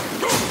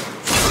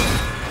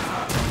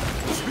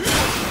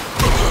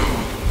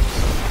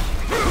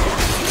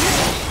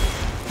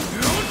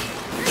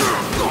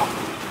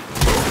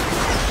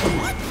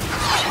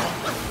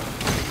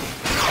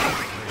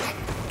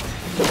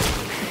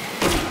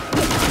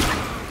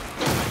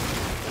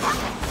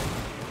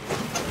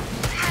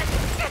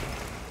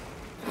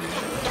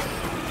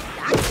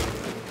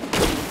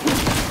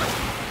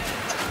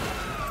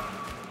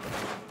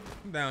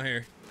down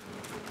here.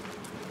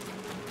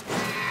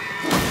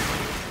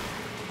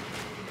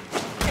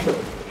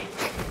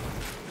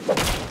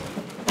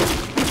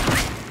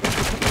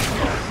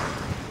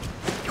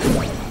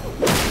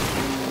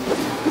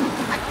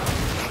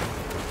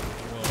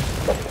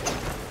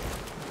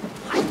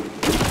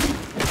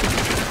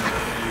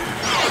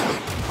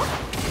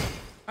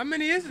 How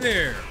many is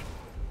there?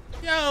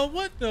 Yo,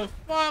 what the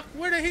fuck?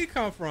 Where did he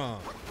come from?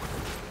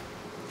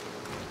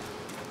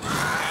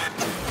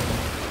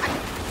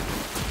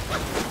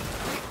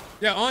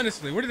 Yeah,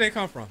 honestly, where did they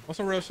come from? What's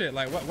some real shit?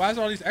 Like, why is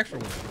all these extra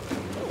ones?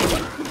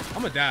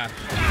 I'm gonna die.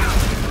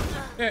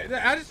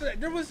 Yeah, I just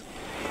there was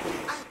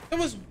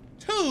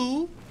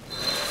two.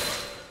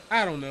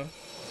 I don't know.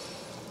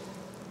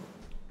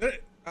 They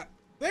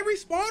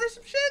respawned or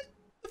some shit?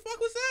 The fuck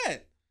was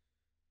that?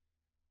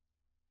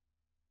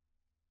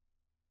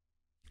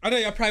 I know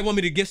y'all probably want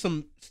me to get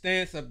some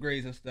stance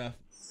upgrades and stuff.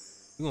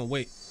 We're gonna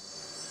wait.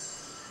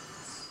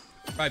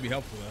 Probably be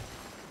helpful though.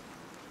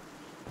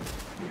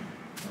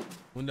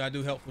 When do I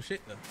do helpful shit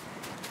though?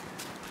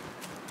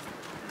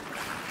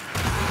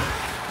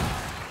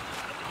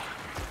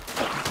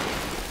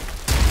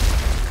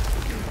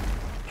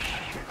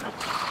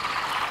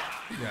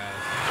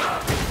 Guys.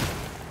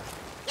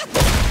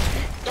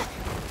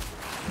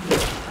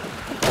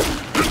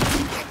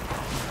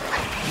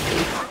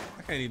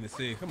 I can't even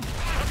see. Come on.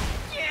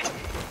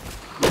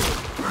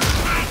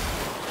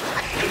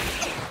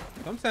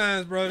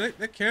 Sometimes, bro,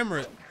 that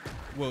camera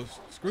will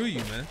screw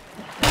you, man.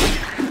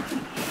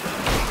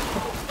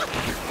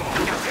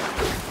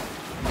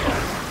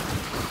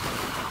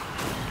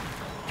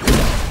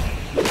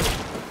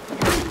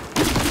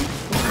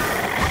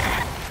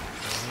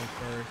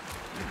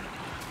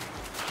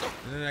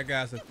 And then that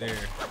guy's up there.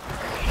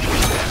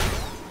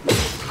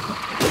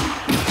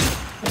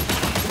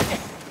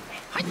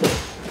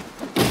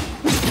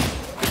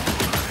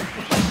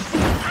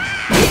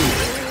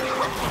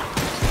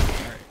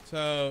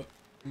 So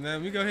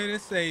then we go ahead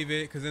and save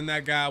it, because then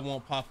that guy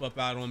won't pop up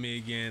out on me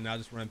again. I'll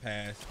just run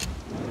past.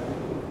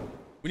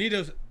 We need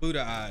those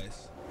Buddha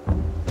eyes.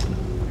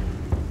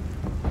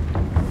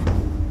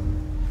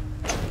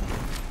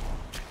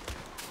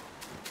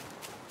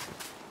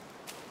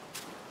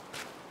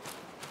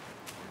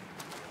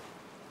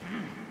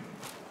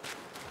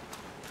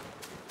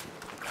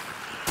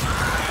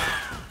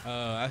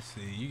 Oh, I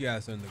see. You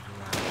guys are in the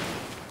ground.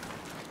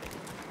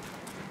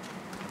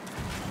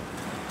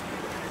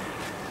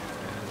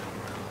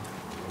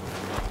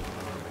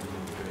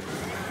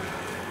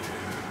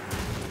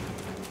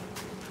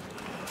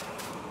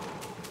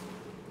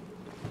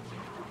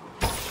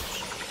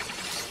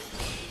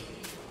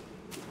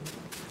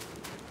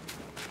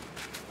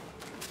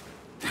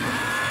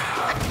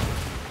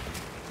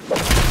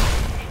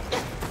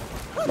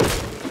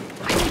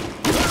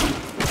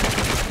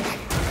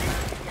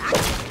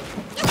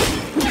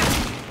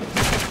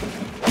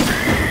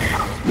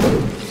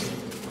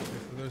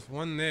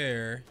 One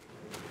there.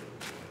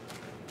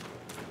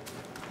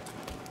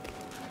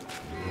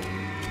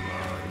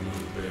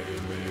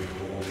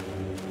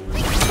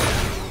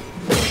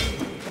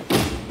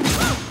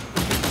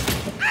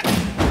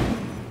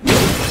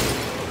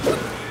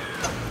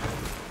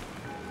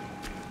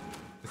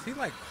 Does he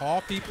like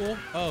call people?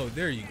 Oh,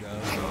 there you go.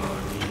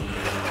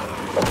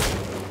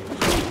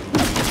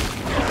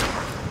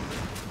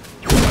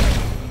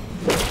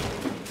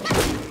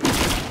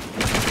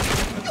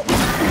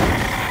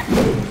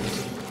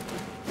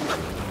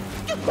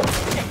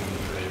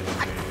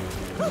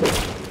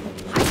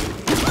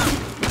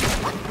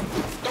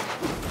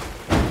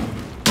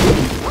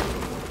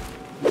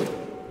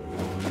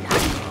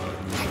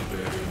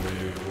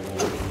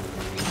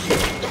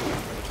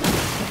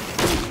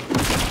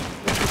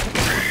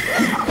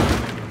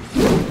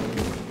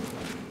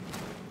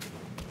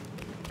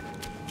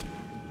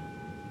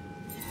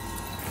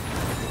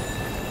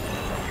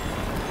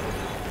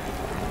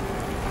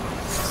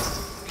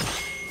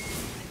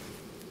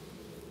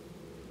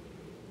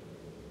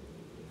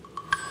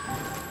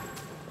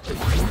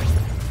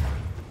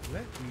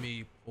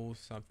 know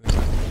something. I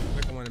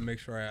think I want to make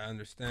sure I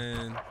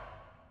understand.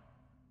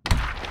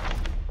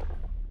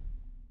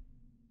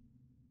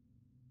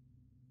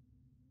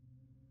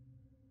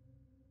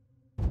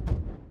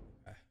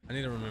 I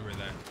need to remember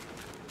that.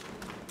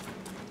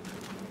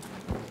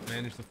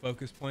 Manage the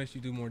focus points. You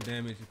do more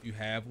damage if you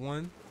have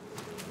one.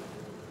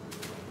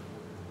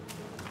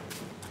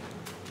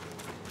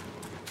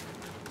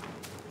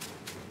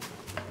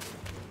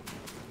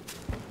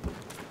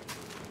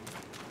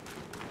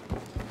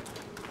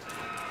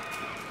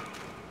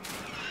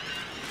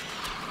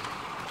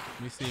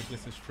 Let me see if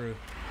this is true.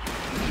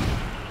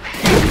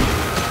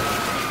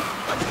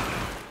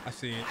 I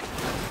see it.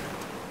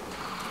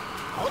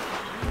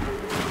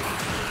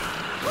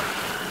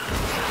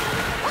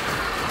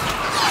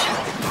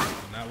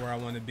 Not where I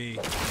want to be.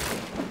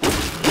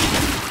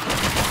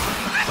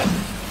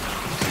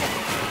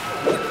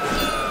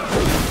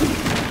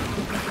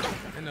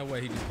 Ain't no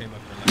way he just came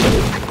up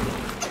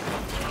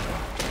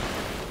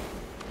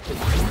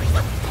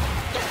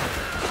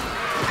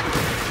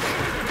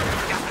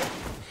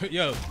there.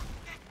 Yo,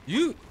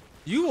 you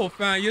will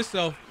find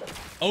yourself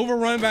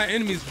overrun by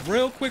enemies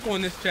real quick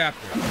on this chapter.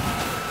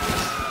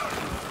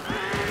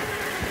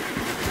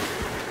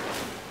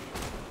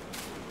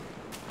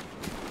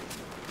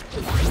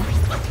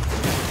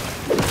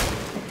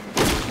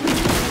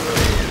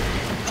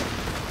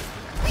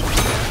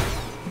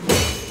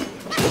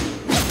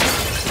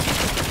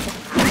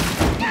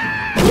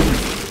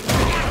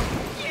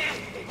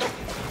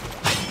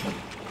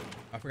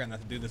 I forgot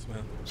not to do this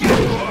one.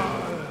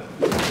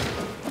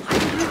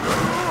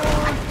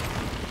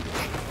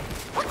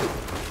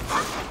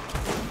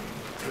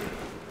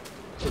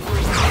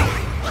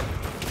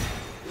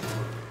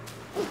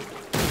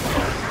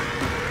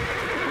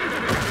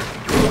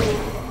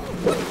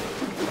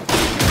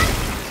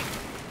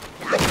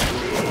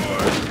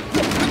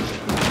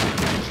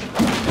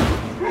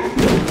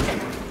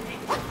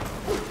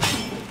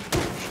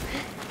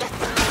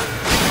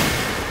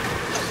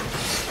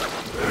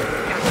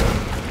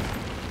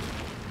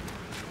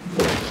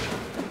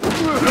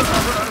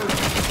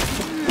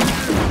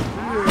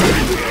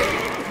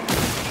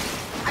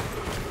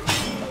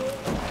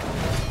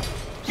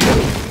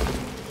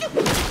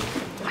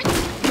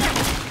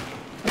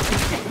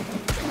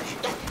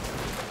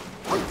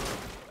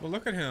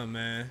 Look at him,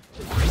 man.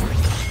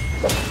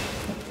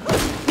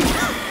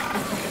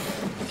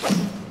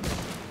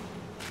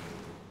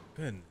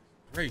 Goodness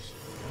gracious.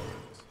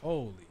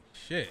 Holy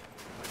shit.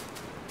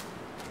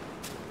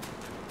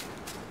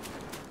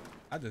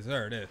 I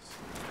deserve this.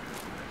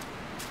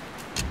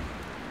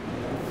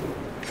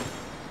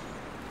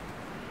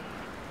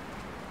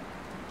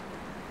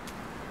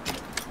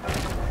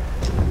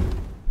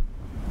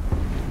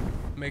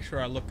 Make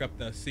sure I look up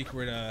the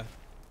secret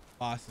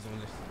bosses on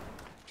this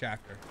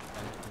chapter.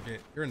 I don't forget.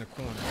 You're in the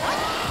corner.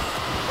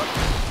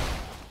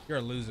 You're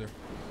a loser.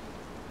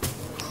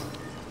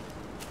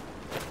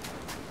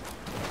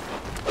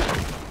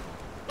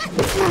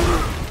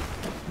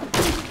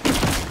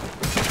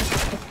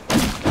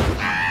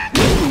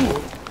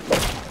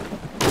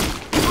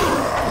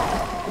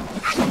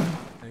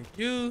 Thank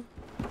you.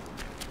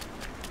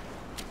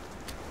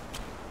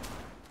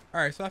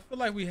 Alright, so I feel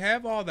like we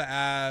have all the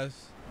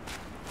eyes.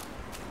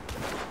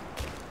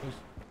 There's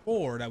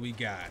 4 that we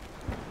got.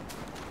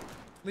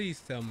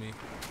 Please tell me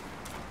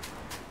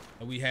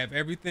that we have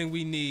everything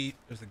we need.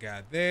 There's a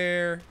guy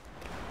there.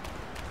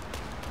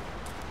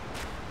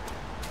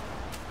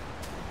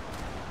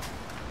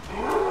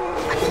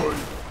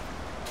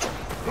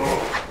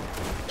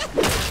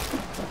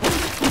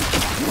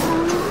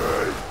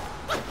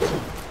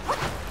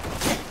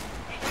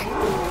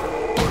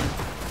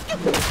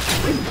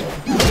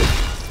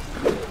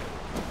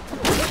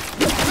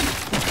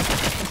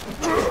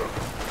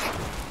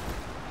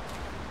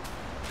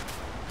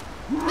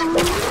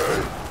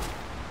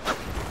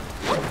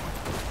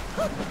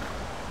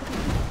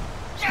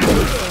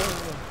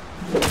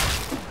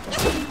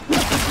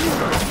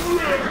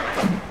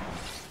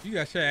 You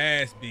got your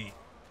ass beat.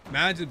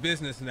 Mind your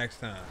business next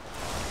time.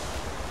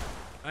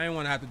 I ain't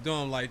want to have to do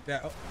him like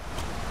that. Oh.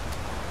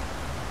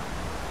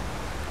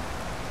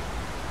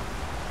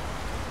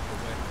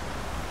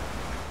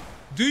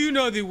 Do you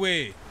know the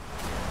way?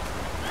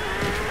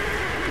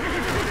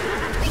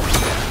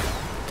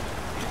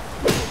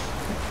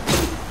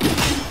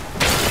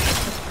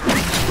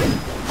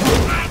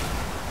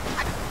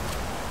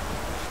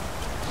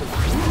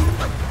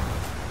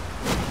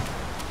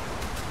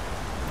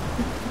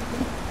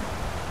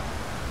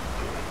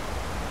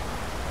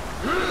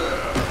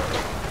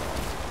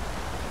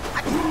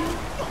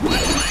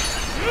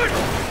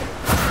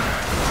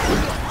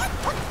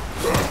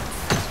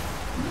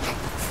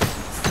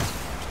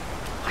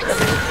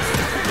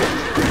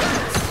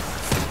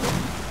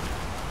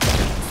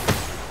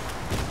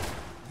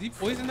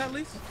 Poison at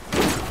least?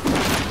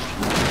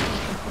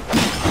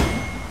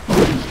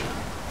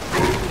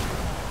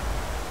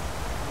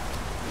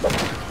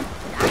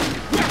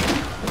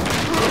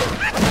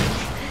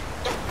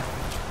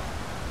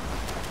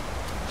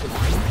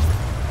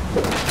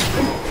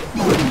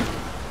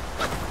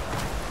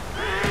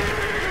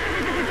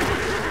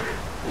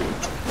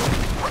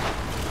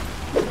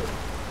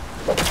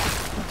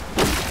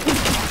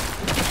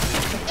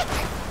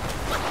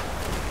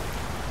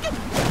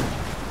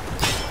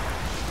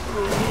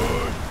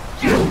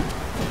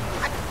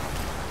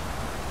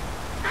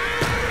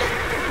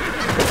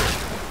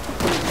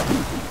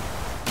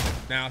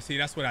 ground. See,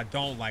 that's what I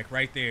don't like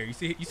right there. You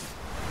see?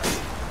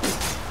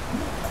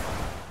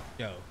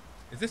 Yo,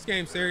 is this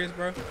game serious,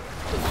 bro?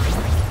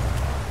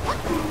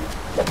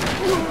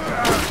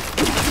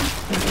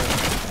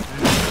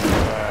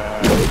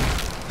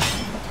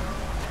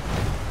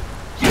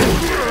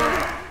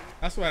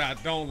 That's what I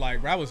don't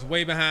like, bro. I was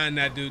way behind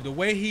that dude. The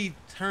way he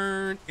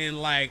turned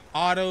and like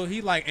auto,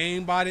 he like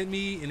aimbotted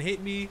me and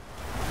hit me.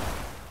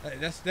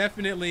 That's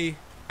definitely,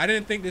 I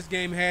didn't think this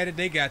game had it.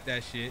 They got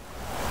that shit.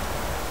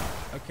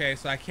 Okay,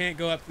 so I can't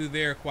go up through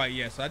there quite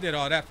yet. So I did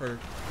all that for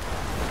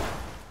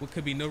what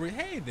could be no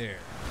hey there.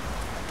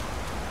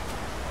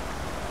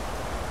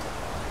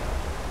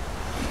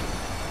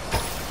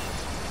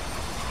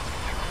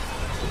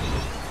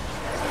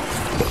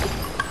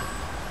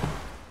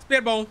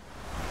 Spitball.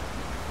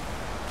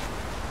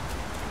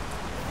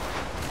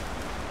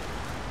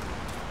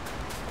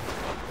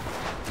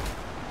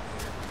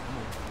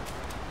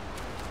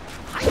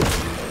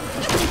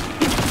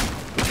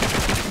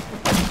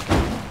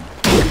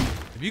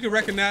 If you can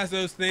recognize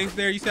those things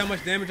there, you see how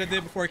much damage I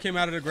did before it came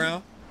out of the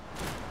ground?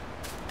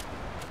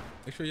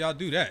 Make sure y'all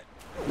do that.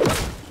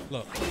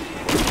 Look.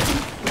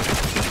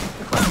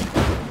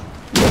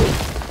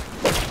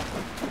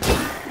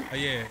 Oh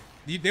yeah,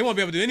 they won't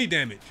be able to do any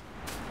damage.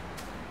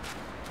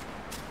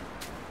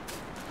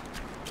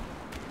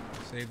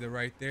 Saved it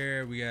right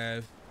there. We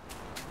have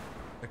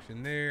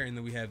section there, and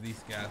then we have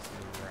these guys to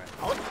the right.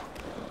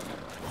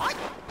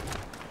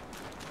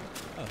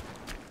 Oh,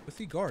 what's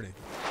he guarding?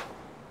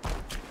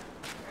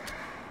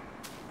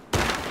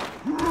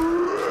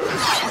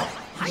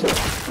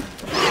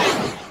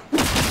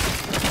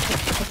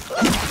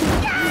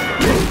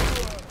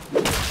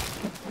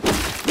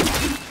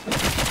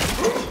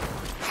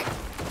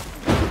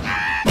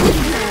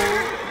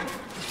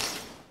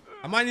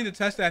 I might need to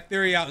test that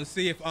theory out and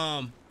see if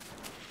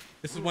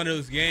this is one of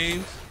those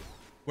games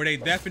where they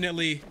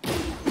definitely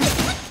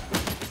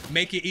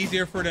make it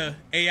easier for the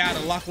AI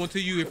to lock onto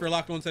you if you're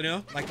locked onto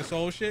them, like the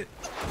soul shit.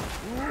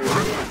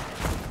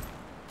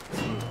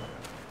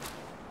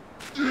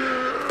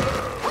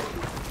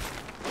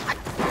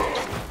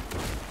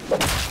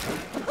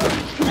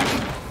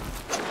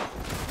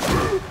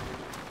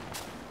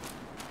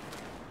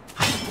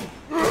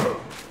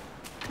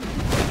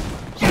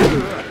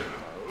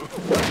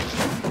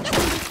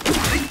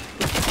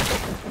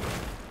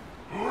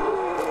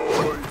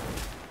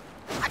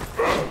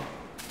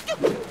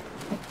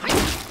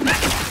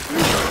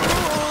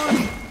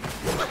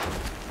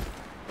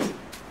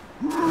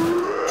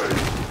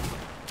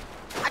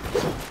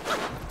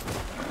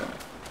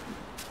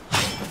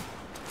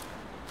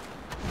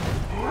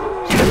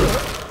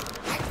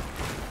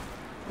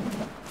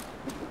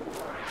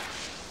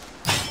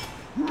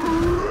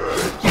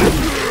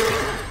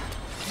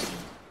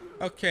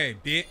 Okay,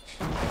 bitch.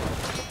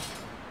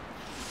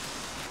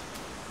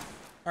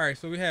 All right,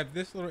 so we have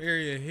this little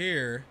area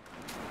here.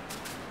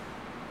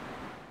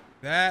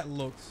 That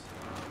looks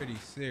pretty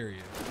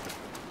serious.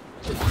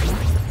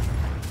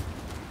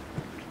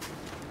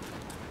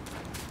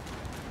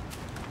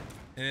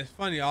 And it's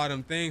funny, all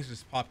them things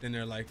just popped in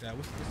there like that.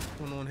 What's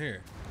going on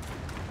here?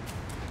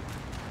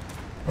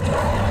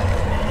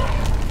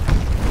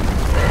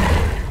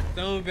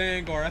 Stone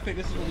Vanguard. I think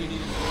this is what we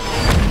need.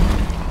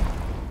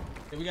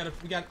 Yeah,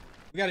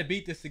 we gotta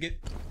beat this to get.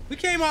 We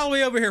came all the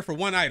way over here for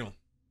one item.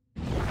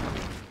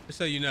 Just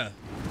so you know.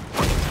 Okay,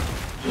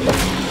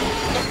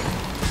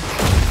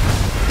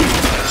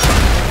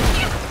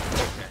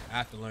 I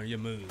have to learn your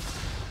moves.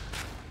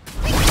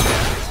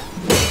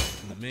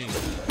 In the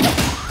meantime.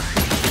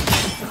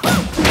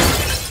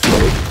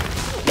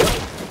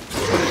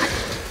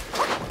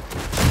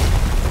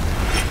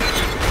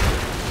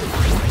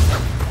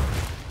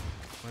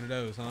 One of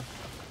those, huh?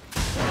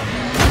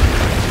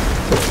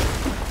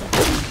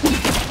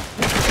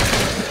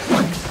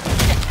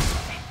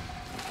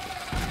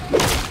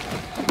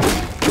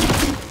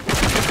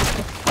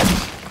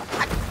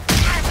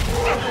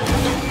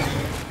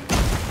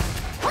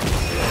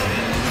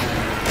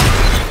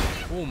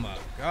 Oh my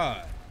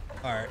God.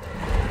 All right.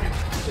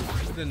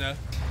 Good enough.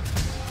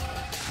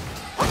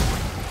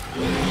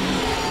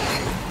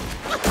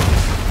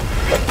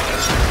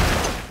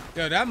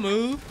 Yo, that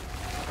move.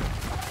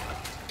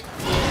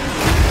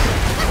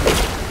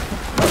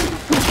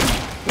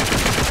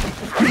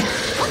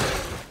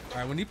 All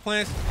right, when he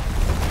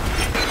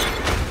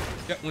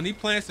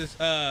plants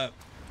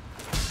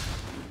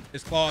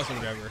his claws or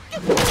whatever.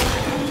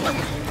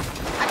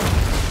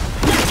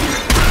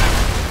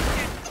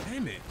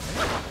 Damn it.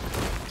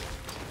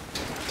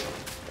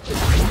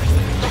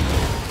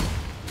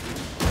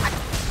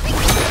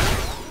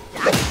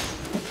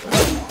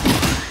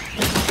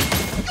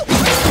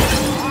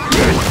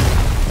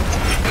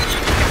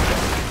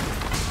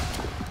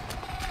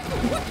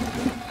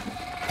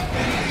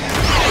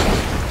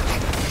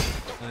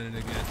 Playing it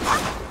again.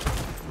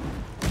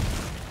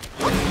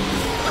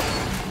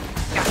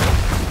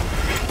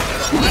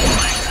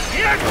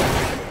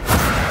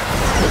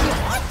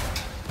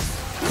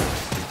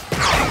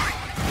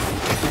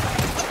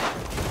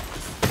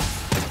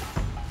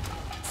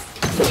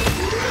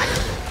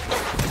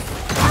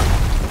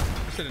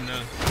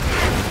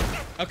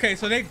 Okay,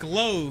 so they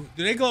glow.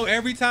 Do they glow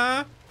every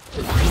time?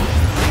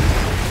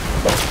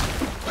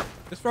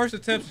 This first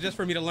attempt is just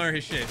for me to learn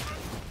his shit.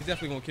 He's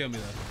definitely gonna kill me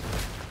though.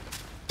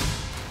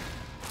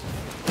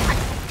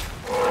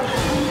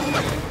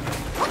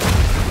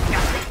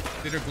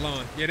 They're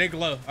glowing. Yeah, they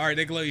glow. All right,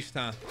 they glow each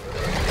time.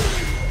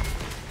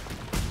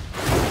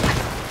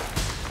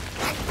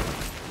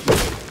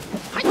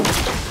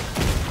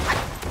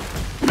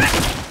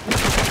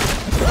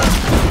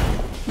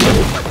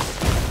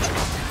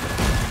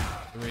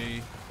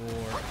 Three,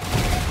 four.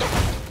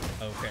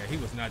 Okay, he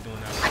was not doing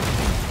that.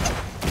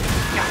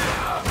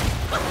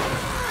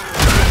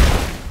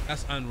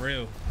 That's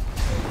unreal.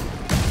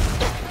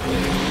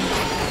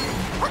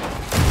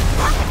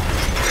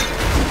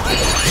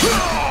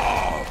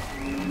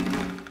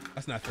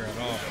 That's not fair at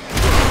all.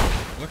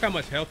 Look how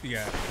much health he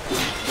got.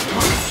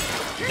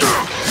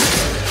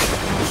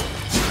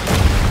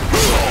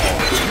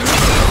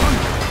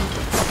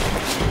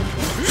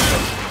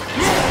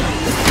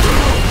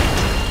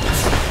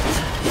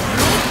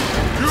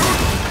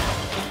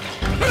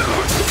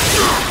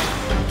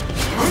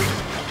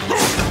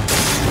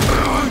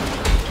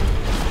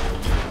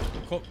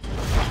 Cool.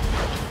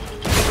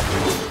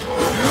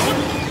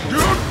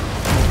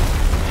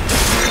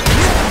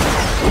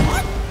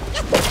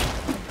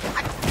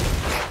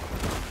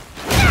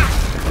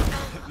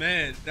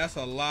 Man, that's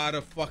a lot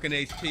of fucking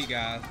HP,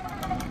 guys.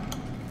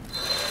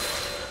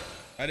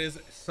 That is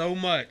so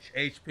much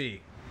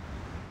HP.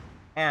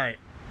 All right.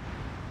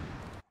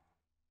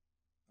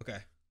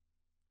 Okay.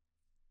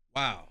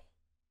 Wow.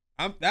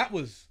 That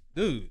was,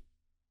 dude.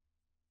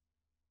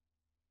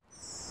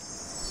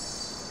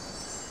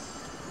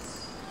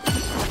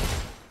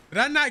 Did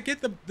I not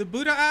get the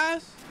Buddha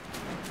eyes?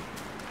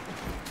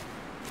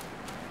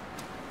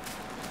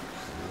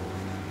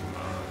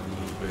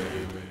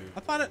 I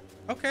thought it,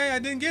 okay, I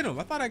didn't get him.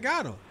 I thought I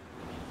got him.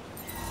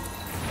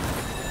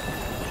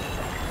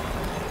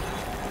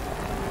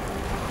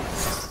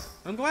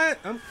 I'm glad,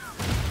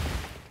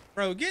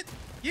 bro, get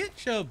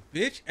your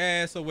bitch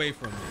ass away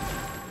from me.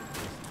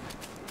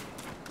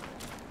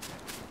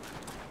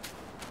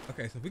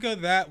 Okay, so if we go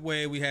that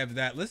way, we have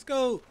that. Let's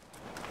go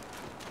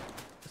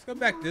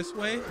back this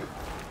way.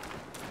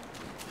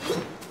 What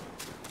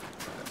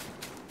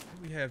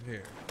do we have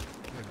here?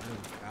 We have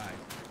little guy.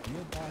 You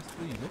a boss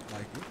too, you look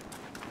like it.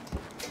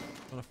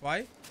 Wanna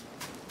fight?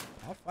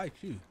 I'll fight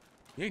you.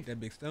 You ain't that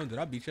big stone, dude.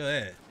 I'll beat your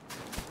ass.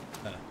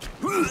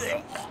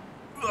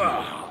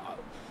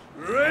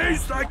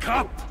 Raise thy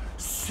cup,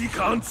 seek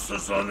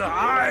answers on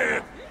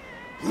high.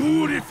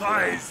 Who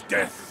defies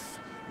death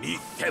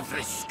neath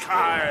every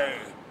sky?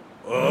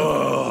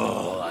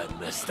 Oh, I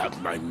messed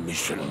up my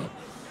mission.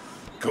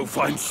 Go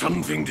find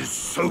something to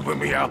sober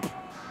me up.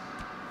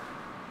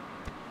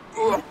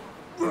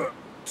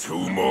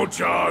 2 more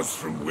jars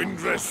from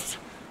Windrest.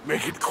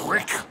 Make it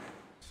quick.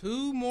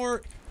 2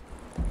 more.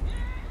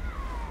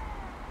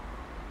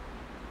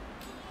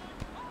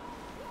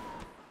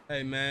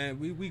 Hey man,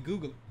 we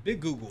Google big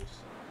Googles.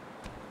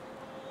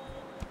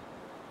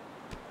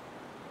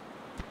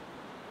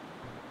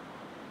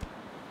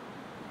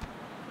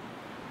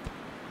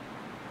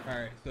 All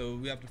right, so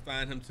we have to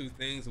find him 2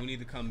 things. We need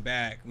to come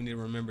back. We need to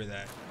remember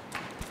that.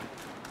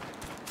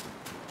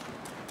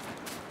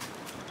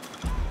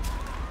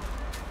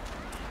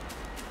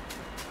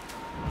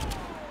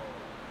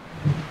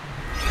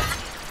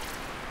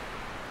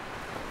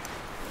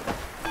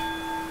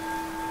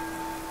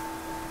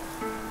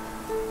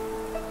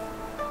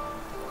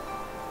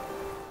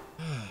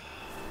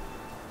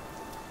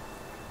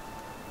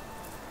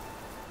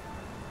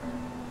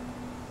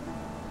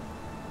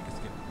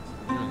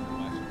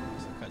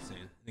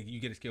 You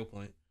get a skill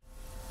point.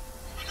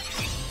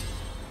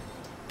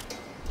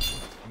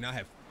 You now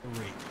have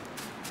 3.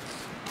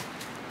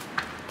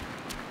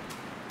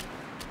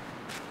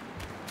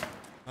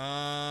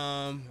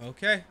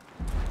 Okay.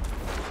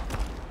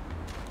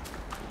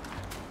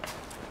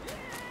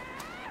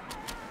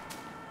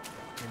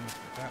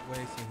 That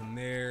way, see him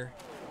there.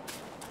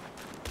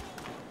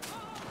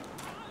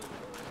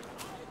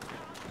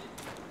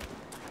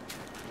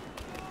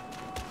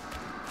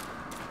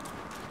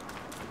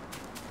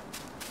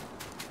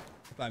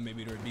 I thought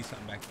maybe there would be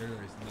something back there,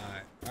 or it's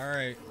not. All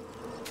right.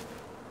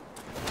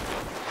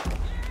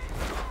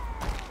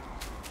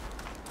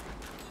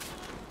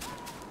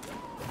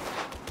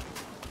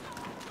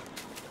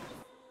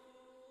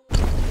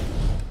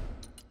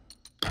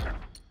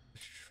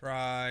 Let's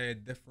try a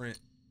different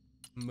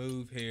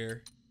move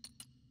here.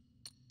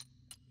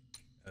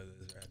 Oh,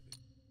 this is rapid.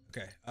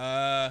 Okay.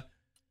 I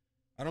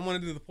don't want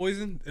to do the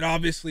poison. It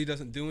obviously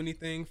doesn't do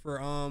anything for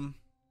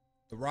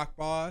the rock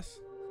boss.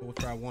 So we'll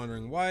try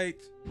Wandering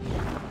White.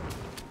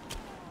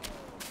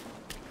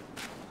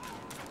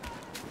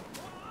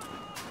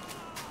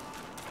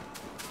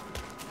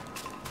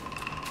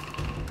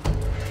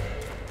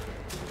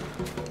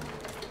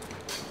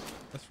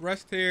 Let's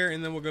rest here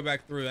and then we'll go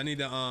back through. I need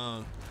to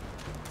I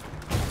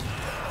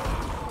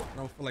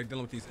don't feel like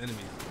dealing with these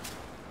enemies.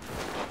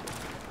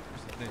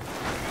 What's the thing?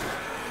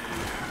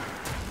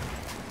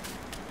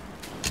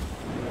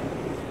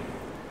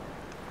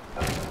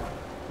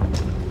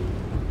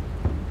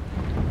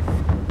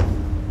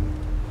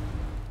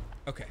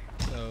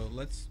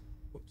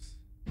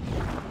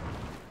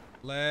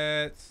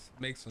 Let's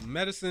make some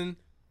medicine.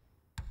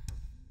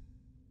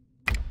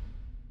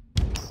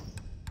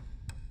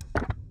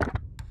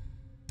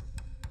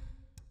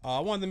 I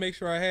wanted to make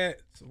sure I had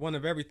one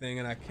of everything,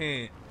 and I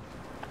can't.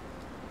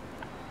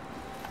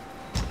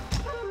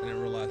 I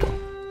didn't realize the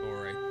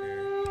door right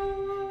there.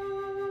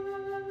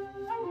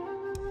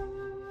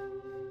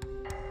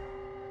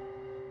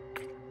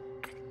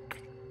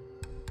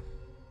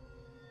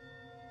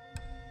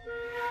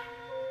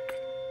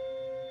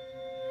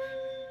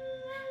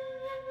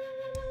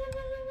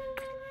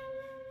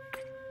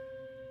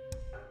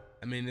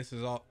 I mean, this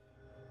is all.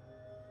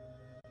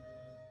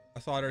 I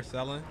saw they're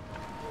selling.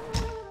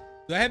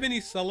 Do I have any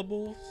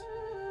sellables?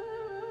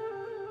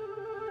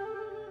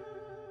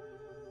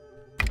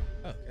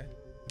 Oh, okay.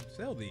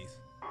 Sell these.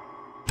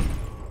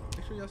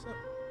 Make sure y'all sell.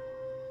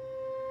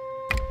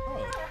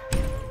 Oh.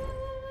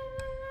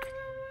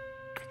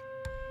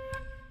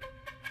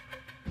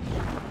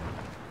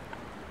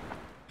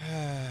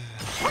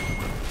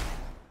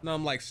 No,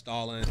 I'm like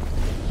stalling.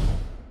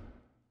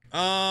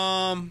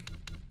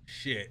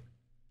 Shit.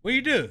 What do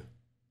you do?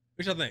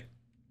 What y'all think?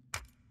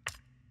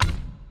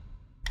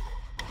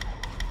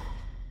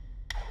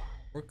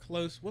 We're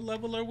close. What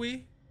level are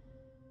we?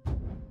 What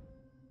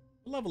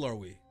level are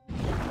we?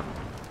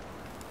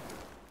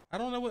 I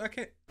don't know what I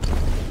can't.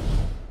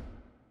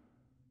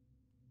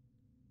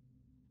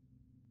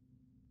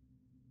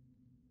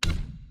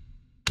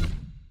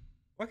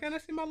 Why can't I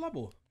see my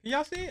level? Can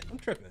y'all see it? I'm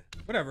tripping.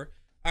 Whatever.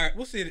 All right,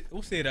 we'll see it.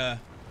 We'll see it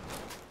after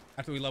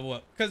we level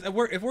up. Because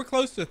if we're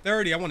close to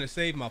 30, I want to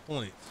save my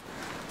points.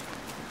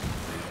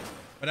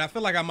 But I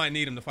feel like I might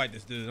need him to fight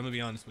this dude. I'm gonna be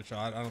honest with y'all.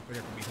 I don't think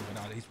I can beat him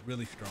without it. He's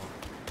really strong.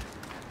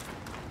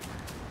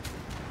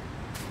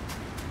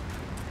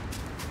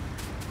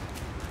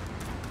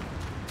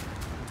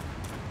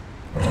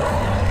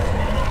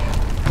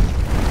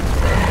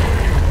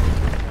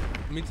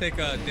 Let me take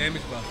a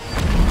damage buff.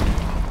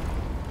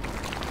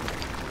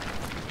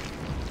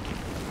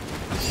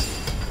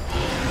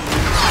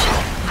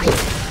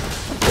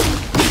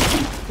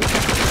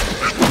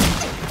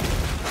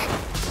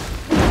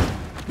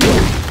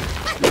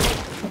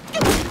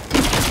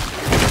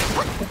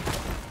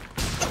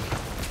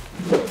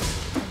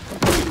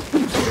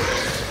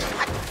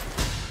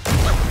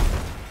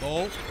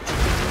 Gold.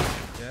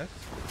 Yes.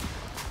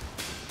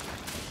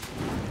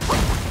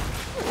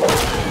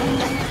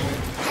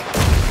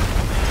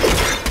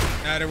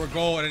 Nah, they were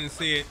gold. I didn't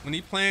see it. When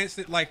he plants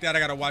it like that, I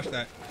gotta watch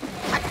that.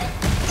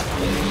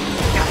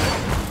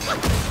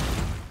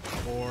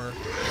 4.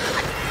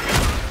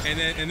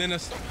 And then a.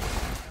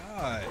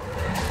 God.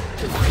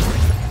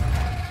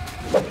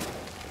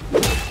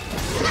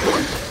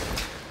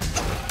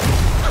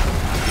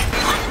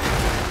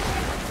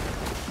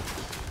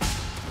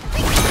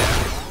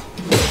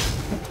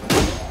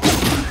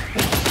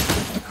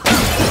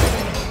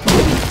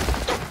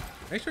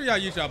 Make sure y'all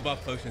use y'all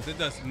buff potions. It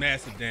does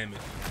massive damage.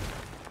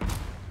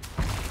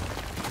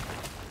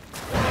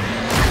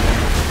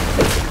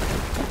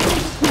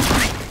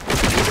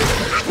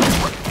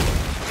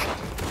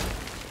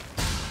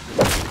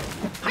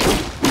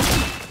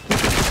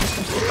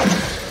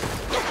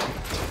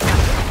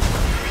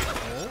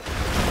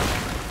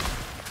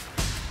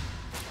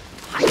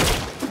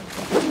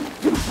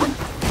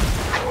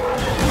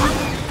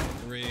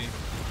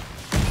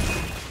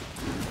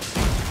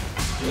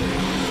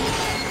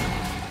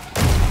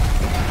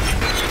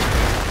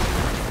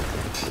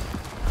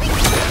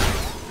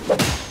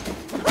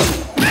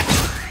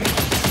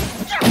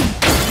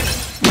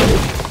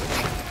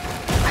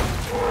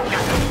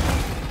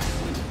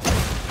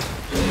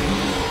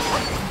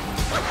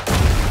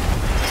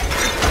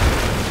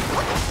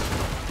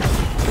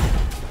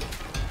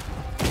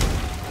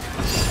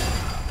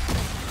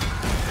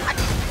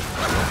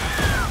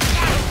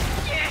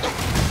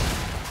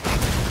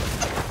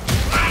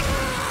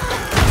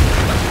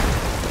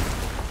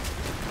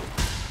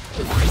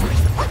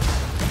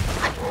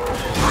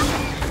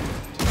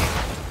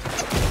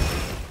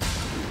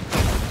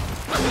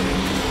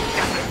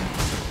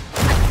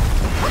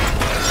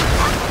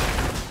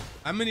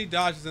 How many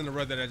dodges in a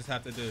row that I just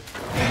have to do?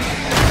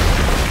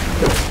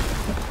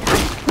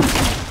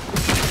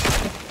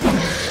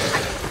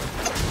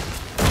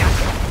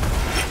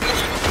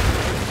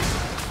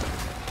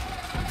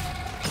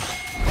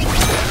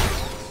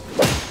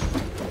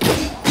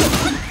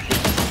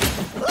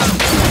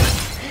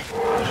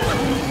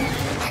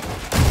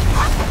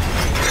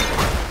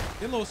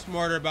 Get a little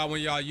smarter about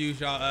when y'all use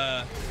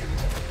y'all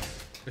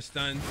for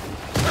stuns.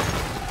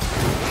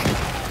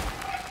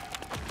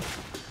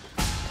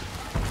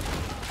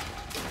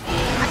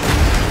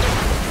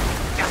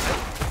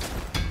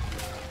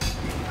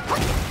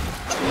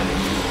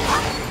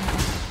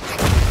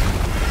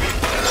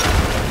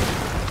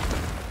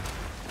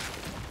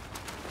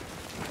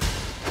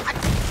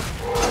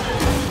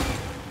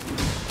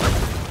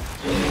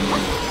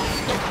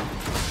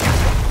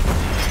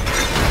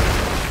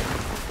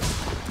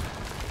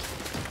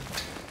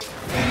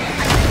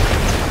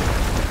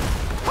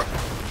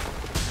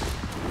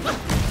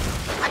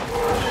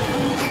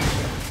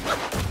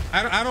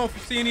 I don't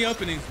see any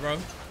openings, bro.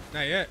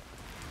 Not yet.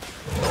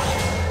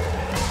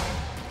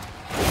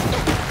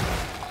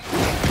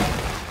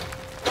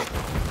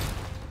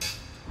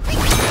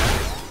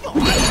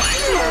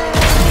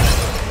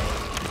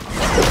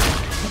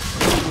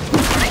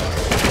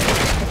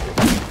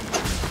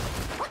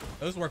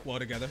 Those work well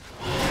together.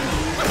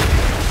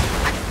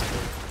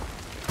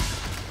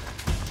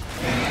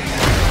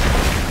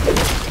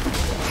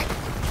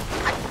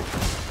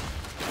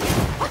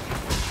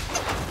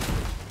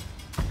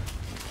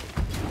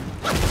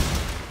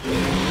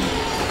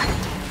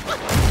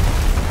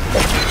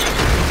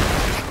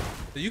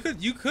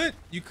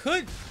 You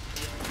could.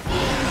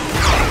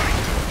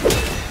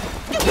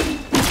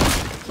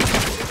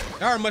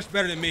 Y'all are much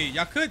better than me.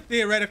 Y'all could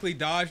theoretically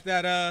dodge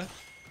that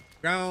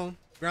ground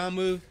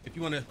move if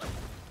you want to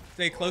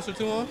stay closer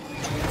to him.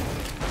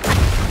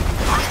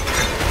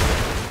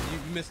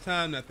 You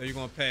mistimed that though. You're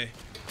gonna pay.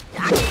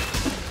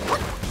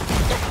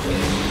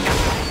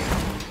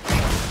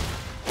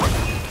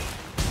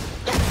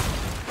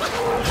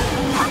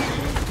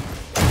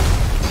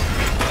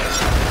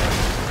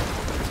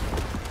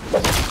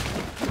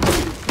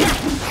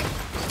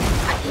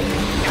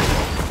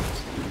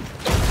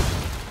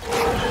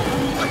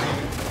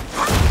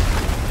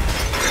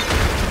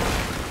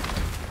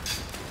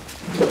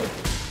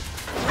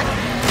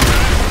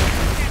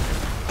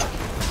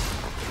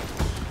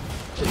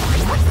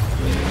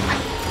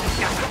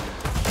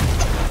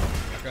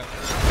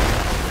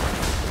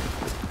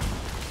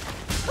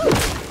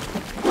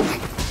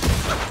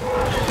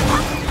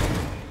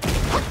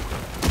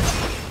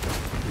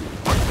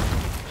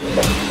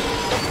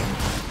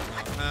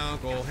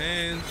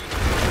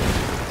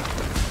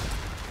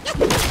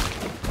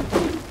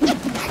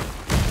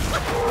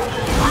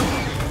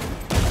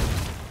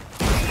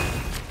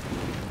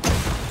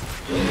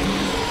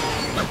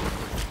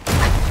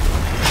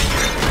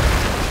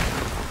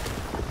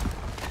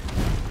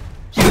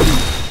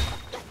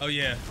 Oh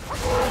yeah.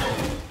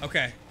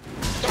 Okay.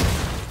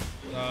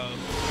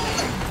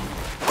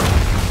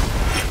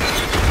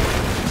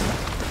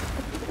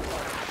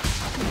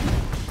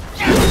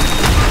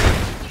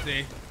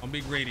 See, I'm be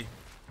greedy.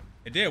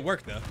 It did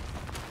work though.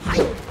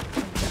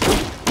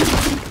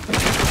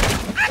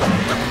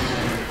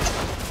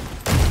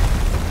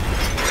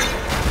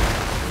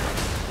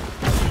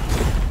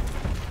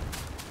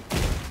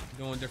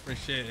 Doing different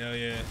shit. Hell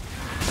yeah.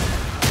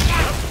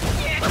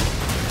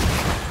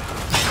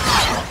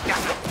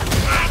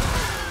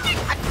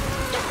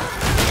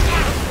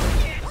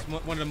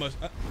 It's one of the most.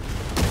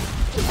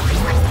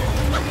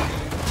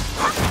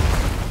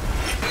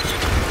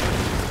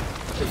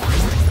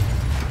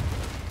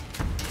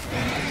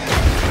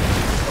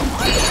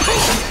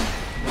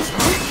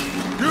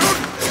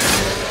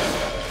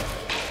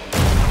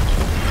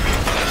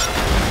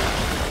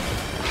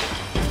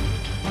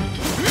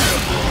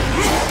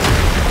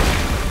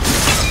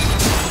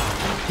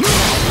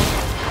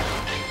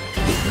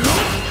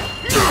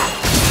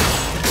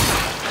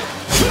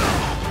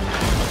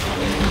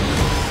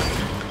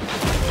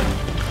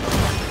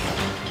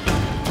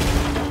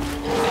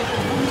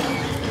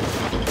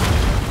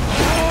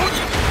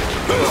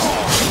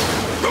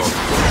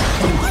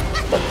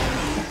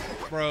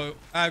 Bro,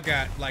 I've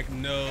got like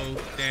no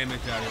damage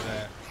out of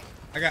that.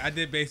 I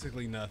did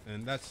basically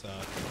nothing. That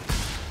sucks.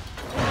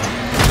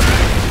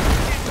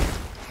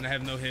 And I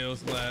have no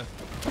heals left.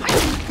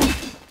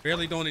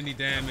 Barely doing any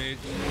damage.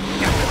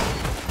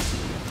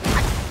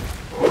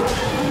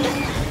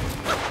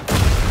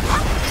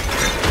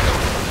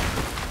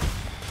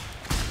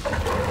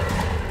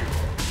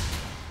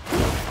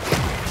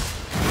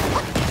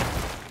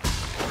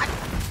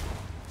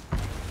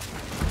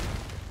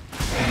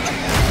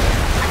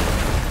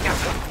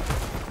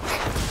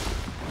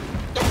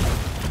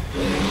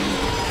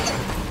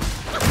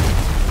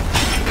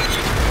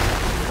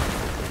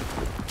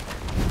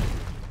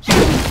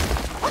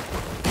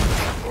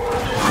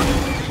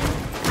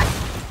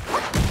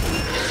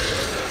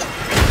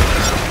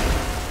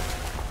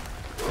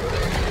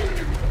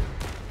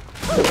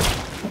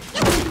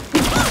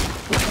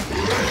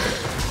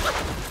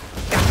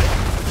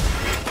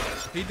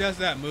 He does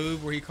that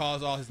move where he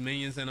calls all his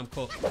minions and I'm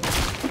cooked.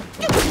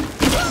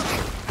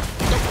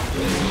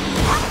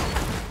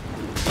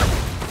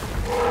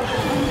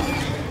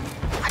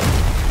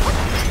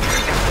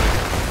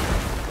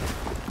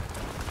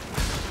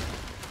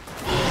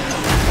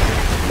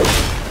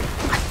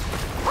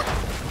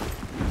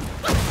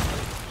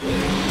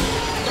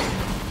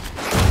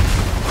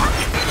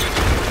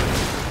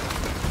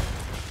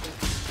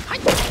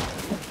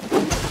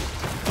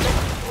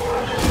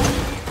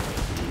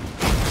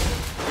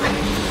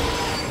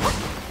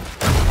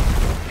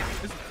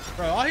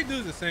 Bro, all he do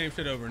is the same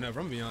shit over and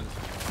over. I'm gonna be honest.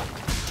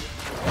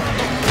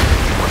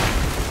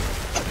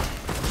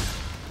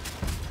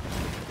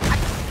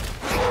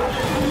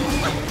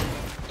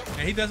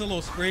 And he does a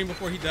little scream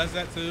before he does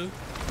that too.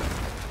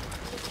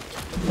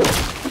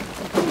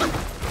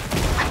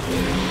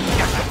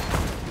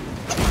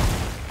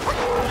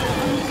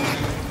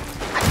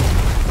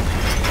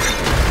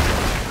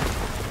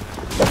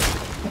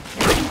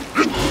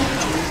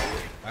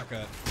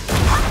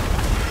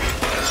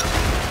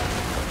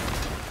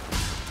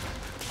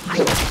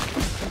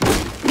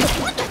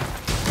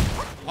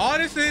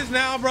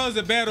 Nah, bro, it's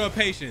a battle of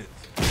patience.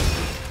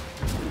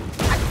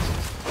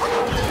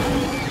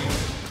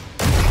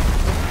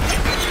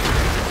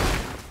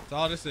 That's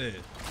all this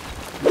is.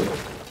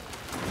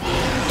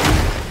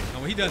 Now,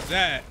 when he does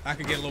that, I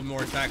can get a little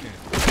more attacking.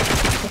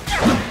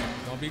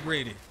 Don't be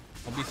greedy.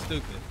 Don't be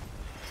stupid.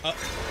 Up.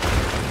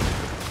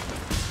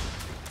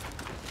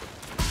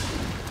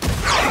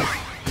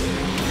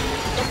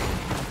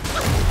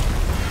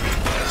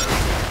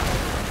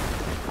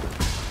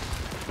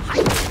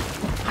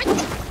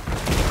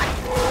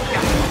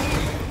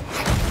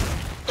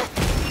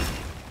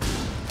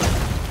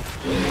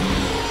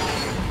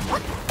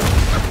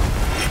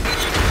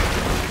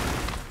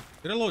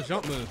 Did a little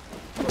jump move.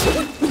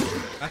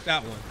 That's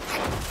that one.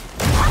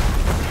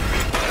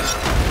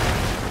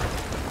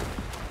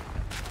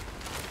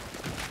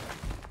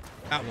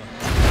 That one.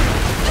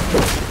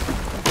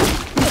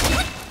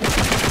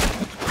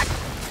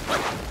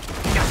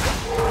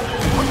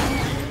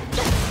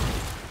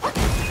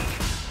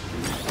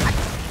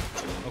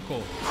 Oh,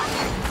 cool.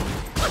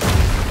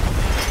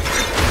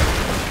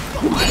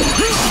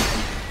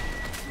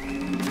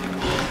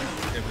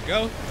 There we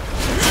go.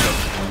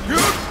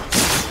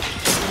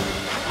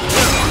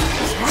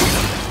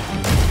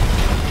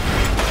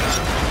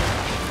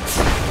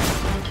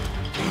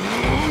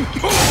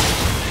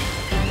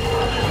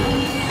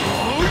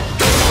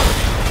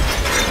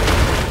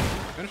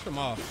 Finish them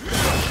off.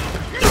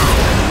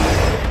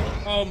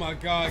 Oh my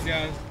god,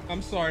 guys.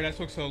 I'm sorry that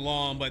took so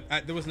long, but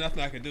there was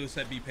nothing I could do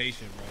except be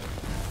patient, bro.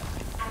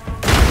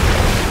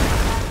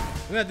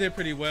 That did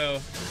pretty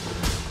well.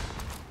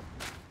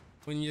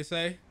 Wouldn't you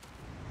say?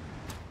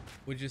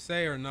 Would you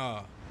say or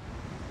nah?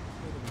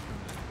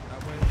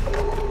 That way?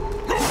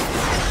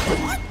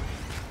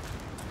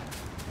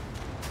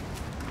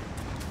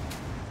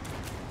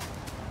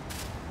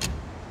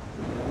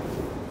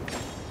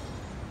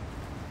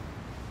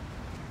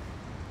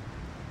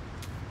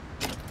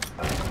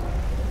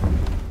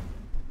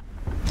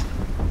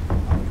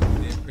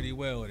 Did pretty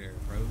well there,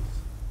 bros.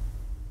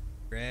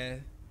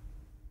 Brad.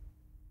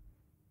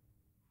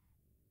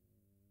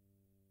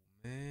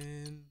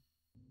 Man.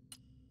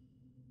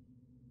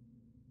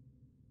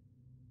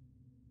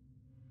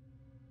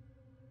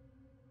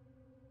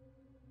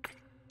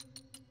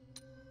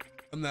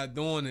 I'm not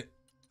doing it.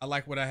 I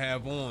like what I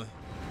have on.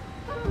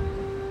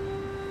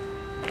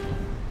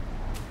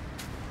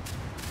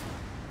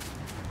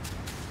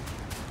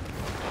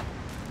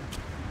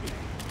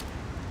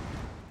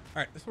 All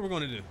right, that's what we're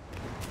going to do.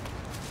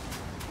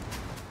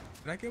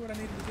 Did I get what I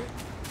needed to get? Wait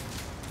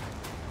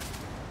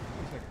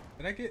a second.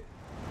 Did I get?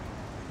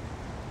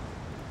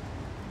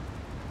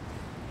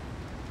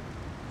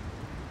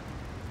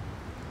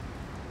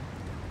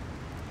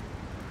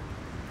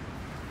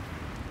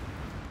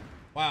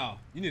 Wow,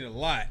 you need a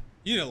lot.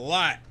 You need a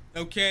lot,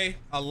 okay?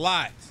 A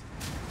lot.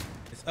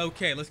 It's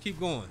okay, let's keep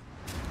going.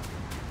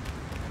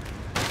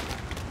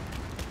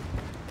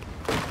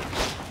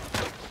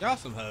 Y'all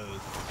some hoes.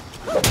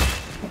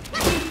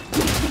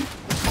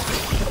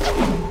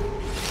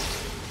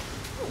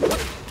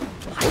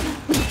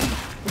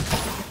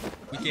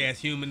 Weak ass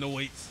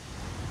humanoids.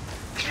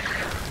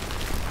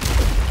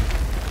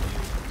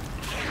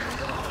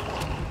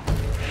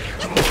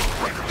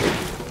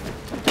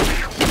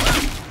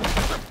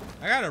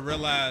 I gotta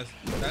realize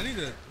that I need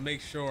to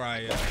make sure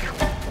I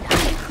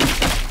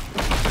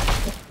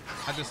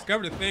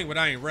discovered a thing, but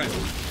I ain't ready.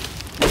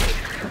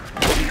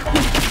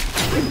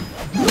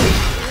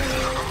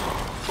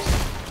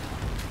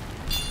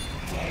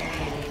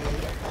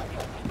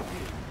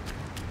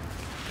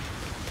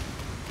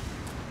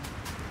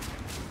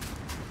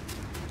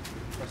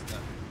 What's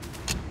that?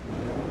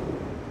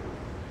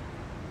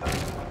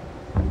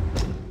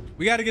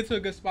 We gotta get to a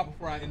good spot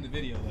before I end the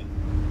video, though.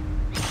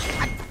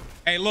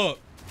 Hey, look.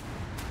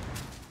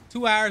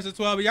 2 hours and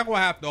 12, y'all gonna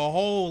have to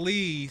hold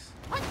these.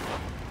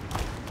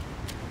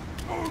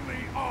 Only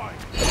I.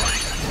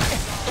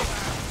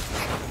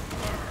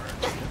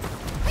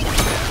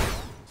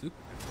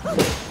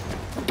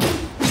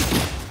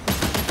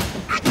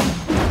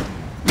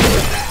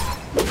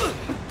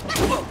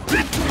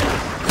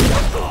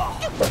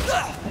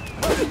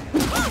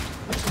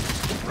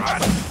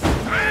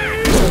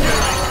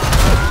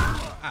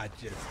 I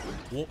just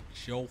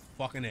whooped your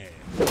fucking ass.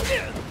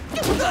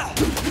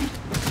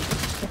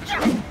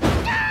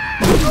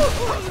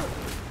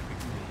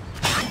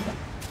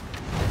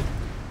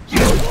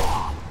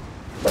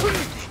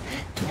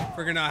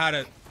 Figuring out how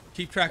to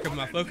keep track of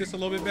my focus a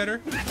little bit better.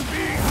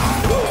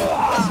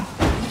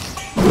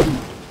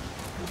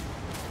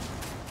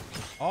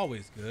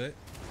 Always good.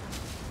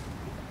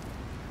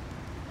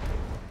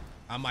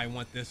 I might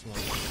want this one.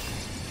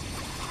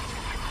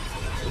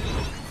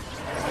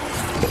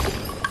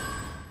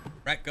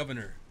 Rat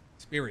Governor,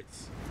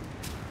 Spirits.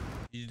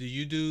 Do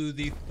you do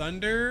the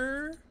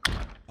thunder?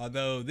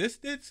 Although this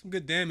did some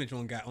good damage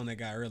on that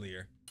guy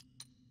earlier.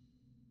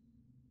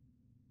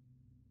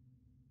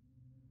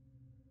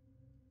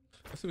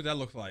 Let's see what that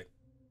looks like.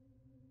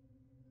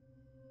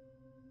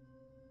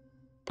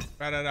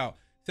 Try that out.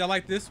 See, I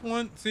like this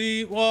one.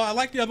 See, well, I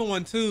like the other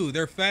one too.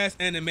 They're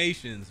fast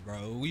animations,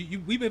 bro.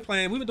 We've been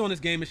doing this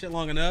game and shit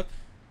long enough.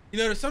 You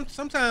know, there's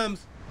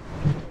sometimes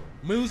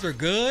moves are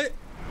good,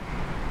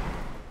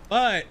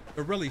 but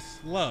they're really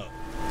slow.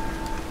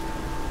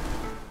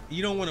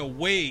 You don't want to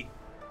wait.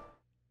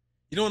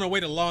 You don't want to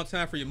wait a long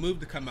time for your move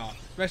to come out,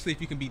 especially if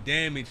you can be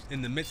damaged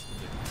in the midst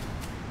of it.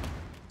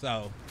 So,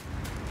 all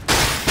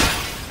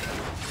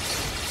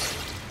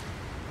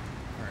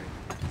right,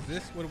 is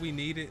this what we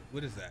needed?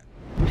 What is that?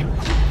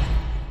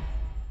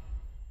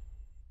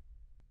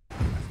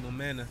 That's no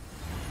mana.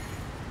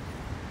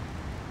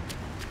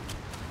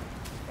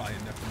 Probably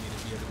enough for me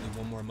to be able to do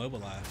one more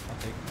mobilize. I'll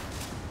take it.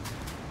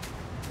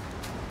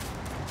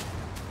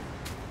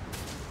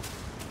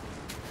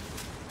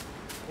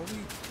 What we?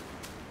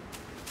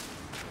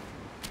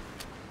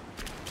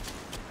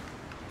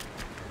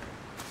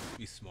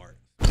 Be smart.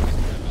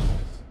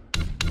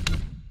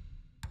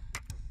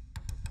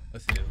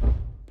 Let's heal.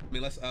 I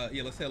mean, let's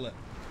heal up.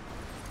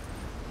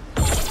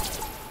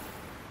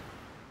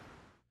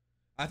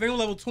 I think I'm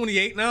level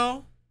 28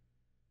 now.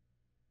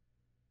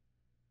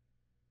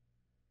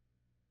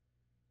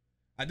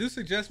 I do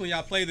suggest when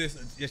y'all play this,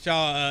 that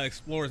y'all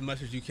explore as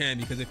much as you can,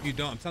 because if you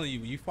don't, I'm telling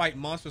you, when you fight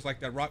monsters like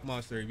that rock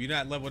monster, if you're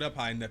not leveled up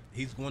high enough,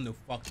 he's going to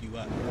fuck you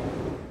up.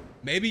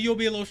 Maybe you'll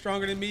be a little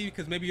stronger than me,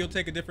 because maybe you'll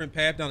take a different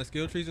path down the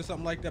skill trees or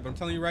something like that. But I'm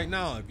telling you right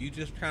now, if you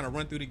just kind of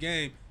run through the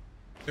game,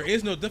 there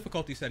is no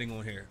difficulty setting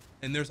on here.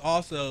 And there's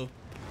also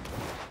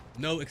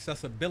no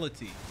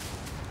accessibility.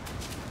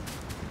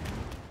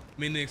 I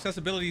mean, the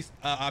accessibility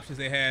options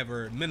they have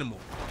are minimal.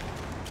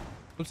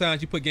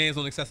 Sometimes you put games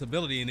on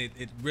accessibility and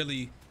it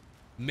really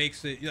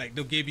makes it, like,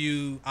 they'll give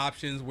you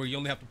options where you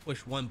only have to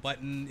push one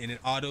button and it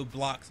auto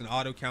blocks and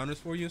auto counters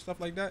for you and stuff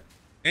like that.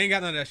 They ain't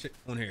got none of that shit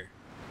on here.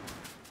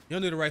 You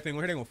don't do the right thing on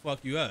here, they're gonna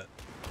fuck you up.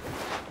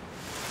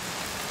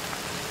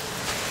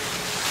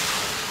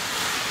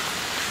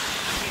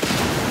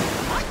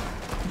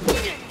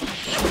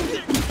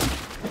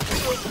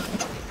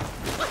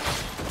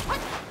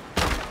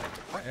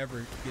 If I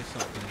ever get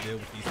something to deal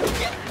with these things,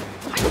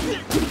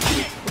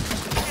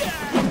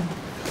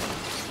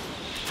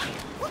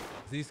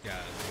 these guys,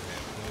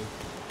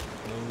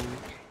 man,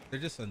 they're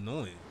just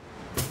annoying.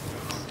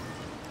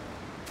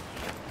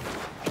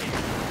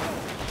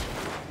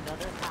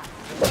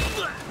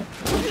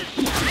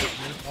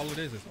 All it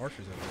is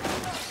archers over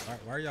there.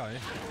 Why are y'all in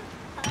here?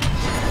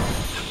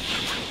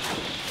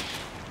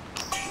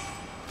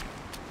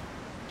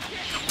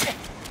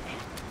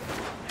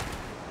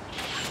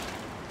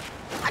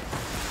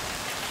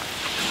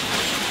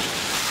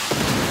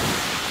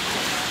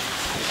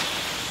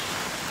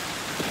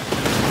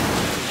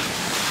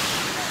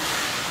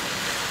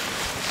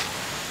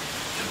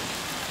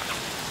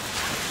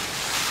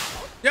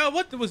 Yo,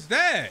 what was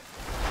that?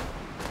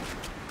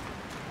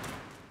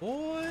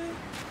 Boy.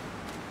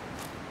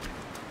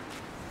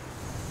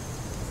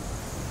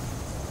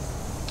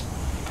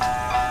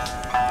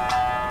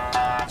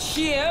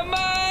且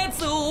慢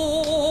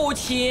走，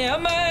且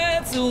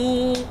慢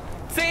走，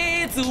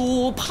再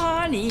走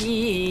怕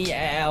你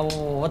也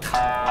无头。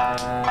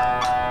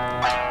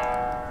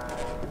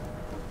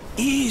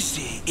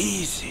Easy,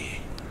 easy.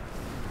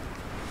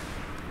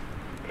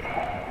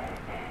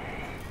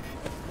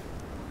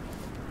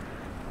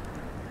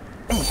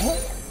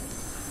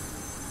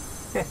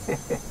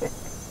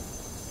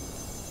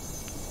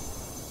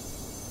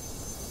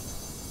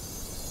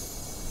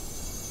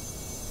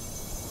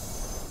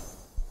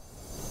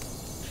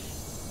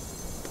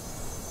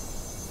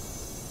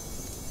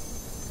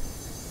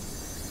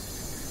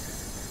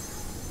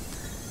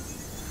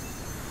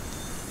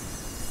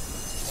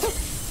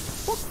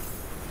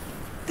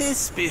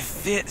 This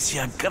befits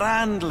you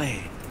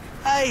grandly.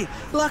 Aye,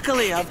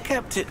 luckily I've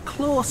kept it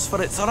close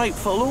for its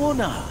rightful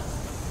owner.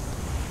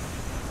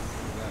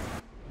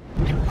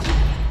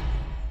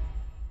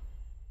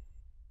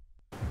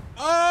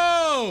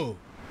 Oh!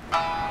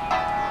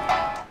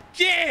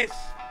 Yes!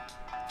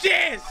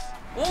 Yes!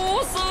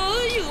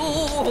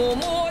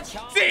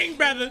 Sing,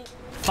 brother!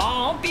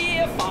 方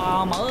便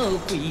法门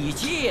归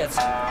结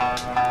成，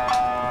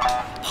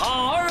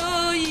旁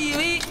人以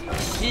为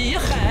稀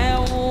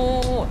罕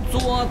我，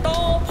做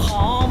到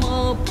旁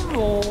门不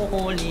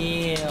入了。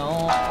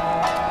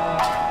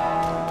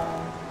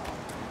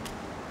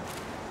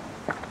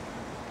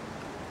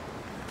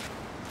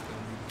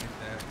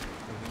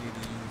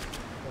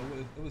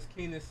It was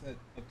keenness of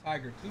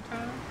Tiger 2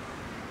 times?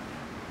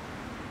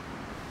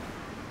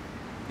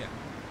 Yeah.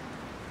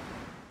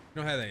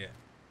 We don't have that yet.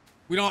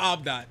 We don't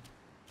opt that.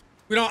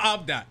 We don't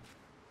opt that.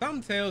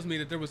 Something tells me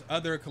that there was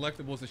other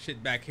collectibles and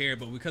shit back here,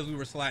 but because we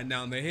were sliding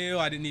down the hill,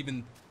 I didn't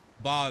even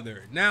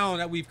bother. Now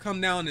that we've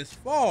come down this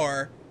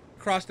far,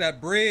 across that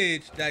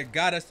bridge that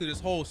got us to this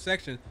whole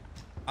section,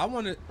 I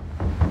want to...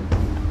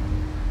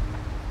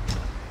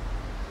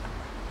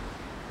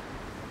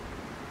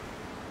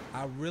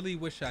 I really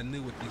wish I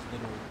knew what these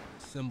little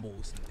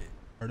symbols did.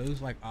 Are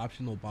those like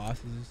optional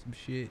bosses or some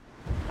shit?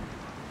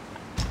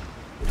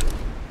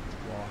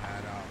 Wall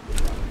hat out.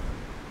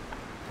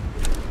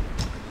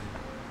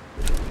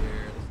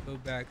 Let's Go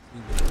back to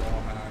the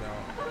wall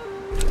hideout.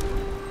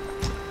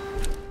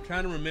 I'm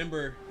trying to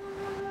remember.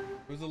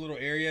 There was a little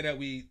area that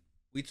we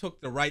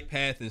took the right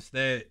path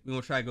instead. We're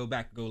gonna try to go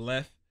back and go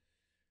left.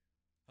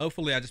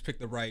 Hopefully I just picked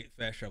the right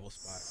fast travel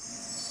spot.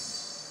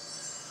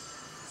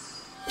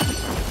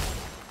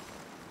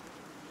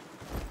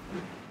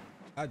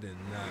 I did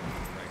not pick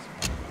the right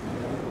spot.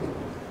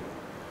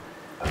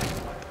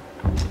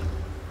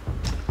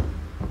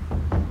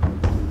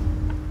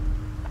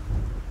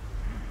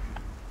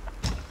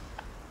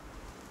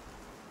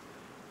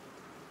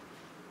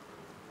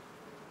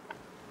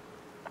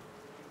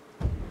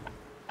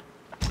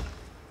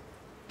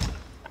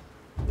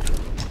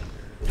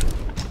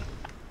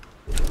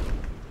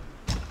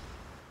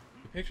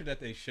 The picture that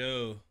they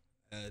show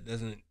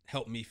doesn't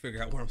help me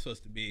figure out where I'm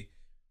supposed to be.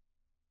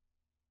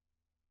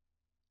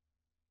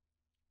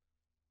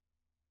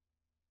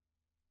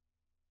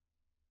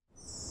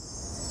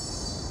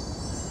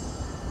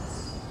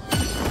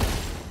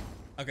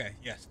 Okay,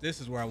 yes, this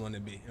is where I want to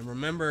be. And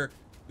remember,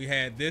 we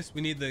had this.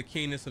 We need the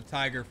keenness of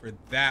tiger for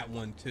that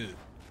one too,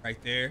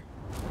 right there.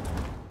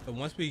 So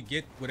once we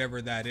get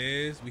whatever that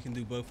is, we can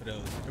do both of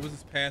those. There was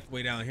this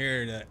pathway down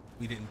here that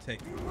we didn't take.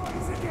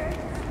 Rise again.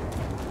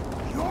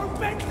 Your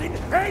bending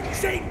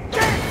heads in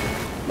death.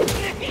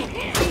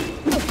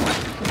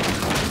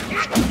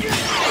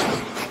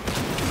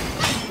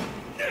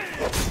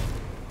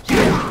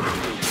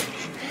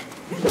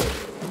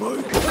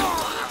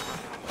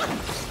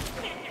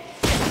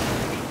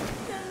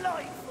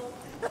 Delightful.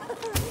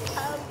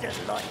 How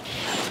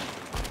delightful.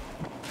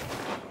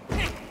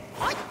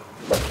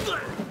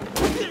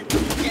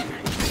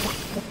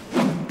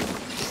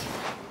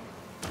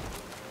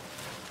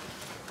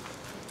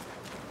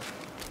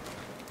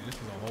 This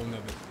is a whole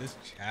nother, this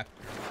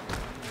chapter.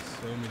 There's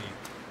so many.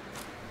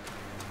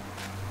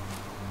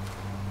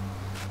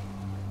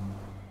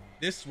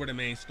 This is where the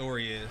main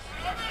story is.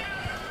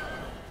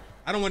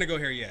 I don't want to go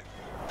here yet.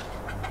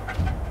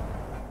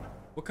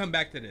 We'll come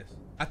back to this.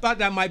 I thought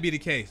that might be the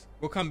case.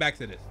 We'll come back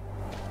to this.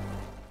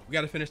 We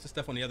got to finish the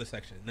stuff on the other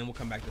section, and then we'll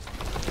come back to this.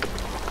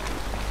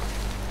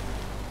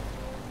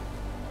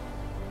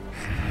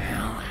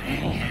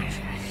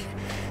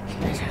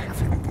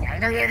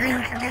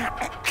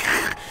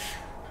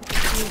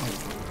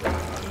 A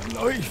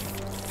life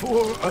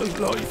for a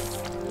life.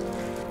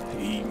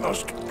 He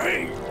must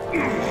pay.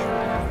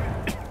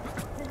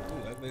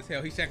 Ugly as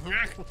hell. He said.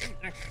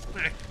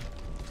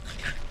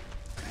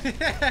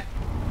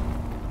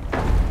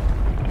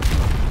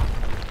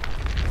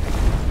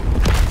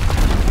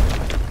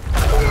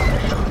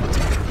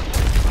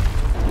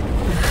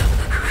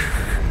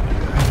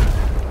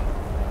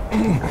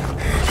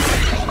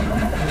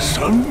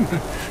 Son,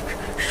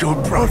 your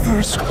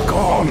brother's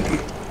gone.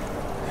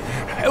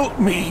 Help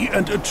me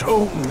and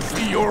atone for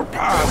your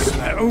past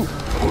now.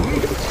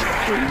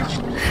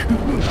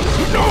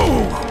 No!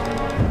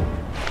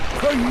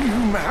 Are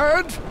you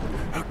mad?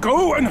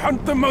 Go and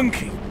hunt the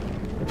monkey.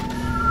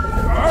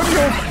 I'm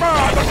your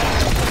father.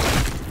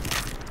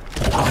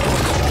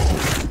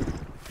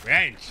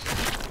 French.